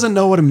 He doesn't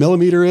know what a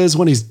millimeter is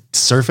when he's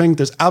surfing.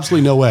 There's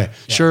absolutely no way.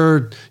 Yeah.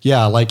 Sure,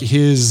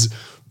 his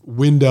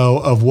window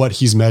of what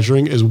he's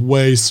measuring is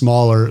way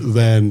smaller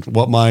than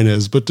what mine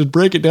is. But to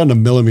break it down to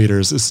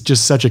millimeters, it's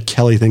just such a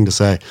Kelly thing to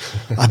say.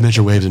 I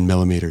measure waves in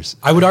millimeters.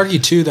 I would argue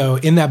too, though,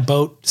 in that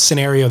boat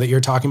scenario that you're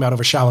talking about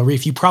over shallow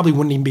reef, you probably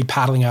wouldn't even be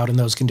paddling out in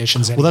those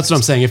conditions anyways. Well, that's what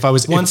I'm saying.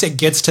 Once it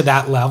gets to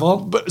that level.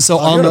 But so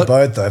on a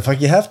boat though,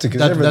 you have to,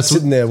 because everyone's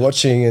sitting there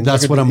watching, and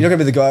that's you're going to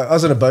be the guy. I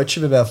was on a boat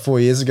trip about 4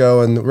 years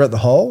ago, and we're at the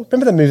Hole.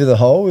 Remember that movie, The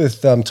Hole,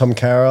 with Tom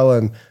Carroll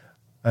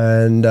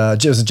and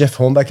it was a Jeff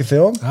Hornbacher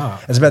film.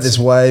 It's about this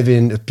wave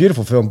in a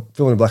beautiful film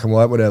in black and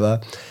white, whatever.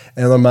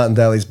 And I'm on Martin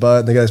Daly's boat,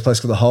 and they go to this place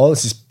called The Hole.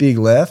 It's this big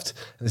left,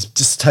 and it's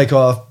just take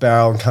off,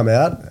 barrel, and come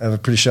out of a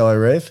pretty shallow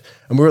reef.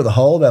 And we were at The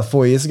Hole about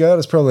 4 years ago. It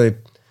was probably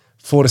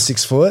 4 to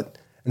 6 foot,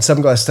 and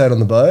some guy stayed on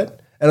the boat.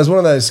 And it was one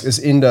of those, it's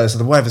Indo, so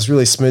the wave was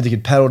really smooth. You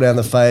could paddle down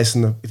the face,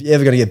 and if you're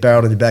ever going to get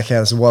barreled on your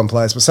backhand, it's in one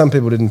place. But some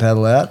people didn't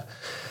paddle out,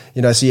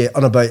 so you're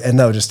on a boat, and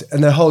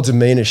their whole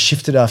demeanor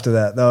shifted after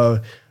that. They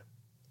were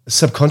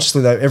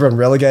subconsciously, everyone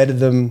relegated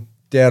them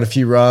down a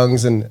few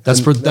rungs, and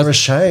they're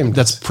ashamed.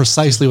 That's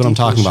precisely what I'm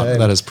talking about.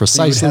 That is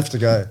precisely. You have to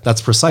go.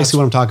 That's precisely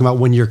what I'm talking about.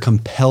 When you're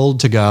compelled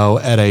to go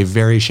at a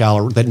very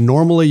shallow, that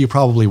normally you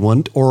probably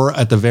wouldn't, or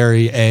at the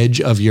very edge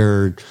of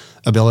your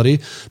ability,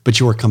 but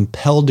you were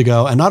compelled to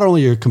go. And not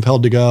only you're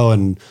compelled to go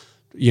and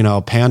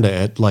panda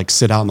it,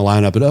 sit out in the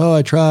lineup, but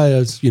I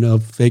try,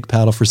 fake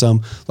paddle for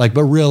some, but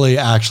really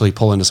actually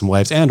pull into some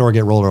waves and or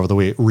get rolled over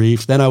the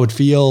reef. Then I would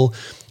feel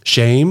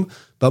shame.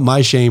 But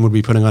my shame would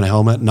be putting on a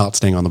helmet, not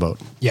staying on the boat.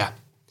 Yeah,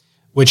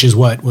 which is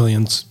what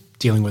William's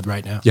dealing with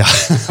right now. Yeah.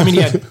 I mean,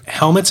 he had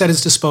helmets at his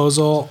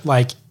disposal,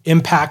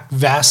 impact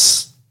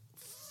vests,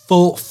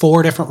 full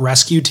 4 different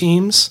rescue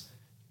teams.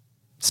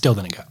 Still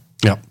didn't go.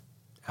 Yep.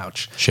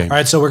 Ouch. Shame. All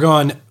right, so we're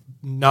going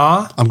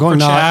nah. I'm going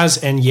for nah.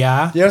 Chaz and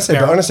Yeah, I'm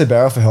going to say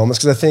barrel for helmets,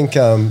 because I think,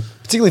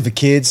 particularly for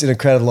kids in a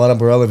crowded lineup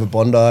where I live at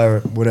Bondi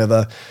or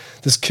whatever,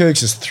 there's kooks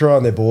just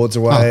throwing their boards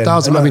away.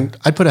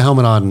 I'd put a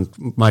helmet on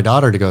my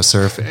daughter to go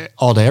surf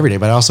all day, every day,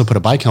 but I also put a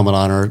bike helmet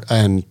on her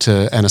and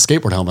a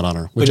skateboard helmet on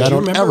her, which I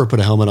don't ever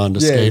put a helmet on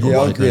to skate or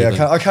bike or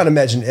anything. I can't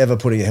imagine ever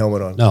putting a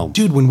helmet on. No.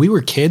 Dude, when we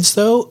were kids,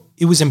 though,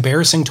 it was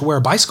embarrassing to wear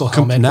a bicycle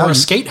helmet or a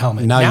skate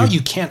helmet. Now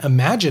you can't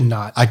imagine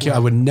not. I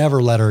would never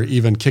let her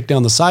even kick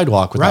down the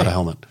sidewalk without a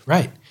helmet.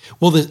 Right.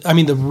 Well,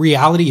 the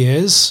reality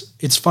is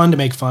it's fun to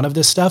make fun of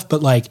this stuff,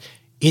 but like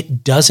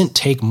it doesn't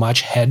take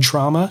much head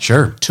trauma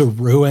to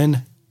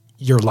ruin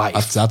your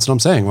life. That's what I'm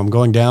saying. I'm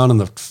going down in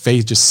the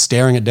face, just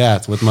staring at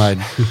death with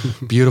my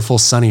beautiful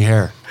sunny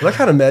hair. Well, I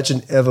can't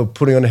imagine ever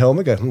putting on a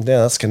helmet. Go, yeah,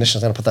 that's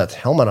conditions. I'm going to put that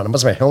helmet on. It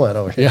must be my helmet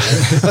over here.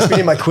 It must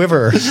be in my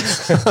quiver.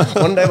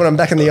 One day when I'm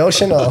back in the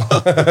ocean, I'm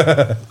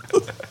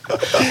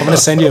going to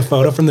send you a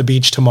photo from the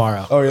beach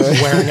tomorrow. Oh, really?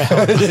 Wearing a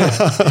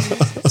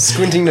helmet.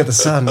 Squinting at the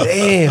sun.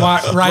 Damn.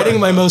 Riding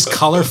my most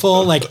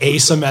colorful, like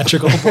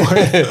asymmetrical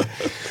board.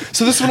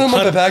 So this one on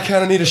my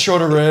backhand, I need a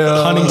shorter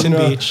rail. Huntington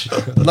Beach.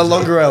 The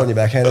longer rail on your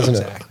backhand, isn't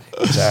it?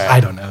 Exactly. I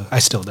don't know. I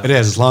still don't. It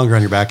is. It's longer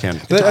on your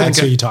backhand. Depends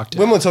who you talk to.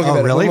 When we're talking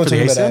about really? For the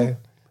ASIM?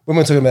 When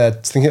we're talking about,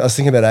 I was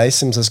thinking about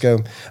ASIMs, I was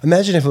going,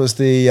 imagine if it was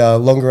the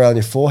longer rail on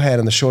your forehand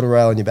and the shorter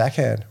rail on your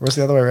backhand. Or is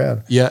it the other way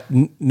around? Yeah.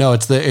 No,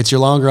 it's your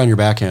longer on your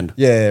backhand.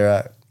 Yeah,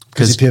 right.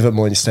 Because you pivot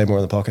more and you stay more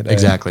in the pocket.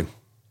 Exactly.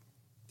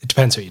 It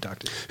depends who you talk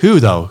to. Who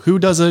though? Who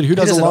does a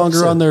longer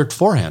opposite? on their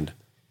forehand?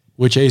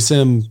 Which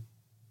ASIM?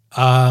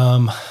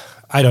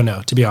 I don't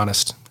know, to be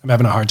honest. I'm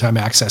having a hard time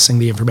accessing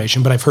the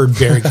information, but I've heard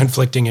very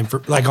conflicting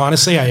info. Like,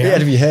 honestly, I am.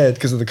 Out of your head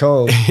because of the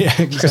cold. Yeah,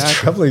 exactly. It's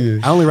troubling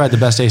you. I only ride the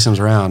best ASIMs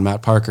around.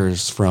 Matt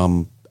Parker's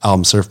from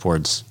Album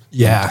Surfboards.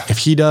 Yeah. If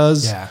he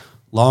does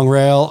long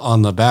rail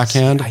on the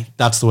backhand,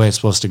 that's the way it's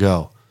supposed to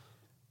go.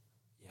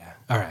 Yeah.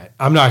 All right.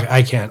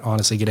 I can't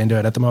honestly get into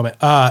it at the moment.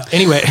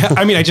 Anyway,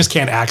 I mean, I just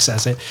can't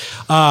access it.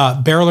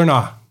 Barrel or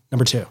Nah,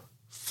 number 2.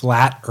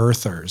 Flat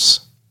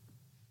Earthers.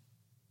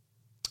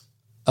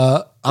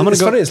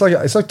 It's funny. It's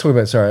like talking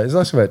about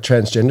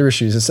transgender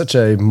issues. It's such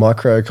a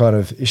micro kind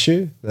of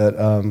issue that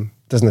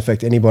doesn't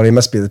affect anybody. It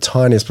must be the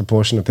tiniest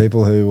proportion of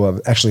people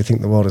who actually think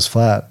the world is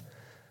flat.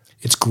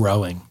 It's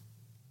growing.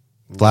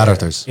 Flat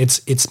Earthers.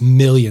 It's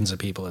millions of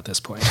people at this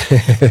point.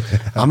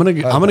 I'm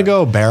gonna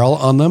go barrel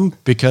on them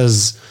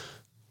because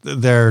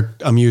they're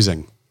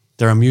amusing.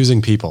 They're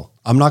amusing people.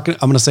 I'm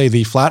gonna say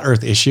the flat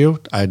Earth issue.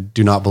 I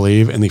do not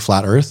believe in the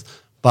flat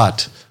Earth,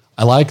 but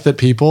I like that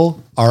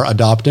people are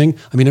adopting.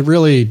 I mean, it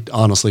really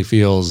honestly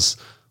feels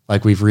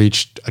like we've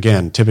reached,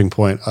 again,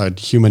 a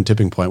human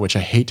tipping point, which I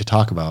hate to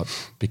talk about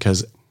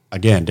because,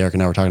 again, Derek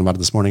and I were talking about it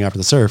this morning after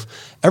the surf.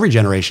 Every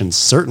generation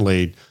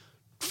certainly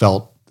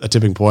felt a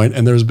tipping point,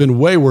 and there's been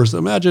way worse.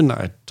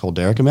 I told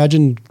Derek,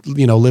 imagine,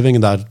 living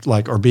in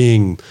that, or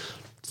being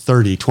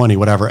 30, 20,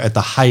 whatever, at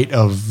the height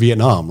of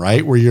Vietnam,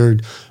 right? Where you're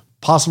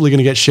possibly going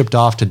to get shipped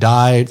off to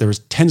die. There's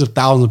tens of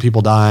thousands of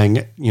people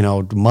dying,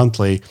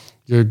 monthly.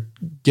 You're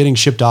getting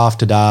shipped off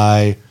to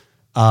die.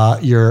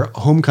 Your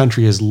home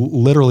country is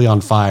literally on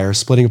fire,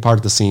 splitting apart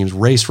at the seams,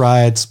 race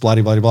riots, blah,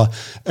 blah, blah, blah.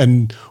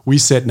 And we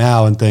sit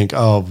now and think,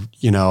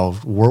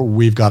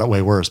 we've got it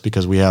way worse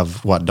because we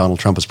have Donald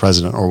Trump as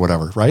president or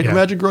whatever, right? Yeah.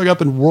 Imagine growing up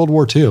in World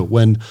War II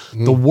when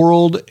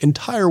the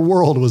entire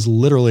world was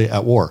literally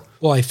at war.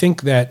 Well, I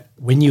think that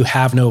when you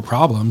have no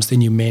problems,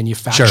 then you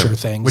manufacture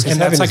things. Which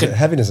and that's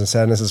happiness and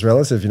sadness is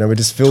relative. We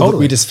just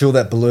fill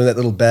that balloon, that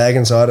little bag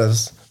inside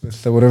us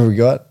with whatever we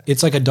got.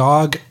 It's like a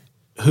dog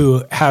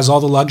who has all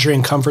the luxury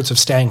and comforts of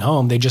staying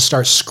home. They just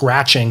start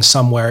scratching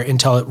somewhere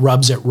until it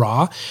rubs it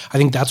raw. I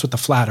think that's what the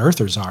flat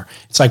earthers are.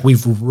 It's like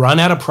we've run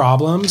out of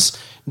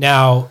problems.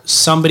 Now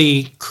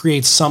somebody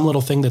creates some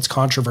little thing that's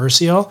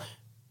controversial.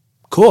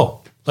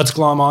 Cool. Let's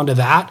glom onto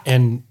that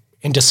and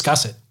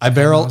discuss it. I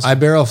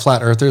barrel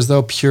flat earthers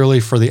though purely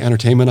for the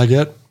entertainment I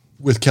get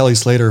with Kelly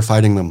Slater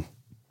fighting them.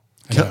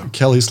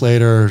 Kelly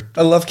Slater.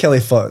 I love Kelly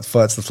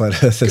fights the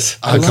flat earthers.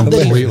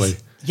 Completely.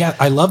 Yeah,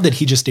 I love that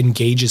he just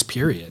engages,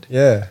 period.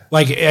 Yeah.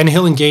 And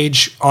he'll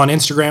engage on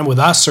Instagram with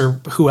us or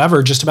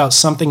whoever just about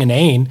something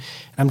inane.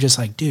 And I'm just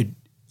like, dude,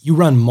 you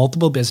run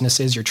multiple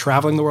businesses. You're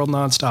traveling the world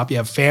nonstop. You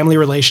have family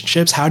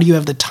relationships. How do you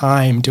have the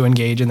time to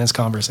engage in this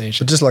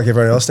conversation? But just like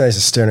everyone else now, he's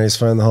just staring at his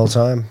phone the whole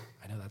time.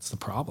 I know, that's the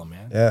problem,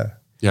 man. Yeah.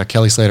 Yeah,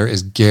 Kelly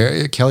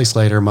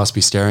Slater must be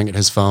staring at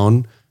his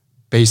phone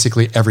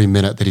basically every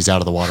minute that he's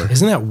out of the water.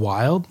 Isn't that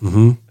wild?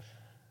 Mm-hmm.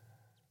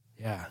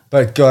 Yeah.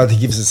 But God, he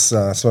gives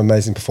us some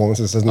amazing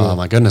performances, doesn't he? Oh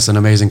my goodness, and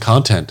amazing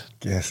content.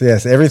 Yes,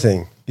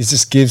 everything. He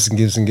just gives and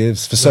gives and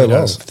gives for so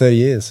long, for 30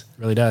 years.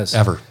 Really does.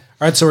 Ever. All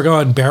right, so we're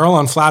going barrel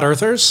on flat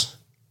earthers.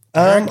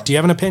 Eric, do you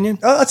have an opinion?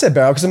 I'd say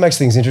barrel because it makes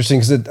things interesting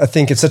because I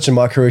think it's such a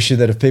micro issue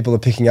that if people are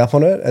picking up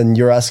on it and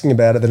you're asking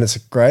about it, then it's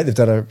great. They've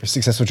done a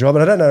successful job.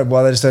 And I don't know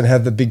why they just don't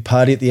have the big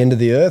party at the end of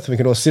the earth. We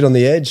can all sit on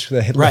the edge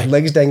with our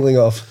legs dangling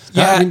off.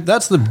 Yeah, I mean,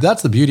 that's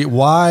the beauty.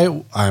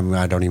 Why? I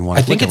don't even want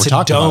to. I think it's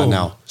a dome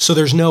now. So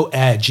there's no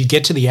edge. You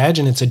get to the edge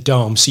and it's a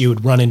dome, so you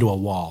would run into a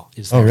wall.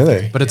 Oh, really?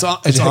 Theory. But it's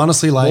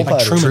honestly like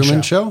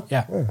Truman Show.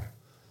 Yeah.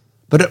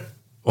 But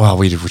well,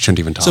 we shouldn't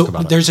even talk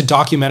about it. There's a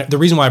documentary. The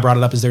reason why I brought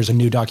it up is there's a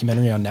new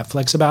documentary on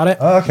Netflix about it.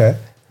 Oh, okay.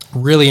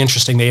 Really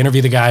interesting. They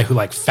interview the guy who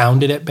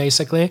founded it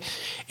basically.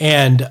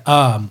 And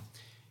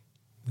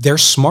they're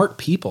smart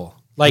people.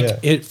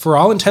 For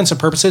all intents and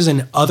purposes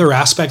in other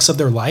aspects of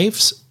their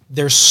lives,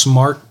 they're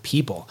smart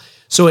people.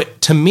 So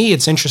to me,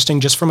 it's interesting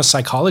just from a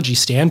psychology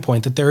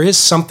standpoint that there is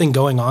something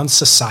going on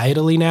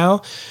societally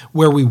now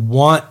where we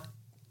want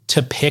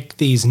to pick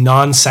these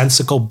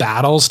nonsensical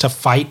battles to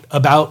fight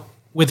about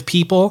with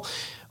people,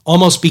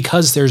 almost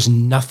because there's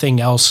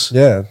nothing else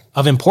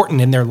of important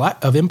in their life.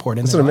 That's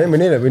what I mean.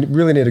 We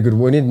really need a good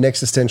war. We need an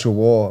existential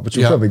war, which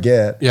we'll probably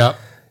get. Yeah.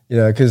 You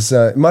know, because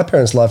in my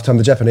parents' lifetime,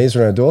 the Japanese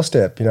were on our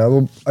doorstep. You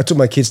know, I took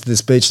my kids to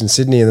this beach in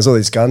Sydney and there's all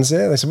these guns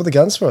there. They said, what are the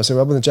guns for? I said,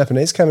 well, when the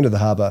Japanese came into the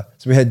harbour.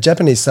 So we had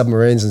Japanese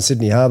submarines in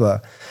Sydney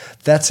harbour.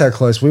 That's how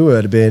close we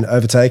were to being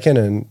overtaken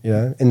and, you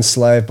know,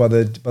 enslaved by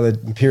the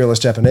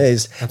imperialist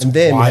Japanese. And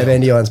then we have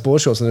Andy Irons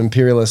board shorts with an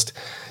imperialist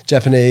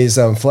Japanese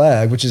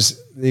flag, which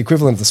is the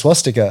equivalent of the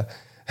swastika.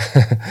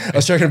 I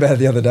was joking about it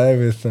the other day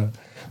with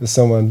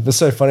someone. It was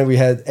so funny. We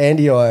had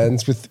Andy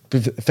Irons with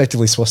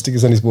effectively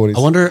swastikas on his boardies.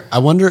 I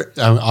wonder.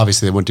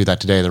 Obviously, they wouldn't do that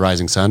today. The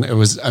Rising Sun. It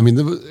was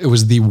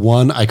the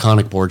one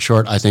iconic board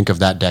short I think of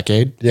that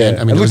decade. Yeah, and,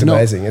 I mean, it looks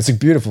amazing. It's a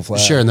beautiful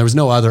flag. Sure, and there was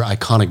no other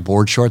iconic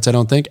board shorts. I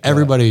don't think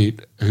everybody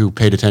who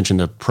paid attention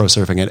to pro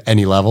surfing at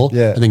any level,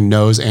 I think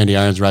knows Andy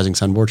Irons' Rising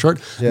Sun board short.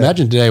 Yeah.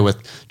 Imagine today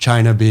with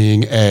China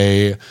being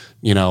a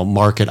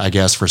market, I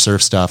guess, for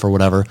surf stuff or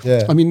whatever.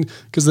 Yeah. I mean,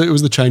 because it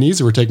was the Chinese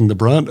who were taking the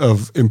brunt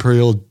of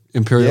imperial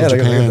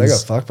Japan. They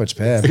got fucked by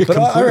Japan. But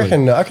I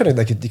reckon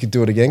you could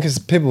do it again because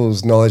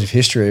people's knowledge of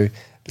history,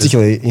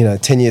 particularly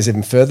 10 years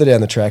even further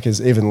down the track, is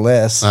even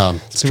less.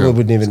 People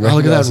wouldn't even recognize.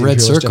 Look at that red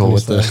circle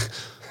Japanese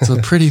with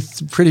some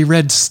pretty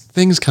red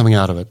things coming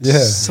out of it.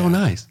 Yeah, so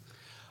nice.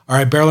 All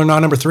right, barrel or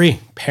not number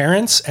 3,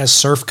 parents as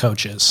surf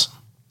coaches.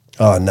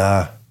 Oh,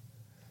 nah.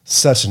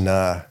 Such a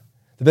nah.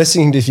 The best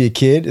thing you can do for your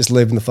kid is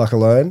leave them the fuck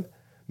alone.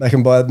 Make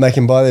them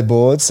buy their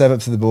boards, save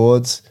up for the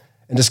boards,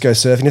 and just go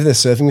surfing. If they're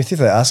surfing with you, if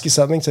they ask you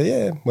something, say,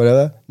 yeah,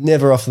 whatever.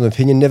 Never offer them an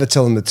opinion. Never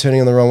tell them they're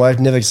turning on the wrong way.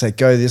 Never say,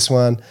 go this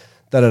one.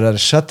 Da-da-da.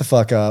 Shut the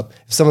fuck up.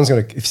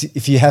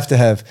 If you have to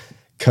have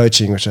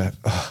coaching, leave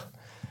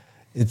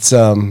it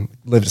to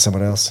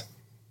someone else.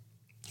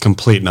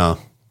 Complete no.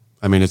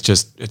 I mean,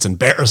 it's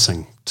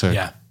embarrassing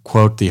to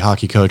quote the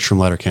hockey coach from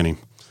Letterkenny.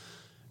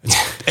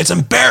 It's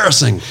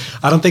embarrassing.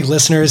 I don't think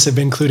listeners have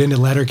been clued into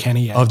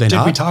Letterkenny yet. Oh, did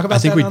we talk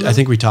about that? I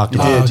think we talked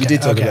about it. You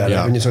did talk about it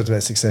when you talked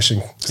about Succession.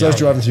 Because I was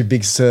driving through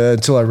Big Sur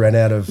until I ran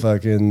out of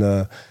fucking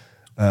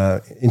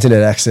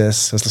internet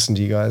access. I was listening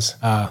to you guys.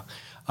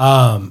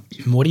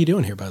 What are you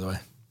doing here, by the way?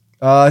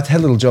 I had a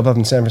little job up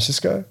in San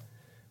Francisco.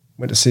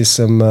 Went to see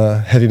some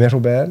heavy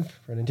metal band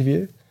for an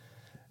interview.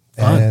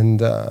 Fun. And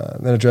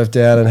then I drove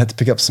down and had to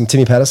pick up some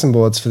Timmy Patterson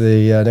boards for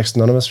the next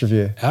Anonymous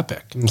review.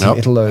 Epic. And some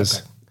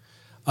Italos.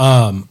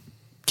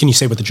 Can you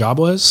say what the job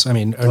was? I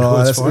mean,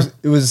 who it's for?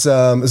 It was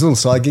a little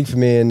side gig for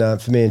me and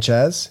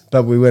Chaz,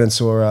 but we went and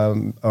saw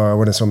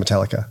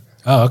Metallica.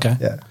 Oh, okay.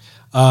 Yeah.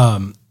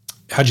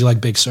 How'd you like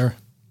Big Sur?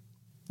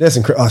 That's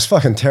incredible. I was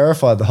fucking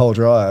terrified the whole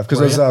drive because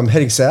I was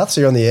heading south,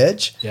 so you're on the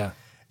edge. Yeah.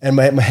 And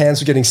my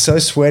hands were getting so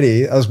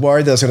sweaty, I was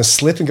worried that I was going to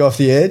slip and go off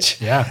the edge.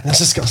 Yeah. And I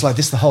was like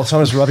this the whole time. I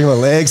was rubbing my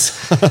legs.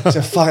 So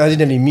I didn't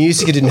have any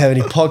music. I didn't have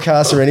any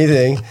podcasts or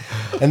anything.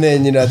 And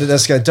then, they're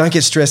just going, don't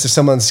get stressed if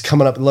someone's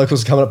coming up,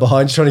 locals coming up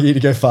behind you trying to get you to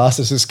go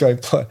faster. So just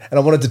going, and I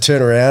wanted to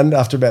turn around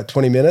after about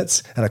 20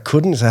 minutes and I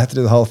couldn't, so I had to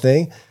do the whole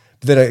thing.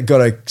 But then I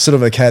got sort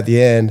of okay at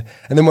the end.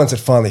 And then once it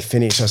finally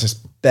finished, I was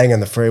just banging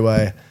the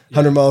freeway.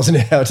 100 miles an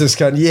hour, just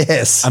going,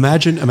 yes.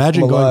 Imagine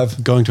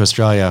going to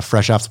Australia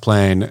fresh off the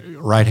plane,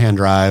 right-hand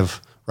drive,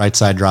 right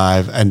side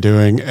drive, and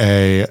doing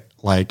a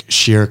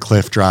sheer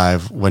cliff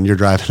drive when you're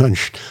driving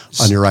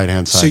on your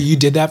right-hand side. So you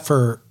did that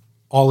for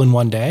all in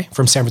one day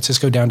from San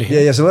Francisco down to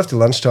here? Yeah. So I left at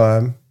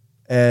lunchtime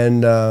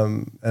and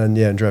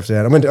drove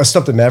down. I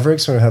stopped at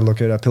Mavericks when I had a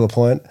look at Pillar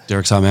Point.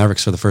 Derek saw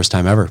Mavericks for the first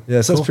time ever.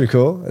 Yeah, so that's pretty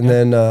cool. And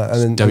then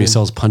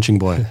WSL's punching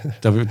boy.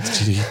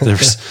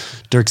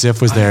 Dirk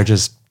Ziff was there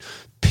just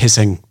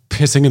pissing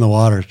in the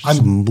water,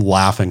 just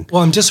laughing.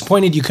 Well, I'm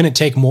disappointed you couldn't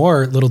take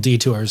more little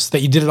detours, that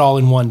you did it all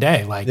in one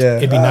day.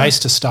 It'd be nice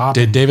to stop.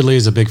 David Lee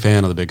is a big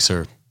fan of the Big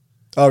Sur.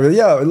 Oh, really?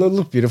 Yeah, it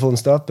looked beautiful and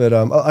stuff, but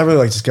I really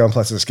like just going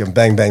places, just going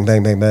bang, bang,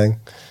 bang, bang,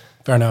 bang.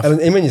 Fair enough. And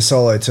when you're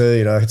solo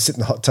too, I could sit in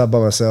the hot tub by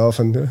myself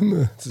and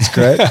it's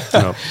great.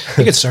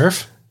 You could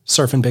surf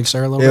in Big Sur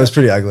a little bit. It was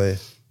pretty ugly.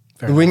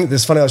 The wind,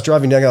 it's funny, I was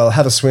driving down, I'll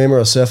have a swim or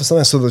a surf or something.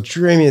 I saw the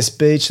dreamiest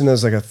beach and there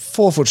was like a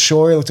 4-foot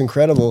shore. It looked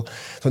incredible.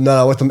 But no,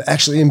 I went them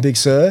actually in Big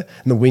Sur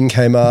and the wind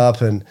came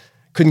up and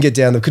couldn't get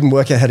down. They couldn't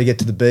work out how to get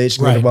to the beach.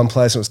 Right. Went to one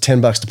place and it was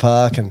 $10 to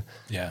park.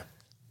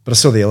 But I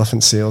saw the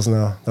elephant seals and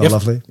they were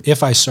lovely.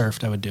 If I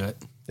surfed, I would do it.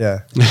 Yeah.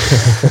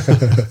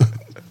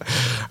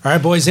 All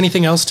right, boys,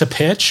 anything else to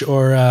pitch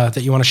or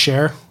that you want to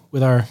share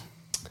with our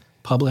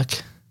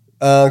public?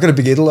 I've got a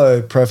big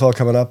Italo profile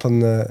coming up on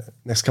the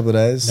next couple of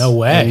days. No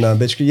way. On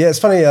Beach Creek. Yeah, it's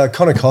funny.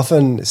 Connor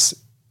Coffin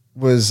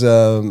was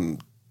saying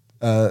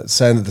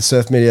that the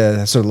surf media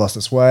has sort of lost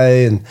its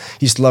way and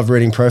he used to love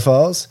reading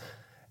profiles.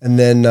 And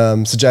then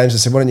so James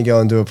just said, why don't you go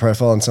and do a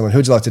profile on someone?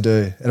 Who'd you like to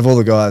do? And of all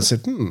the guys, I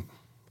said, I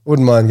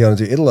wouldn't mind going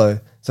to do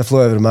Italo. So I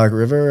flew over to Margaret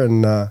River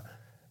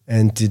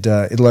and did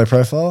Italo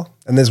profile.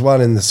 And there's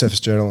one in the Surface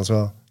Journal as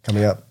well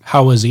coming up.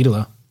 How was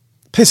Italo?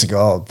 piece of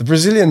gold. The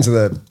Brazilians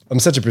I'm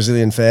such a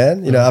Brazilian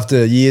fan, you know,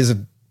 after years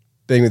of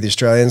being with the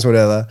Australians,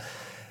 whatever.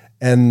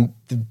 And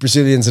the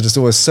Brazilians are just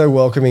always so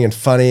welcoming and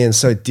funny and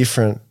so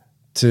different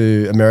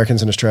to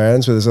Americans and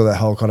Australians, where there's all that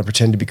whole kind of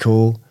pretend to be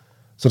cool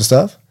sort of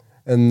stuff.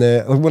 And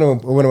I went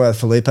away with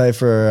Felipe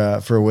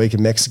for a week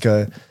in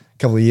Mexico a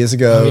couple of years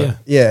ago. Oh,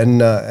 yeah.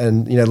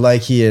 And you know,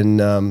 Lakey and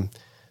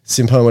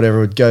Simpo and whatever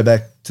would go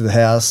back to the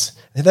house.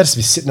 And they'd just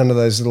be sitting under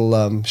those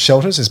little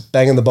shelters, just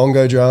banging the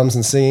bongo drums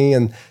and singing,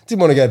 and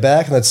didn't want to go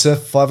back. And they'd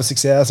surf 5 or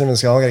 6 hours. And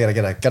everyone's going, I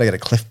gotta get a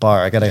Cliff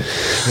Bar. I gotta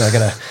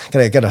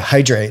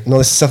hydrate and all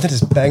this stuff. They're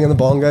just banging the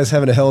bongos,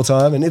 having a hell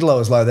time. And Idolo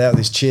was like that with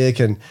his chick,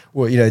 and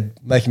well, you know,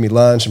 making me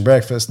lunch and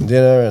breakfast and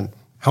dinner. And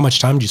How much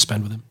time did you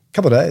spend with him? a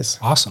couple of days.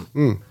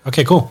 Awesome.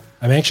 Okay, cool.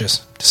 I'm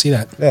anxious to see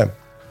that. Yeah.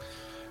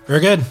 Very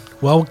good.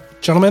 Well,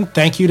 gentlemen,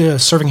 thank you to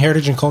Serving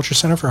Heritage and Culture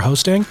Center for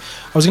hosting.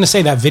 I was going to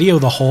say that video,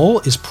 The Hole,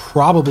 is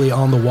probably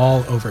on the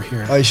wall over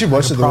here. Oh, you should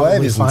watch it. The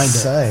wave is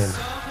insane.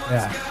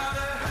 Yeah.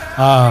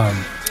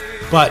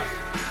 But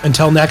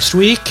until next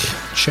week,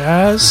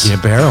 Chaz.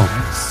 Yeah, barrel.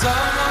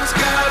 Summer